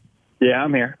there? Yeah,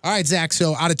 I'm here. All right, Zach,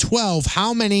 so out of 12,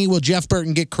 how many will Jeff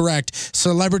Burton get correct?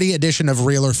 Celebrity edition of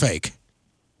Real or Fake?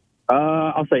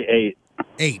 I'll say 8.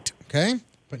 8, okay.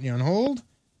 Putting you on hold.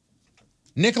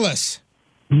 Nicholas.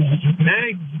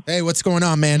 Hey. Hey, what's going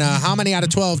on, man? How many out of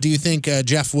 12 do you think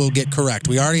Jeff will get correct?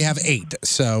 We already have 8,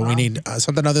 so we need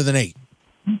something other than 8.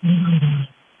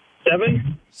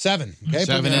 7. 7. Okay,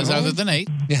 7 is other than 8.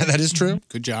 Yeah, that is true.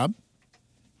 Good job.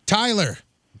 Tyler.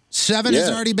 7 has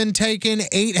already been taken.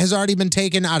 8 has already been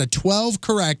taken. Out of 12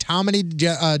 correct, how many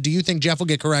do you think Jeff will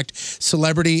get correct?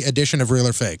 Celebrity edition of Real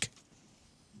or Fake?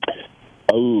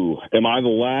 Oh, am I the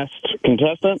last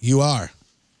contestant? You are.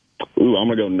 Ooh, I'm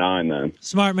going to go 9 then.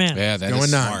 Smart man. Yeah, that Going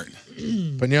is 9. smart.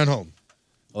 Putting you on hold.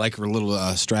 I like a little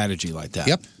strategy like that.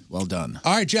 Yep. Well done.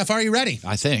 All right, Jeff, are you ready?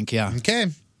 I think, yeah. Okay.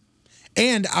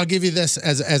 And I'll give you this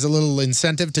as a little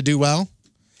incentive to do well.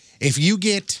 If you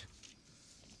get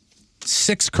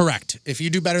 6 correct, if you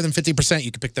do better than 50%,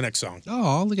 you can pick the next song.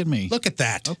 Oh, look at me. Look at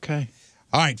that. Okay.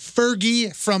 All right,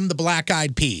 Fergie from the Black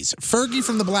Eyed Peas. Fergie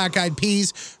from the Black Eyed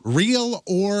Peas, real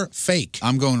or fake?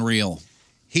 I'm going real.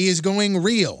 He is going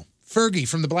real. Fergie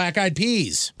from the Black Eyed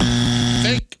Peas.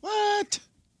 Fake. What?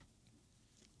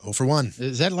 0 for 1.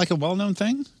 Is that like a well-known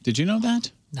thing? Did you know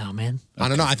that? No, man. I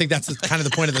don't know. I think that's kind of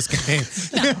the point of this game.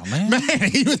 No, man.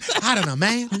 I don't know,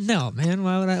 man. No, man.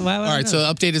 Why would I? Why would All I right, know? so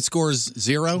updated score is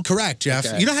 0? Correct, Jeff.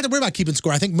 Okay. You don't have to worry about keeping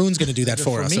score. I think Moon's going to do that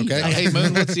for us, me. okay? Hey,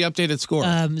 Moon, what's the updated score?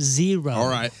 0. All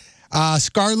right.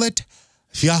 Scarlett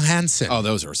Johansson. Oh,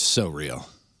 those are so real.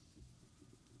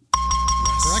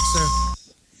 Correct,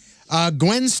 sir.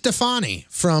 Gwen Stefani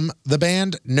from the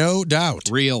band No Doubt.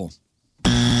 Real.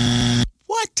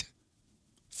 What?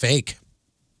 Fake.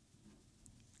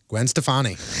 Gwen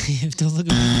Stefani. Don't look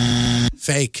at me.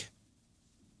 Fake.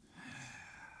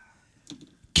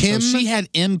 Kim. So she had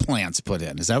implants put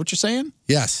in. Is that what you're saying?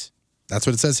 Yes, that's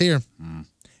what it says here.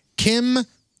 Kim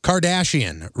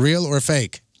Kardashian. Real or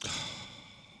fake?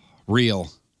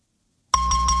 Real.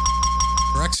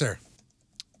 Correct, sir.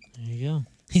 There you go.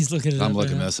 He's looking it up. I'm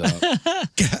looking this up.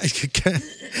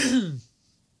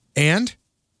 And?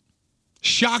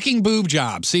 Shocking boob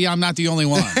job. See, I'm not the only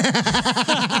one. That's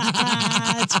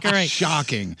great.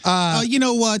 Shocking. You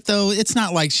know what, though? It's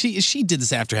not like she did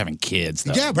this after having kids,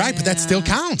 though. Yeah, right, but that still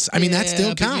counts. I mean, that still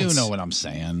but counts. You know what I'm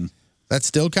saying. That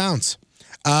still counts.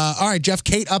 All right, Jeff,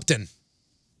 Kate Upton.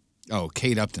 Oh,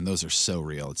 Kate Upton. Those are so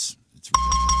real. It's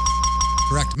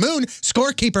Correct. Moon,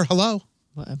 scorekeeper, hello.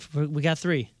 We got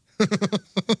 3.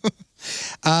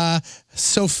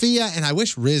 Sophia, and I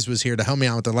wish Riz was here to help me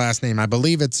out with the last name. I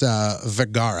believe it's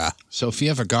Vergara.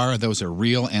 Sophia Vergara. Those are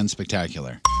real and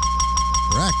spectacular.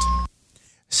 Correct.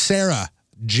 Sarah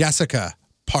Jessica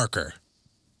Parker.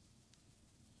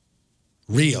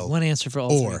 Real. One answer for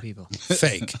all 3 people.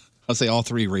 Fake. I'll say all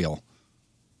 3 real.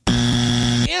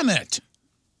 Damn it.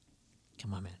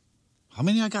 Come on, man. How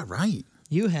many I got right?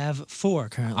 You have 4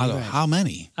 currently. Out of how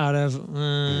many? Out of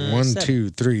 1, 7. 2,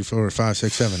 3, 4, 5,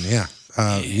 6, 7. Yeah.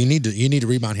 You need to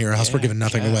rebound here, or else we're giving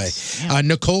nothing away.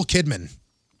 Nicole Kidman.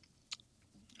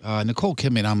 Nicole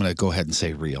Kidman, I'm going to go ahead and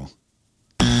say real.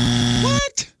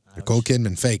 What? Nicole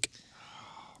Kidman, fake.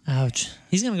 Ouch.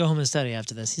 He's going to go home and study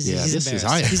after this. He's this is,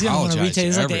 embarrassed. He's going to want to retake.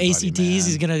 He's like the ACTs. Man.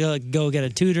 He's going to go get a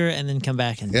tutor and then come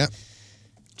back and. Yep.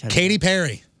 Katy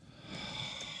Perry.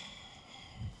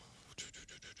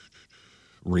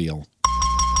 Real.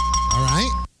 All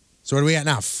right. So what are we at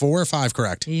now? 4 or 5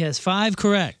 correct? He has 5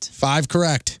 correct. 5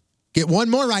 correct. Get one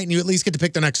more right and you at least get to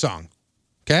pick the next song.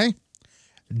 Okay?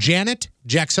 Janet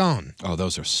Jackson. Oh,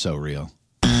 those are so real.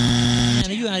 Man,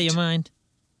 are you out of your mind?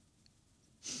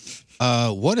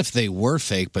 What if they were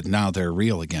fake, but now they're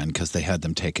real again because they had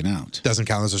them taken out? Doesn't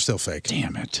count as they're still fake.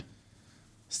 Damn it.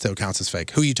 Still counts as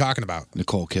fake. Who are you talking about?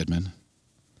 Nicole Kidman.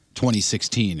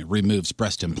 2016 removes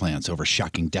breast implants over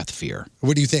shocking death fear.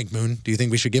 What do you think, Moon? Do you think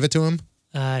we should give it to him?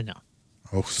 No.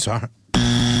 Oh, sorry.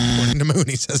 According to Moon.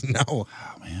 He says no.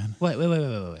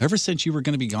 Wait. Ever since you were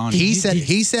going to be gone, He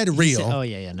said real. Oh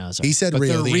yeah, no. Sorry. He said But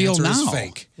real. they're The real answer is now.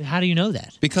 fake. How do you know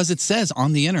that? Because it says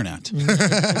on the internet,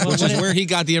 which is where he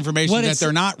got the information that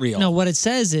they're not real. No, what it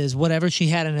says is whatever she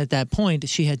had in at that point,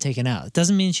 she had taken out. It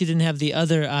doesn't mean she didn't have the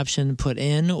other option put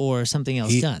in or something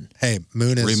else done. Hey,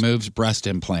 Moon is removes breast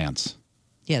implants.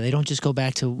 Yeah, they don't just go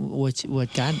back to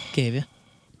what God gave you.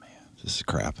 This is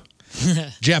crap.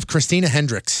 Jeff, Christina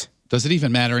Hendricks. Does it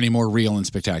even matter anymore? Real and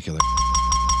spectacular.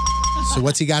 So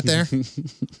what's he got there?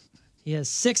 He has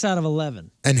 6 out of 11.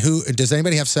 And who does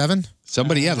anybody have 7?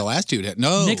 Somebody, the last dude had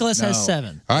Nicholas has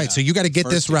 7. All right, so you got to get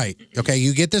this right. Okay,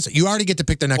 you get this. You already get to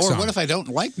pick the next Or song. what if I don't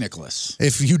like Nicholas?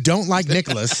 If you don't like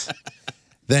Nicholas,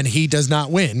 then he does not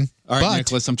win. All right, But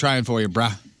Nicholas, I'm trying for you,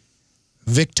 brah.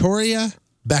 Victoria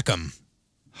Beckham.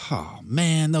 Oh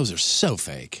man, those are so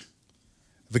fake.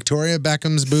 Victoria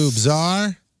Beckham's boobs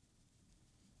are.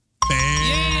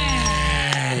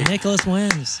 Nicholas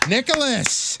wins.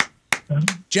 Nicholas.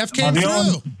 Jeff came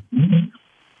through.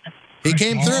 He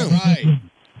came through.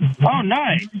 Oh,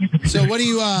 nice. So what are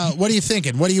you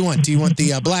thinking? What do you want? Do you want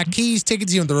the Black Keys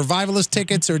tickets? Do you want the Revivalist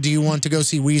tickets, or do you want to go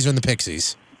see Weezer and the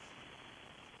Pixies?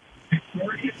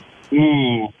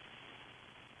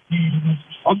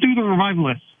 I'll do the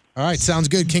Revivalist. All right, sounds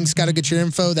good. King's got to get your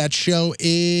info. That show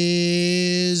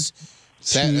is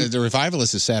the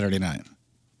Revivalist is Saturday night.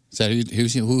 Is that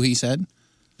who he said?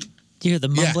 Do you hear the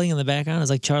mumbling in the background? It's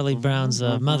like Charlie Brown's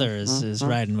mother is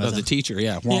riding with him. The teacher,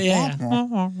 yeah. Yeah.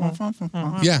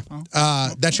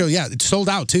 That show, it's sold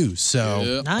out too.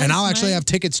 So, Nice, and I'll actually man. have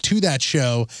tickets to that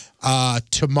show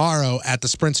tomorrow at the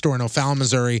Sprint store in O'Fallon,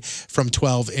 Missouri, from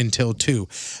 12 until 2.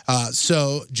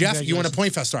 So, Jeff, you want a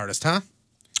Point Fest artist, huh?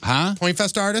 Huh? Point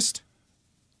Fest artist?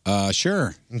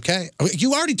 Sure. Okay.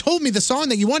 You already told me the song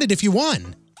that you wanted if you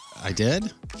won. I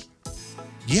did?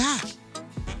 Yeah.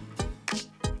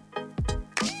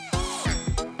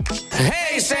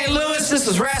 Hey, St. Louis, this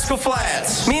is Rascal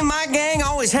Flatts. Me and my gang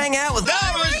always hang out with The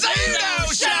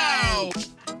Rizzuto Show.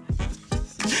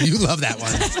 You love that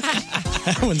one.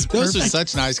 That one's Those perfect. are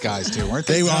such nice guys, too, weren't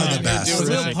they? They are the best. It's a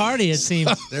real party, it seems.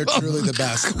 They're truly the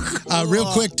best. Real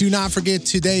quick, do not forget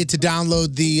today to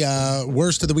download the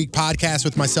Worst of the Week podcast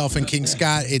with myself and King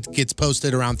Scott. It gets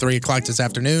posted around 3 o'clock this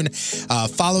afternoon.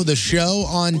 Follow the show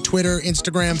on Twitter,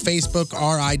 Instagram, Facebook,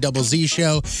 RIZZ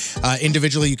Show.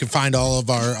 Individually, you can find all of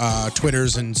our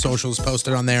Twitters and socials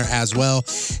posted on there as well.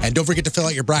 And don't forget to fill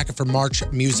out your bracket for March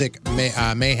Music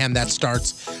Mayhem. That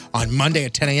starts on Monday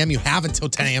at 10 a.m. You have until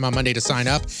 10 a.m. on Monday to sign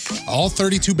up. All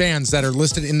 32 bands that are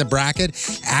listed in the bracket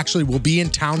actually will be in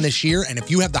town this year. And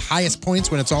if you have the highest points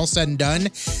when it's all said and done,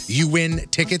 you win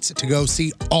tickets to go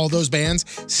see all those bands,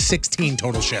 16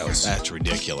 total shows. That's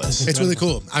ridiculous. It's really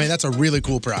cool. I mean, that's a really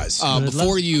cool prize.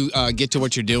 Before you get to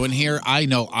what you're doing here, I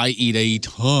know I eat a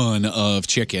ton of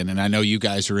chicken, and I know you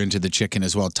guys are into the chicken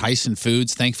as well. Tyson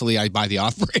Foods, thankfully, I buy the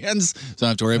off-brands, so I don't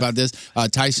have to worry about this.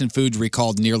 Tyson Foods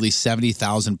recalled nearly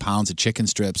 70,000 pounds of chicken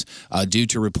strips due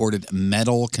to reported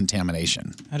metal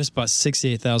contamination. I just bought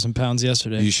 68,000 pounds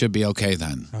yesterday. You should be okay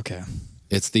then. Okay.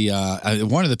 It's the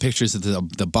one of the pictures of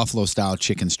the buffalo style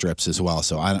chicken strips as well.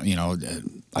 So I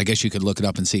don't, I guess you could look it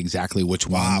up and see exactly which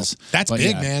ones. That's But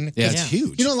big, yeah. man. Yeah, it's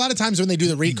huge. You know, a lot of times when they do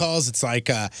the recalls, it's like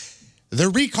they're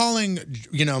recalling,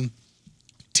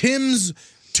 Tim's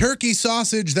turkey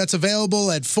sausage that's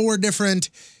available at 4 different,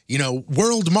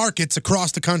 world markets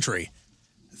across the country.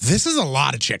 This is a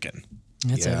lot of chicken.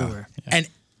 It's everywhere. And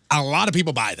a lot of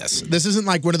people buy this. This isn't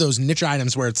like one of those niche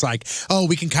items where it's like, oh,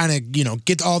 we can kind of,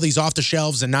 get all these off the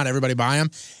shelves and not everybody buy them.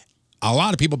 A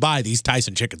lot of people buy these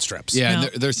Tyson chicken strips. Yeah,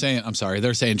 and they're saying, I'm sorry,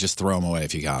 they're saying just throw them away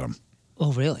if you got them.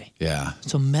 Oh, really? Yeah.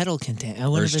 So metal content. I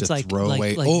wonder Or if it's just like throw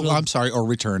away. real, I'm sorry, or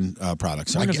return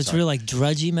products. I wonder if it's real like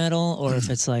drudgy metal or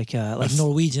if it's like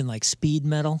Norwegian like speed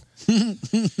metal. I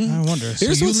wonder.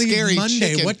 Here's so you what's leave scary.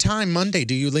 Monday. Chicken. What time Monday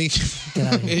do you leave?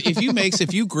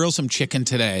 If you grill some chicken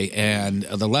today and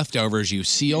the leftovers you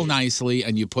seal nicely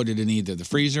and you put it in either the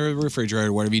freezer or the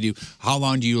refrigerator, whatever you do, how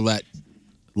long do you let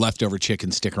leftover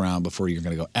chicken stick around before you're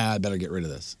going to go, I better get rid of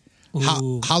this?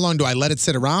 How long do I let it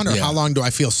sit around, or how long do I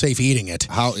feel safe eating it?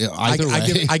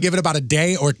 I give it about a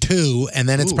day or 2, and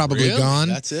then it's probably really? gone.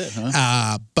 That's it,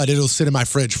 huh? But it'll sit in my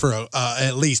fridge for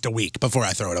at least a week before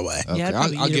I throw it away. Yeah, I'd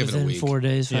probably I'll eat give it a within week. 4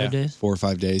 days, 5 days. 4 or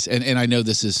 5 days. And I know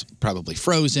this is probably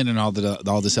frozen and all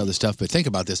this other stuff, but think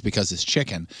about this because it's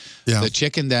chicken. Yeah. The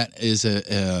chicken that is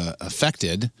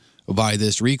affected by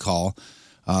this recall,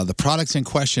 the products in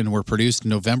question were produced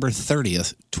November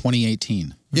 30th,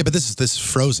 2018. Yeah, but this is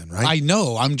frozen, right? I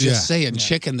know. I'm just saying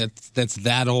chicken that's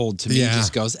that old to me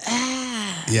just goes,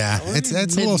 Yeah, it's a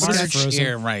little sketch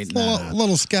here right It's now. a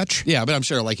little sketch. Yeah, but I'm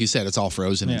sure, like you said, it's all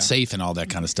frozen Yeah. and safe and all that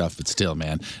kind of stuff. But still,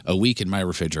 man, a week in my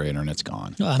refrigerator and it's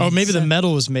gone. Maybe the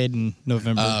metal was made in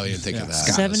November. Oh, you think of that.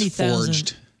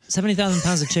 70,000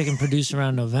 pounds of chicken produced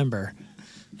around November,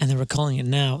 and they're recalling it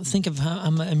now. Think of how,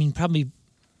 probably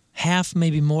half,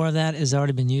 maybe more of that has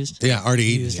already been used. Yeah, already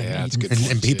eaten. Used and That's eaten.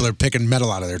 good. And people are picking metal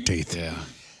out of their teeth. Yeah.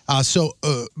 So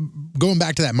going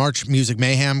back to that March Music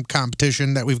Mayhem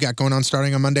competition that we've got going on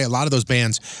starting on Monday, a lot of those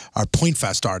bands are Point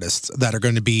Fest artists that are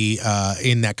going to be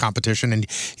in that competition, and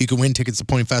you can win tickets to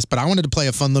Point Fest. But I wanted to play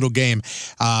a fun little game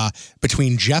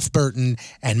between Jeff Burton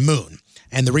and Moon.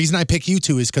 And the reason I pick you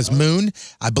two is because Moon,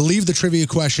 I believe the trivia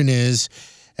question is,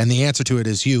 and the answer to it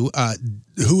is you,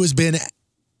 who has been,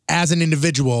 as an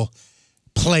individual,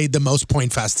 played the most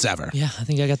Point Fests ever. Yeah, I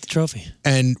think I got the trophy.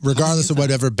 And regardless of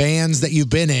whatever bands that you've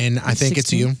been in, I think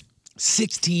it's you.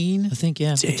 16? I think,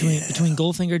 yeah. Between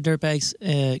Goldfinger,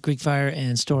 Dirtbags, Greek Fire,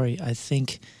 and Story, I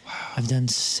think I've done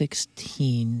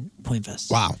 16 Point Fests.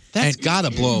 Wow. That's got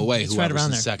to blow away It's right whoever's around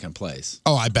in there. second place.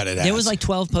 Oh, I bet it has. There was like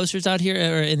 12 posters out here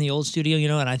or in the old studio,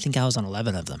 and I think I was on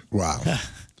 11 of them. Wow.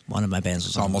 One of my bands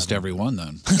was on Almost every one,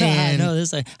 then. I know.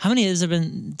 This how many has there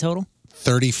been total?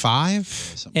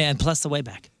 35? And plus the way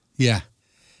back. Yeah.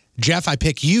 Jeff, I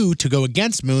pick you to go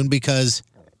against Moon because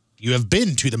you have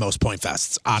been to the most Point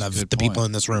Fests out of the people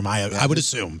in this room, I would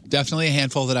assume. Definitely a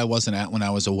handful that I wasn't at when I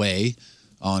was away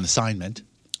on assignment.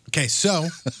 Okay, so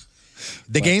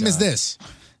the game is this.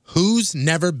 Who's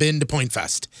never been to Point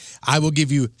Fest? I will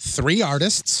give you 3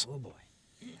 artists,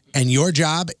 and your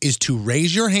job is to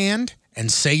raise your hand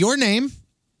and say your name,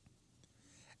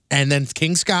 and then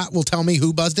King Scott will tell me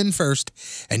who buzzed in first,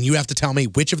 and you have to tell me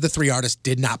which of the 3 artists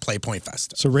did not play Point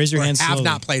Fest. So raise your or hand have slowly.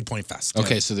 not played Point Fest.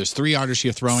 Okay, so there's 3 artists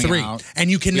you're throwing 3. out.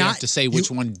 And you We cannot have to say which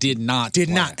one did not.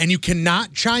 And you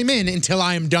cannot chime in until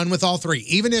I am done with all 3.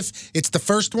 Even if it's the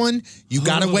first one, you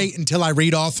got to wait until I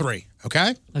read all 3.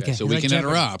 Okay? Okay, so we can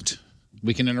interrupt.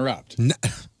 We can interrupt.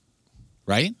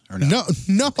 Right? Or no?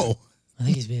 No. I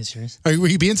think he's being serious. Were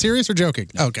you being serious or joking?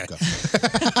 Okay.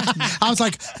 I was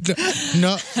like,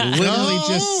 no. Literally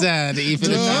just said,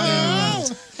 even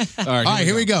if All right,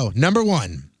 here we go. Number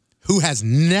 1. Who has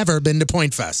never been to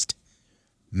Point Fest?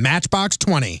 Matchbox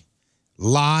 20.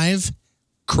 Live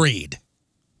Creed.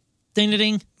 Ding, ding,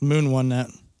 ding. Moon won that.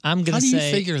 I'm going How to do say.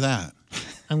 you figure that?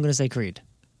 I'm going to say Creed.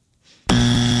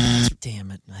 Damn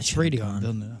it. I should have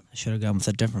gone. I should have gone with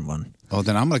a different one. Oh,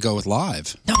 then I'm going to go with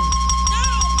live.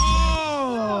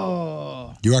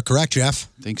 You are correct, Jeff.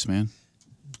 Thanks, man.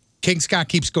 King Scott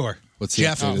keeps score. What's the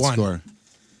Jeff updated won. score?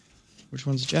 Which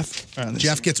one's Jeff?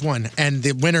 Jeff gets 1, and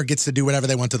the winner gets to do whatever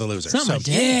they want to the loser. It's not my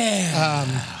day.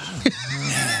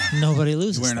 Nobody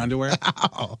loses. Wearing underwear?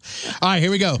 All right, here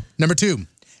we go. Number 2.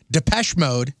 Depeche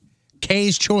Mode,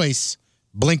 K's Choice,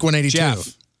 Blink-182.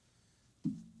 Jeff.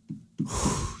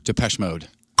 Depeche Mode.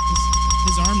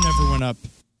 His arm never went up.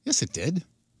 Yes, it did.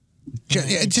 Just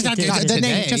It did the name.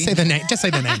 today. Just say the name. Just say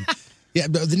the name. Yeah,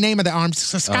 the name of the arm.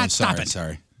 Scott, stop it.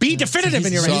 Sorry. Be definitive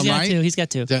in your So answer. am I? He's got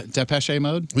 2. Depeche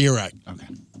Mode? You're right. Okay.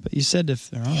 But you said if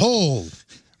they're on. Hole,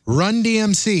 Run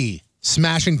DMC,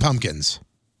 Smashing Pumpkins.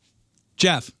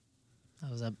 Jeff.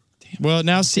 That was up. Well,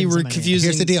 now see, we're confusing.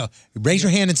 Here's the deal. Raise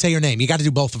your hand and say your name. You got to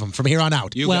do both of them from here on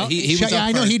out. He was up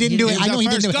I know first. he didn't do it. I know he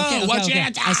didn't do it. Go. What's your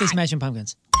answer? I say Smashing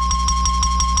Pumpkins.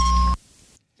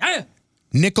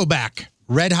 Nickelback,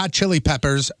 Red Hot Chili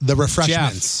Peppers, The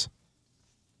Refreshments.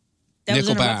 That was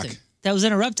Nickelback. interrupting. That was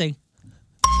interrupting.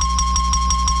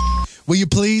 Will you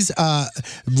please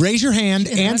raise your hand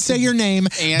and say your name,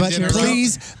 but interrupt.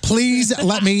 please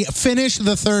let me finish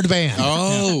the 3rd band.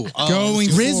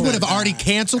 Riz would have already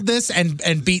canceled this and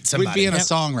beat somebody. We'd be in a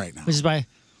song right now. Which is by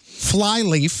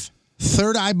Flyleaf,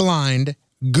 Third Eye Blind,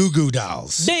 Goo Goo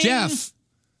Dolls. Ding. Jeff.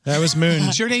 That was Moon.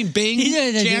 Is your name Bing?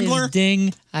 Chandler?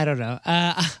 Ding. I don't know.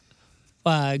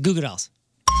 Goo Goo Dolls.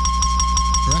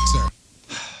 Correct, sir.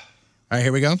 All right,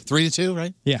 here we go. 3-2,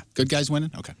 right? Yeah. Good guys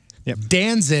winning? Okay. Yep.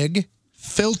 Danzig,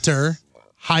 Filter,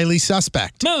 Highly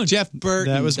Suspect. Moon. Jeff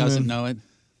Burton That was doesn't Moon. know it.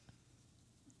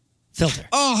 Filter.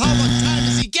 Oh, how much time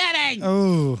is he getting?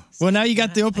 Oh. Well, now you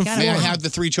got the open floor. May I have the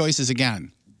 3 choices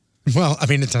again? Well, I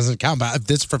mean, it doesn't count, but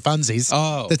this for funsies.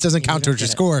 Oh. This doesn't count towards your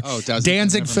score. Oh, it doesn't?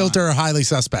 Danzig, Never Filter, or Highly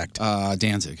Suspect.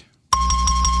 Danzig.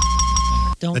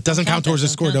 It doesn't count towards the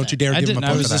score. Don't you dare I give him a didn't. I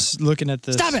point was for that. just looking at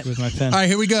this Stop it. with my pen. All right,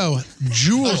 here we go.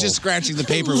 Jewel. I was just scratching the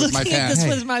paper with my Looking at pen. this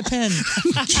with my pen.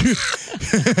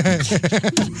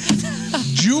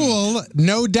 Jewel,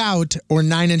 No Doubt, or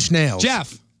 9 Inch Nails.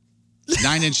 Jeff.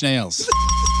 9 Inch Nails.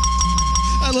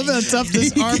 I I love how tough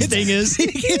this arm thing is. He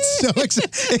gets so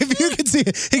excited. If you can see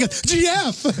it, he goes,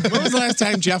 Jeff. When was the last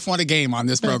time Jeff won a game on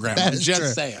this program? That I'm is just true.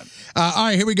 saying. All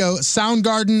right, here we go.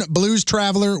 Soundgarden, Blues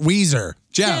Traveler, Weezer.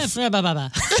 Jeff. Jeff. Ba, ba,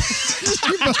 ba.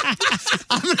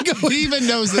 I'm going to go. He even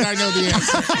knows that I know the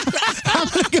answer. I'm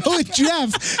going to go with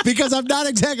Jeff because I'm not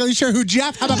exactly sure who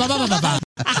Jeff. Man,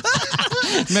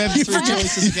 You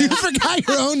forgot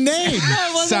your own name.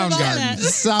 Soundgarden.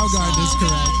 Soundgarden is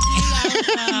correct.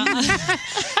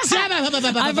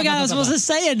 I forgot I was supposed to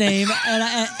say a name,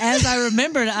 and as I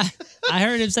remembered, I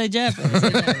heard him say Jeff. All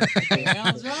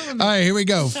right, here we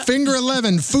go. Finger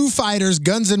 11, Foo Fighters,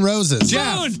 Guns N' Roses.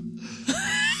 Jeff.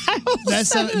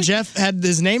 That's Jeff had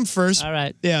his name first. All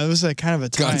right. Yeah, it was like kind of a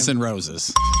time. Guns N'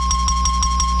 Roses.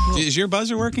 Is your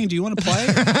buzzer working? Do you want to play?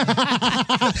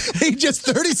 He just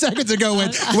 30 seconds ago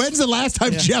went, when's the last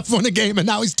time Jeff won a game? And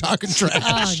now he's talking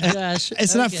trash. Oh, gosh.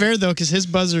 It's not fair, though, because his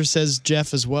buzzer says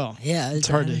Jeff as well. Yeah. It's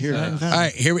hard to hear. All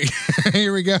right, here we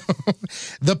go.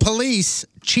 The Police,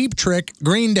 Cheap Trick,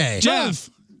 Green Day. Jeff.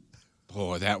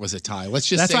 Oh, that was a tie. Let's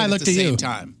just That's say why I it at looked the at same you.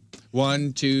 time.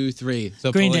 1, 2, 3.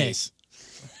 The Green Police.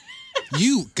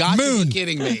 You got to Moon. be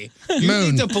kidding me. You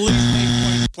Moon. think the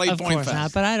Police play Of Point course Fest?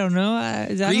 not, but I don't know. I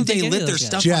Green don't Day think any lit of their those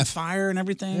stuff guys. on Jeff. fire and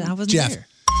everything. I wasn't Jeff. there.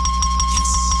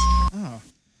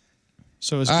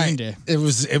 So it was All Green right, Day. It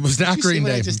was not You see Green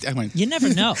what Day. I went, You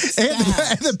never know.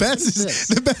 And the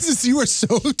best is you were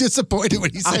so disappointed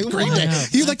when he said Green Day. No,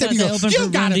 You I looked at thought me they and go, opened for you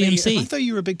got to Run be. DMC. I thought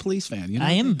you were a big Police fan. You know?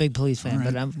 I am a big Police fan,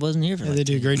 but I wasn't here for Yeah, that. they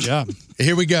do a great job.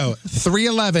 Here we go.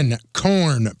 311,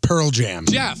 Korn, Pearl Jam.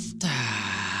 Jeff.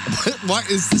 What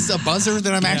is this, a buzzer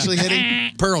that I'm actually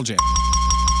hitting? Pearl Jam.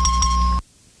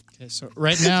 Okay, so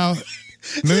right now,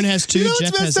 Moon has 2, You know what's Jeff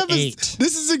has messed up is 8.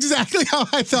 This is exactly how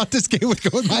I thought this game would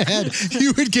go in my head.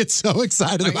 You would get so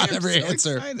excited about am every so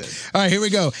answer. excited. All right, here we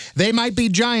go. They Might Be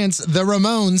Giants, The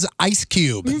Ramones, Ice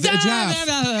Cube. The Jeff.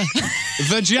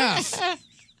 The Jeff.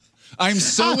 I'm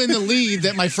so in the lead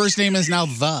that my first name is now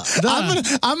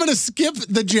The. I'm gonna skip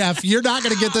the Jeff. You're not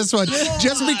gonna get this one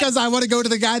just because I want to go to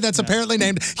the guy that's apparently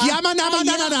named I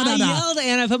Yamanama. yelled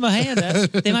and I put my hand up.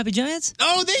 They might be Giants?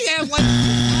 Oh, they have like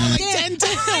 10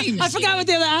 times. I forgot what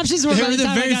the other options were. They by were the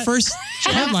time I very got- first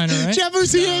headliner, right? Jeff,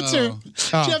 who's the answer? Oh.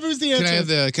 Jeff, who's the Can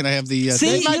answer? I have the See?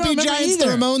 They you Might don't Be remember Giants, The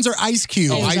either. Ramones, or Ice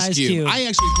Cube. Oh, It was Ice Ice Cube. Cube. I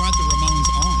actually brought the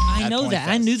Ramones on. I know Point that.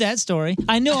 I Fest. knew that story.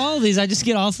 I know all of these. I just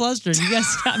get all flustered. You guys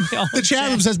got me all The chat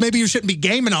room says maybe you shouldn't be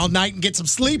gaming all night and get some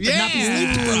sleep and not be sleep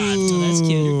deprived. So that's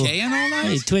cute. Gaying all Hey,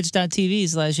 night?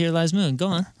 twitch.tv/HereLiesMoon. Go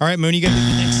on. All right, Moon, you got to get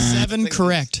the next 7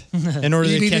 correct in order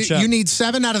to catch up. You need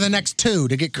 7 out of the next 2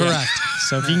 to get correct.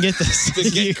 So if you can get this,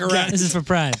 Get correct. This is for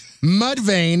pride.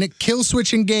 Mudvayne,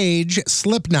 Killswitch Engage,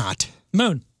 Slipknot.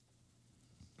 Moon.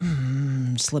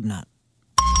 Slipknot.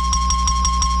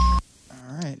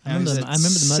 All right. I remember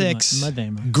the 6. mud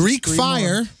name. Greek 3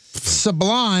 Fire,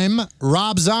 Sublime,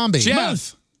 Rob Zombie.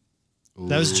 Jeff.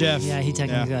 That was Jeff. Yeah, he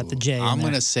technically got the J. I'm in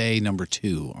going there. to say number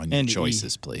 2 on your And E.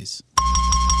 choices, please.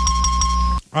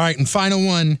 All right, and final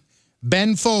one.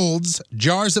 Ben Folds,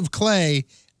 Jars of Clay,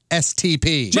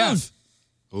 STP. Jeff.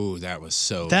 Ooh, that was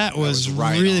so. That was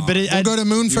right really, on. but it, We'll go to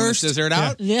Moon You wanna first. scissor it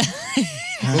out? Yeah.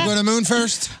 We'll go to Moon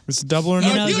first. it's double or You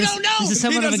no. know, You this- don't know. This is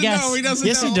somewhat He of a doesn't guess. know. He doesn't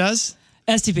Yes, know. he does.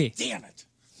 STP. Damn it.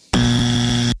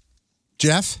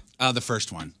 Jeff? The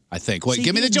first one, I think. Wait, See,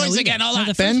 give me you the didn't choice know again. either. Hold No, on.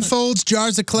 the Ben first one. Folds,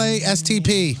 Jars of Clay,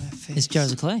 STP. It's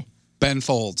Jars of Clay. Ben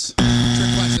Folds.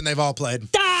 Trick question they've all played.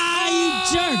 Ah, you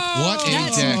jerk. What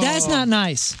a dick. That's not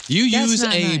nice. You That's use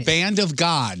not a nice. band of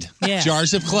God, Yeah.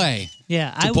 Jars of Clay,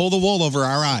 Yeah, to pull the wool over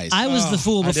our eyes. I was the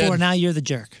fool I before. did. Now you're the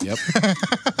jerk. Yep.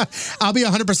 I'll be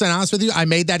 100% honest with you. I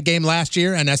made that game last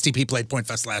year, and STP played Point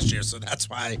Fest last year, so that's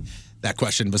why that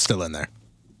question was still in there.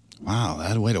 Wow, that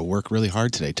had a way to work really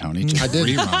hard today, Tony. Just I did.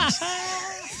 reruns.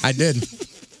 I did.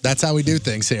 That's how we do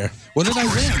things here. What did I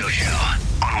win?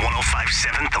 On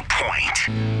 105.7 The Point.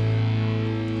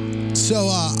 So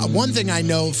one thing I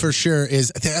know for sure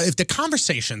is if the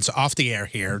conversations off the air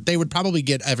here, they would probably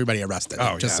get everybody arrested.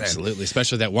 Oh, Just yeah, saying. absolutely.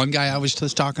 Especially that one guy I was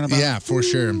just talking about. Yeah, for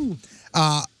sure.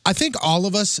 I think all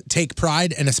of us take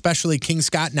pride, and especially King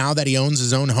Scott, now that he owns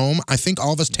his own home, I think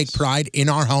all of us take pride in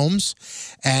our homes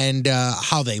and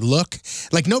how they look.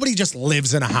 Like, nobody just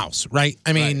lives in a house, right?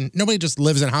 I mean, nobody just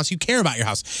lives in a house. You care about your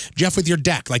house. Jeff, with your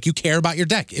deck, like, you care about your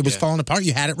deck. It was falling apart.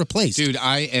 You had it replaced. Dude,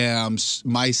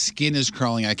 my skin is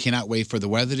crawling. I cannot wait for the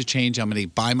weather to change. I'm going to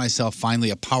buy myself finally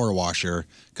a power washer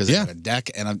because I have a deck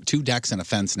and 2 decks and a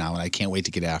fence now, and I can't wait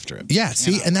to get after it. Yeah,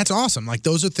 see, and that's I have 2 decks and a fence now, and I can't wait to get after it. Yeah, see, and that's awesome. Like,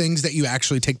 those are things that you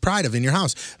actually take pride of in your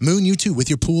house. Moon, you too, with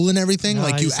your pool and everything. No,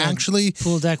 like, I you just had actually.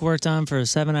 pool deck worked on for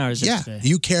 7 hours Yeah, yesterday.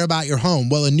 you care about your home.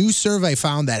 Well, a new survey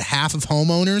found that half of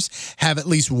homeowners have at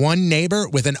least one neighbor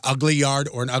with an ugly yard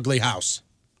or an ugly house.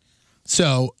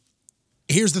 So,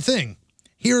 here's the thing.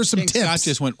 Here are some tips. Scott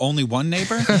just went only one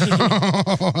neighbor?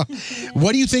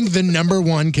 What do you think the number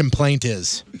one complaint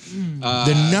is?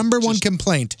 The number one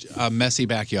complaint. A messy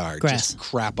backyard. Grass. Just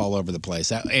crap all over the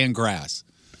place. And grass.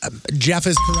 Jeff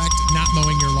is correct, not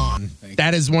mowing your lawn.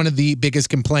 That is one of the biggest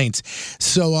complaints.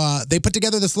 So they put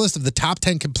together this list of the top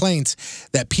 10 complaints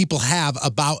that people have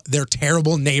about their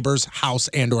terrible neighbor's house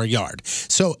and or yard.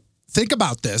 So think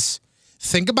about this.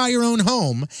 Think about your own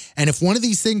home, and if one of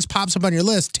these things pops up on your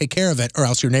list, take care of it, or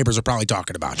else your neighbors are probably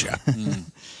talking about you.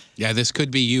 Yeah, this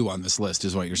could be you on this list,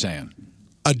 is what you're saying.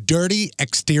 A dirty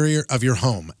exterior of your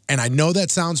home. And I know that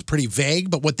sounds pretty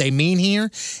vague, but what they mean here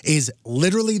is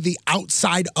literally the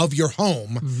outside of your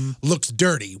home looks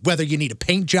dirty. Whether you need a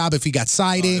paint job if you got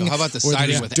siding. How about the or siding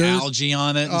there's with dirt. algae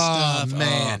on it and stuff? Oh,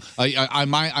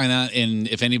 man. And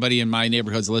if anybody in my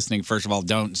neighborhood's listening, first of all,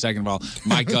 don't. Second of all,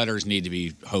 my gutters need to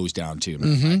be hosed down too,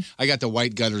 man. Mhm. I got the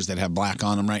white gutters that have black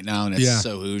on them right now, and it's Yeah.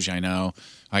 so hoosh, I know.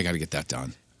 I got to get that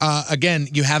done. Again,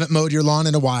 you haven't mowed your lawn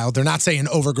in a while. They're not saying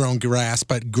overgrown grass,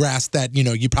 but grass that,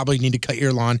 you probably need to cut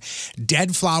your lawn.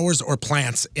 Dead flowers or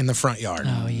plants in the front yard.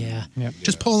 Oh, yeah.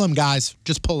 Just pull them, guys.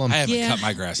 Just pull them. I haven't cut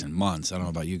my grass in months. I don't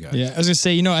know about you guys. Yeah, I was gonna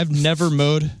say, I've never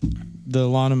mowed the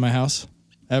lawn in my house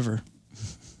ever.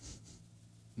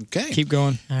 Okay, keep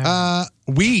going.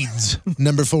 Weeds,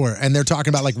 number 4, and they're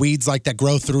talking about like weeds like that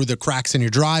grow through the cracks in your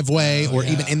driveway or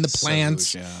even in the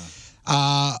plants.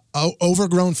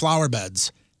 Overgrown flower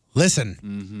beds.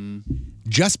 Listen,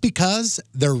 just because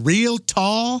they're real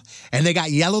tall and they got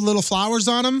yellow little flowers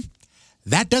on them,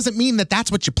 that doesn't mean that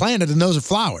that's what you planted and those are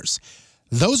flowers.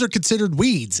 Those are considered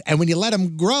weeds. And when you let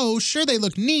them grow, sure, they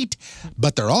look neat,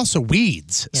 but they're also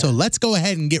weeds. So let's go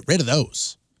ahead and get rid of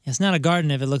those. It's not a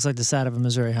garden if it looks like the side of a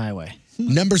Missouri highway.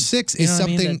 Number 6 You is know what I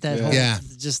mean? something. That whole- yeah.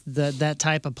 Just that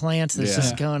type of plant that's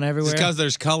just going everywhere. It's because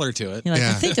there's color to it. You're like,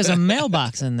 I think there's a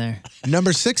mailbox in there.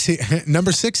 Number 6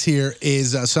 here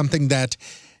is something that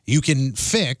you can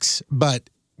fix, but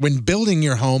when building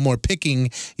your home or picking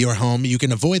your home, you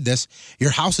can avoid this.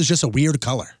 Your house is just a weird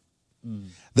color.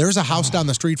 There's a house down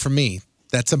the street from me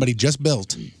that somebody just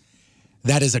built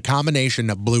that is a combination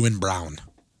of blue and brown.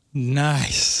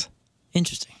 Nice.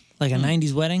 Interesting. Like a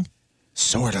 90s wedding?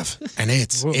 Sort of. And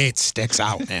it sticks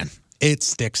out, man. It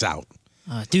sticks out.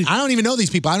 Dude. I don't even know these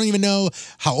people. I don't even know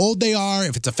how old they are,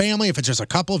 if it's a family, if it's just a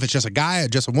couple, if it's just a guy or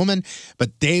just a woman.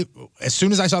 But as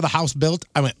soon as I saw the house built,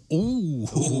 I went,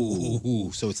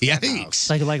 ooh. So it's yikes.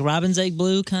 Like robin's egg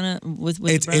blue kind of with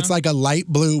It's like a light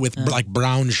blue with like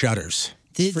brown shutters.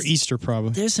 For Easter,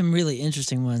 probably. There's some really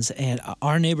interesting ones, and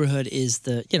our neighborhood is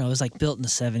it was like built in the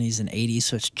 70s and 80s,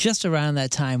 so it's just around that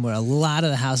time where a lot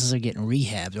of the houses are getting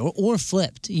rehabbed or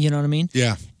flipped, you know what I mean?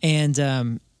 Yeah.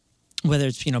 And whether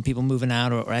it's, people moving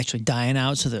out or actually dying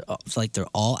out, so they're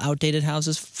all outdated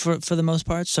houses for the most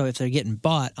part, so if they're getting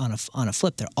bought on a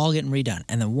flip, they're all getting redone.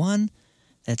 And the one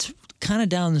that's kind of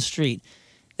down the street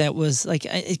that was like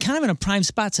kind of in a prime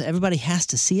spot, so everybody has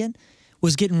to see it,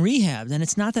 was getting rehabbed, and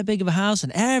it's not that big of a house,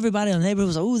 and everybody in the neighborhood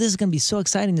was like, oh, this is going to be so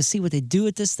exciting to see what they do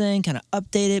with this thing, kind of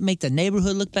update it, make the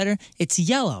neighborhood look better. It's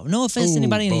yellow. No offense to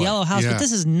anybody in a yellow house, but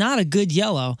this is not a good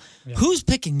yellow. Yeah. Who's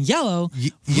picking yellow?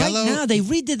 Yellow? Right now, they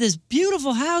redid this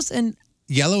beautiful house, and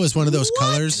Yellow is one of those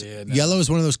colors. Yeah, no. Yellow is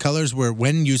one of those colors where,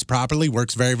 when used properly,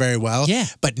 works very, very well. Yeah.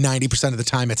 But 90% of the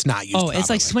time, it's not used properly. It's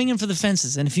like swinging for the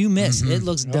fences, and if you miss, it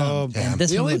looks dumb. yeah. And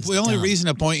this The one only, looks the only dumb.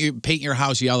 reason to paint your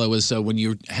house yellow is so when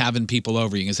you're having people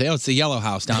over, you can say, "Oh, it's the yellow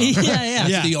house down." Yeah, there." yeah.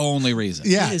 That's the only reason.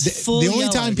 Yeah, It is the full only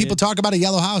yellow, time people dude. talk about a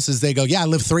yellow house is they go, "Yeah, I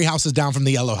live 3 houses down from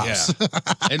the yellow house."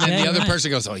 And then the other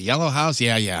person goes, "Oh, yellow house?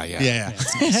 Yeah."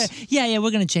 yeah,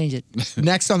 we're going to change it.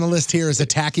 Next on the list here is a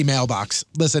tacky mailbox.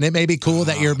 Listen, it may be cool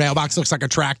that your mailbox looks like a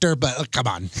tractor, but come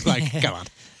on, come on.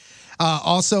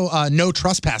 Also, no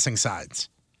trespassing signs.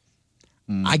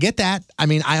 I get that. I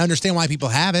mean, I understand why people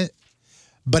have it.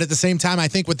 But at the same time, I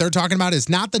think what they're talking about is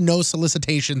not the no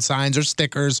solicitation signs or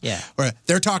stickers. Yeah. Or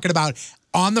they're talking about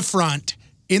on the front,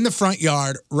 in the front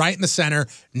yard, right in the center,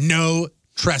 no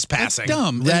trespassing. That's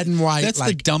dumb. Red and white. That's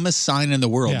the dumbest sign in the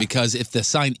world, because if the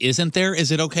sign isn't there, is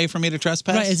it okay for me to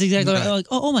trespass? Right, it's exactly right. Like,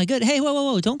 oh my God, hey,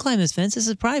 whoa, don't climb this fence. This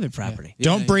is private property.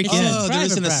 Don't break in. Oh, there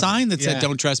isn't a private sign that said Yeah.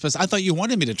 don't trespass. I thought you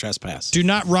wanted me to trespass. Do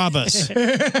not rob us.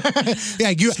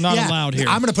 It's not allowed here.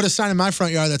 I'm going to put a sign in my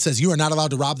front yard that says you are not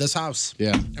allowed to rob this house.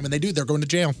 Yeah. And when they do, they're going to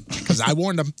jail because I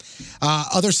warned them.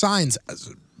 Other signs.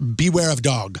 beware of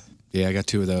dog. Yeah, I got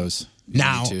 2 of those.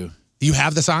 Now, you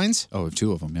have the signs? Oh,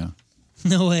 2 of them, yeah.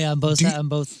 No way on both. Yeah, dates.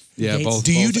 both. Do you both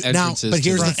do now? entrances But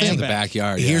here's to the thing. the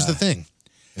backyard. Here's yeah. the thing.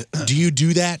 Do you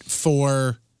do that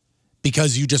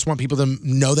because you just want people to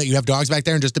know that you have dogs back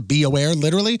there and just to be aware,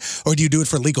 literally, or do you do it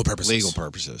for legal purposes? Legal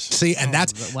purposes. See, and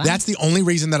that's the only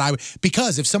reason that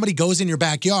because if somebody goes in your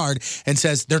backyard and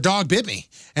says their dog bit me,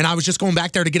 and I was just going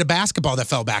back there to get a basketball that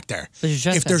fell back there,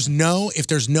 if there's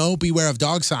no beware of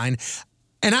dog sign,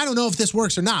 and I don't know if this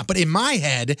works or not, but in my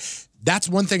head, that's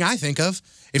one thing I think of.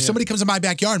 If somebody comes in my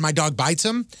backyard and my dog bites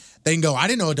them, they can go, I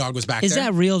didn't know a dog was back Is there.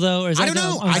 that real, though? Or is I that don't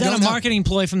know. Is I that don't a know. marketing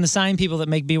ploy from the sign people that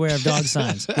make beware of dog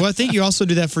signs? Well, I think you also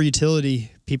do that for utility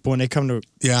people when they come to.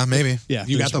 Yeah, maybe. Yeah,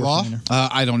 You got the law?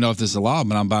 I don't know if this is a law,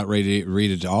 but I'm about ready to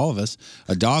read it to all of us.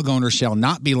 A dog owner shall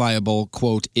not be liable,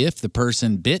 quote, if the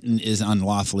person bitten is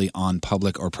unlawfully on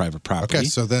public or private property. Okay,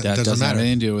 so that doesn't doesn't have matter.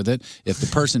 anything to do with it. If the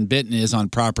person bitten is on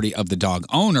property of the dog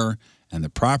owner, and the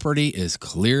property is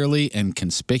clearly and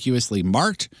conspicuously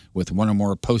marked with one or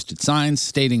more posted signs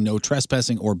stating no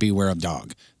trespassing or beware of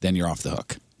dog, then you're off the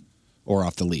hook or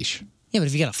off the leash. Yeah, but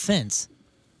if you got a fence,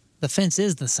 the fence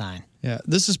is the sign. Yeah,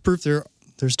 this is proof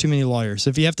there's too many lawyers.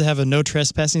 If you have to have a no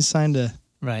trespassing sign to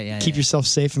keep yourself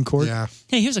safe in court. Yeah.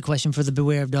 Hey, here's a question for the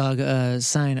beware of dog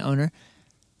sign owner.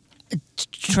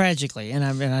 Tragically, and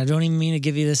I don't even mean to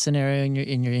give you this scenario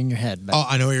in your head. But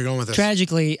I know where you're going with this.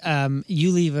 Tragically,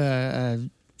 you leave a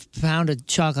pound of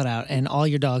chocolate out, and all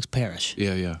your dogs perish.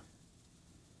 Yeah.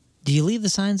 Do you leave the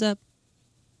signs up?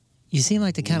 You seem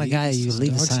like the kind of guy you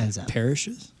leave the signs up.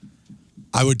 Perishes?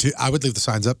 I would leave the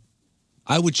signs up.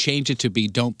 I would change it to be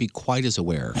don't be quite as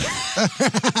aware.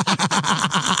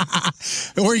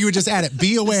 Or you would just add it.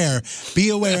 Be aware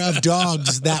of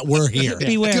dogs that were here.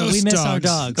 Beware, we miss our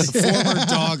dogs. Former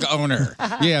dog owner.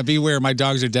 Yeah, beware, my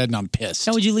dogs are dead and I'm pissed.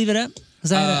 Now, would you leave it up?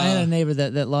 Because I had a neighbor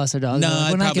that lost their dog. No, We're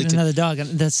I'd not probably getting another dog. And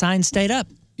the sign stayed up.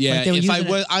 Yeah, Like they were if I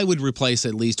using was, I would replace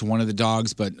at least one of the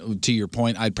dogs. But to your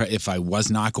point, if I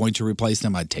was not going to replace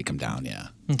them, I'd take them down. Yeah,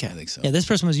 Okay. I think so. Yeah, this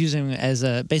person was using it as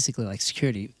basically like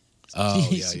security. Oh,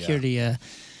 yeah, security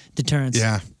deterrence.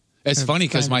 Yeah. It's Or funny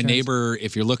because crime my deterrence. neighbor,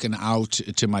 if you're looking out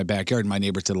to my backyard, my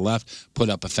neighbor to the left put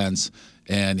up a fence,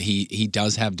 and he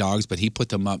does have dogs, but he put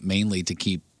them up mainly to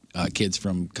keep kids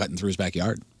from cutting through his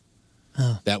backyard.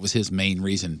 Oh. That was his main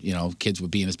reason. You know, kids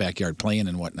would be in his backyard playing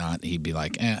and whatnot. He'd be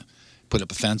like, put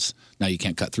up a fence. Now you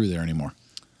can't cut through there anymore.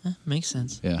 Makes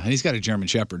sense. Yeah, and he's got a German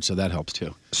Shepherd, so that helps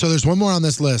too. So there's one more on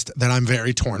this list that I'm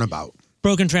very torn about.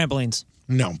 Broken trampolines.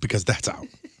 No, because that's out.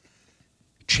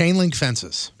 Chain link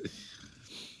fences.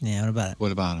 Yeah, what about it?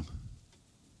 What about him?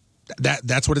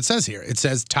 That's what it says here. It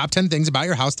says top 10 things about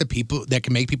your house that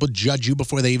can make people judge you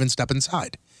before they even step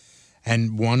inside.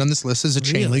 And one on this list is a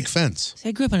chain link fence. See,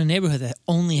 I grew up in a neighborhood that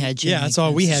only had chain link that's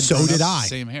all we had. So did I.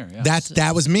 Same here. Yeah.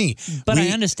 That was me. But I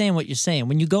understand what you're saying.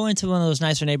 When you go into one of those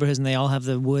nicer neighborhoods and they all have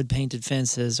the wood painted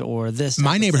fences or this.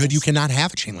 My type of neighborhood, fence. you cannot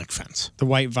have a chain link fence. The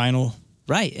white vinyl.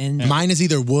 Right. And Mine is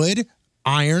either wood,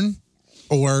 iron,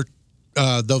 or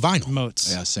the vinyl.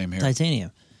 Moats. Yeah, same here.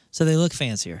 titanium. So they look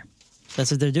fancier. That's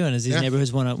what they're doing. Is these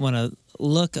neighborhoods want to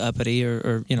look uppity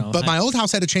or you know. But my old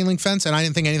house had a chain link fence, and I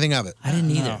didn't think anything of it. I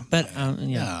didn't either. But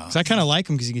yeah. So I kind of like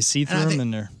them because you can see through them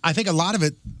and they're. I think a lot of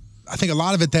it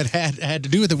that had to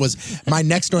do with it was my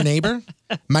next door neighbor.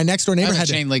 My next door neighbor I have had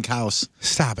a chain link house.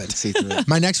 Stop it. See through it.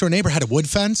 My next door neighbor had a wood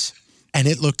fence, and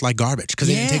it looked like garbage because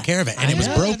they didn't take care of it, and it was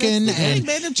broken. And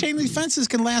man, them chain link fences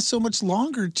can last so much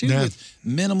longer too Yeah. with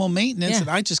minimal maintenance. Yeah. And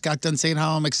I just got done saying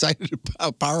how I'm excited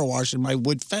about power washing my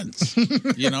wood fence.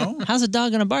 You know, How's a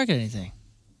dog going to bark at anything?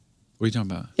 what are you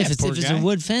talking about? If it's a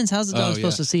wood fence, how's the dog Oh,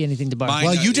 supposed yeah. to see anything to bark? Mine,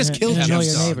 Well, you just killed enjoy Jeff's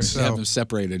your dog, neighbors. so- Have them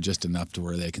separated just enough to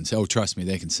where they can say, "Oh, trust me,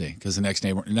 they can see." Because the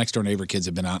next door neighbor kids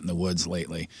have been out in the woods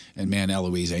lately, and man,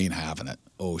 Eloise ain't having it.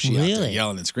 Oh, she out there Really?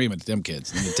 yelling and screaming at them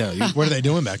kids. Let me tell you. what are they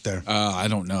doing back there? I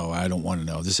don't know. I don't want to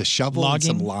know. There's a shovel and Logging?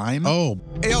 some lime. Oh,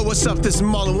 Hey, yo, what's up? This is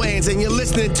Marlon Wayans, and you're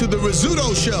listening to The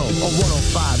Rizzuto Show on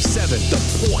 105.7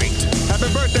 The Point.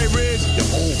 Happy birthday, Riz.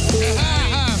 You old fool.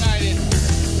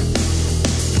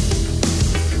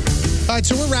 all right.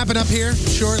 So we're wrapping up here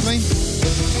shortly.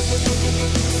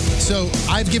 So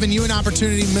I've given you an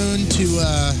opportunity, Moon,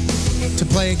 to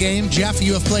play a game. Jeff,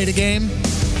 you have played a game.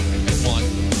 One.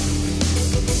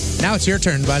 Now it's your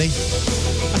turn, buddy.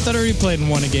 I thought I already played and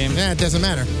won a game. Yeah, it doesn't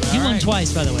matter. He won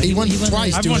twice, by the way. He won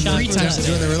twice. I've doing won the- 3 times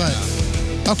doing the roulette.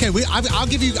 Okay, I'll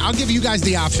give you guys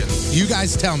the option. You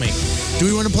guys tell me. Do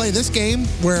we want to play this game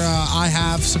where I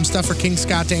have some stuff for King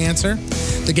Scott to answer?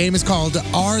 The game is called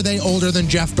Are They Older Than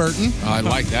Jeff Burton? I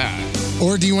like that.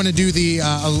 Or do you want to do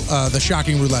the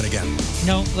shocking roulette again?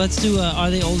 No, let's do Are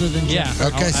They Older Than Jeff? Yeah.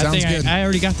 Okay, sounds good. I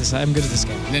already got this. I'm good at this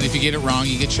game. And then if you get it wrong,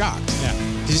 you get shocked. Yeah.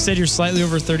 You said you're slightly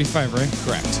over 35, right?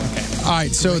 Correct. Okay. All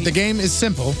right, so the game is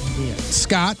simple.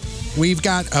 Scott, we've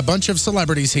got a bunch of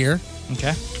celebrities here.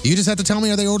 Okay. You just have to tell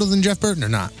me, are they older than Jeff Burton or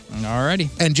not? Alrighty.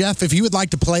 And Jeff, if you would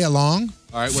like to play along,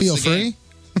 All right, what's feel the free.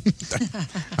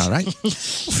 All right.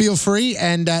 Feel free.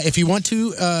 And if you want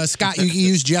to, Scott, you can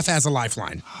use Jeff as a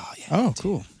lifeline. Oh,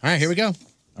 cool. All right, here we go.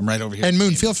 I'm right over here. And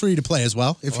Moon, feel free to play as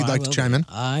well if you'd like to chime in.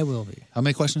 I will be. How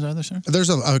many questions are there, sir? There's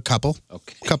a couple.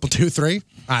 Okay. Couple, 2, 3.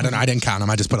 I don't know. I didn't count them.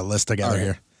 I just put a list together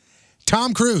here.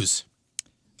 Tom Cruise.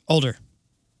 Older.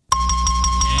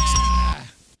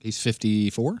 He's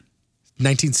 54?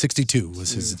 1962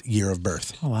 was his year of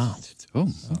birth. Oh, wow. Oh,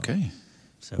 okay.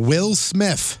 Will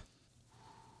Smith.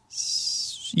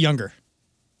 Younger.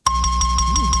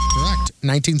 Correct.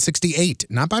 1968.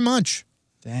 Not by much.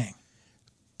 Dang.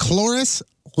 Cloris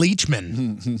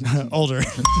Leachman. Older.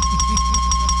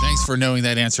 Thanks for knowing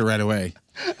that answer right away.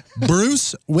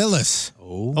 Bruce Willis.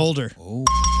 Older. Oh.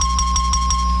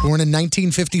 Born in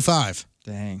 1955.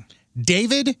 Dang.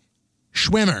 David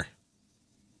Schwimmer.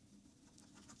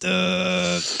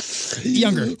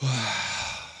 Younger.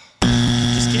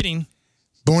 Just kidding.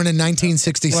 Born in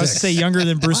 1966. Well, let's say younger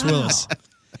than Bruce Willis.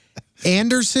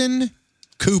 Anderson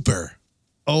Cooper.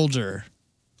 Older.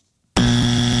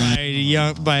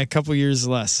 By a couple years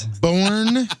less.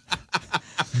 Born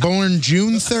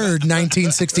June 3rd,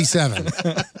 1967.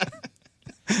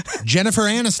 Jennifer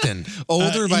Aniston.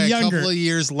 Older by younger. a couple of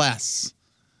years less.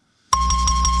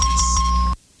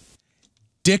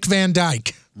 Dick Van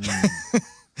Dyke.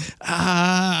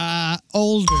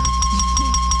 Older.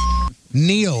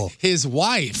 Neil. His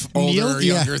wife, older Neil? or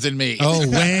younger than me. Oh,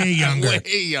 way younger.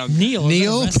 Way younger.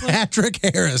 Neil Patrick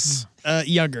Harris.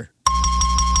 Younger.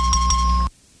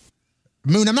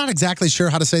 Moon, I'm not exactly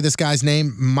sure how to say this guy's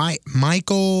name.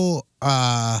 Michael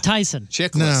Tyson.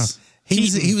 Chiklis. No.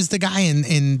 He was the guy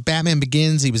in Batman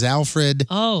Begins. He was Alfred.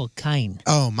 Oh, Caine.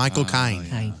 Oh, Michael Caine.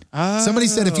 Caine. Somebody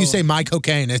said if you say my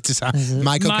cocaine, it's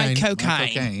my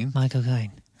cocaine. My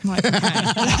cocaine.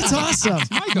 That's awesome.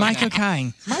 Michael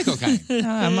Caine. Michael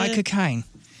Caine. Michael Caine.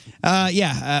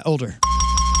 Older.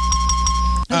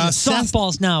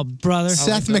 Softballs now, brother.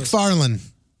 Seth MacFarlane.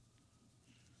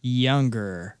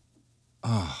 Younger.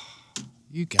 Oh,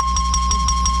 you got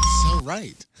it. So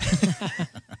right.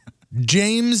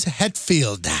 James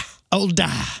Hetfield. Older.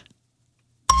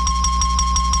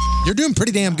 You're doing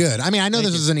pretty damn good. I mean, I know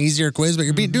this is an easier quiz, but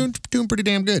you're doing pretty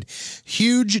damn good.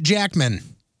 Hugh Jackman.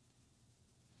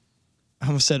 I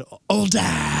almost said older.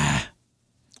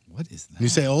 What is that? You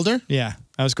say older? Yeah,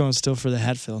 I was going still for the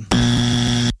Hatfield.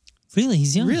 Really?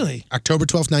 He's young. Really? October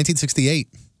 12th, 1968.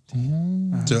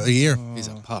 So a year. He's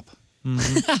a pup.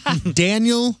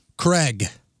 Daniel Craig.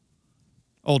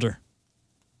 Older.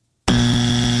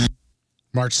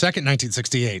 March 2nd,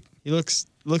 1968. He looks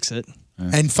it.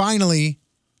 And finally,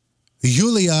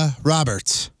 Julia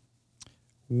Roberts.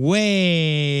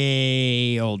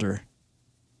 Way older.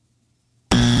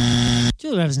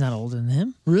 Julia Roberts is not older than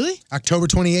him. Really? October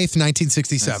 28th,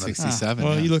 1967. 67.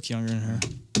 Well, you look younger than her.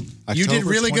 You did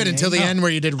really good until the end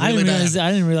where you did really bad.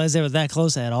 I didn't realize they were that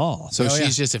close at all. So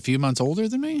she's just a few months older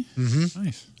than me? Mm-hmm.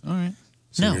 Nice. All right.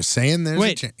 So you're saying there's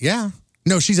a chance. Yeah.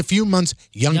 No, she's a few months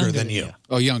younger than you.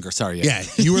 Oh, younger. Sorry. Yeah.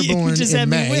 You were born just in had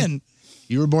May. me win.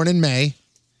 You were born in May.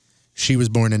 She was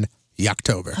born in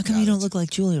October. How come you don't look like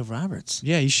Julia Roberts?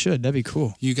 Yeah, you should. That'd be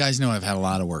cool. You guys know I've had a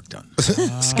lot of work done.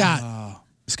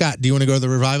 Scott, do you want to go to the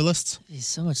Revivalists? He's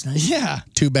so much nicer. Yeah.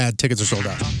 Too bad tickets are sold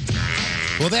out.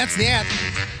 Well, that's that.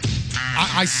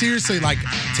 I seriously, like,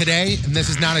 today, and this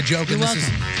is not a joke, and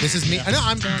this is me. I know,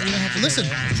 listen,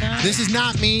 this is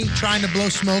not me trying to blow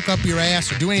smoke up your ass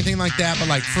or do anything like that, but,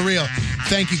 like, for real,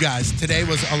 thank you guys. Today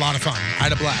was a lot of fun. I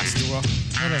had a blast. You're welcome.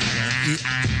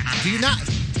 Do you not?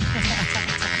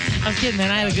 I'm kidding,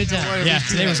 man. I had a good time. Yeah,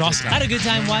 today was awesome. I had a good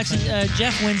time watching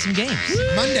Jeff win some games.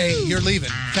 Monday, you're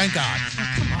leaving. Thank God.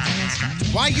 Oh, come on, man. Stop it.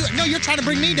 Why you? No, you're trying to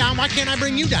bring me down. Why can't I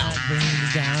bring you down? I'm bringing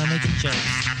you down. I'm making jokes.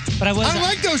 But I don't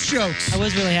like those jokes. I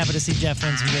was really happy to see Jeff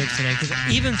win some games today because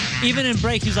even in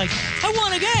break, he was like, "I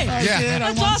won a game.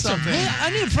 That's awesome.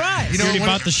 I need a prize." You know, you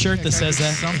bought the shirt that says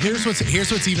that. Here's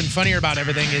what's even funnier about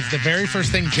everything is the very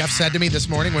first thing Jeff said to me this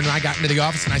morning when I got into the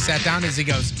office and I sat down is he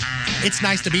goes, "It's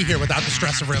nice to be here without the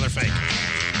stress of real or fake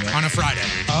on a Friday."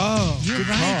 Oh, you're right.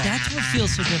 Call. That's what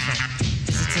feels so different.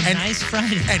 It's a nice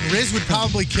Friday. And Riz would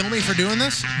probably kill me for doing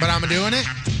this, but I'm doing it.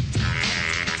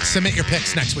 Submit your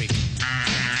picks next week.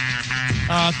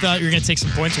 I thought you were going to take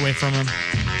some points away from him.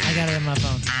 I got it on my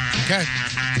phone. Okay.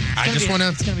 It's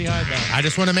gonna be hard though. I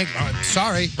just want to make.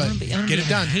 Sorry, but get it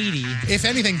done. Haiti. If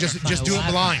anything, just do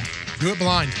it blind. Do it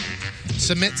blind.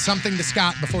 Submit something to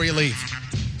Scott before you leave.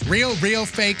 Real,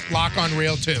 fake, lock on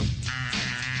real too.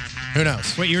 Who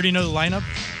knows? Wait, you already know the lineup?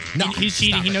 No, he's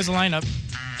cheating. He knows the lineup.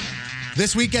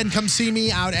 This weekend, come see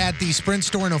me out at the Sprint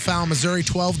store in O'Fallon, Missouri,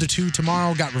 12 to 2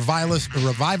 tomorrow. Got Revivalists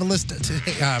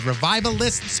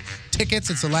tickets.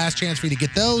 It's the last chance for you to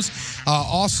get those.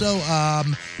 Also,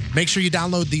 make sure you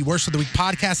download the Worst of the Week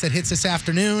podcast that hits this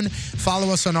afternoon.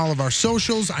 Follow us on all of our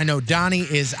socials. I know Donnie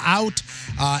is out.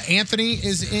 Anthony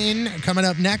is in coming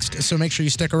up next, so make sure you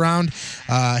stick around.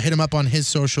 Hit him up on his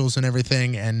socials and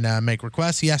everything and make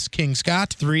requests. Yes, King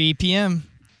Scott. 3 p.m.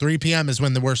 3 p.m. is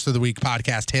when the Worst of the Week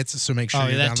podcast hits, so make sure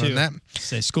you download that.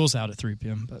 Say school's out at 3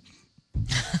 p.m., but...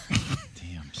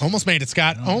 Almost made it,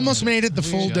 Scott. Almost made it the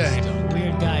full day.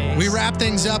 Weird guy. We wrap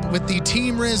things up with the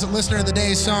Team Riz Listener of the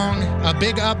Day song. A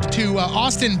big up to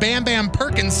Austin Bam Bam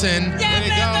Perkinson. There you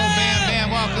go, Bam Bam.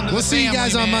 Welcome to We'll see you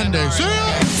guys on Monday. See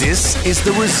ya! This is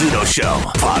the Rizzuto Show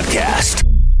podcast.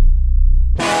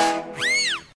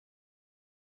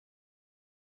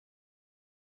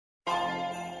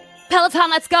 Peloton,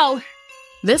 let's go.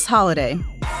 This holiday,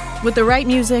 with the right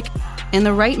music and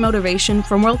the right motivation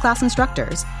from world-class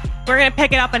instructors, we're going to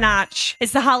pick it up a notch.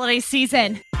 It's the holiday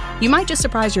season. You might just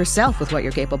surprise yourself with what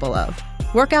you're capable of.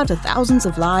 Work out to thousands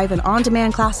of live and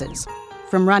on-demand classes,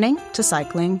 from running to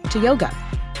cycling to yoga.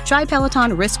 Try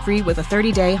Peloton risk-free with a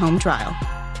 30-day home trial.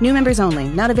 New members only,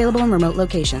 not available in remote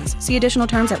locations. See additional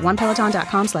terms at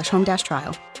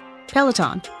onepeloton.com/home-trial.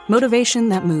 Peloton, motivation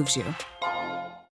that moves you.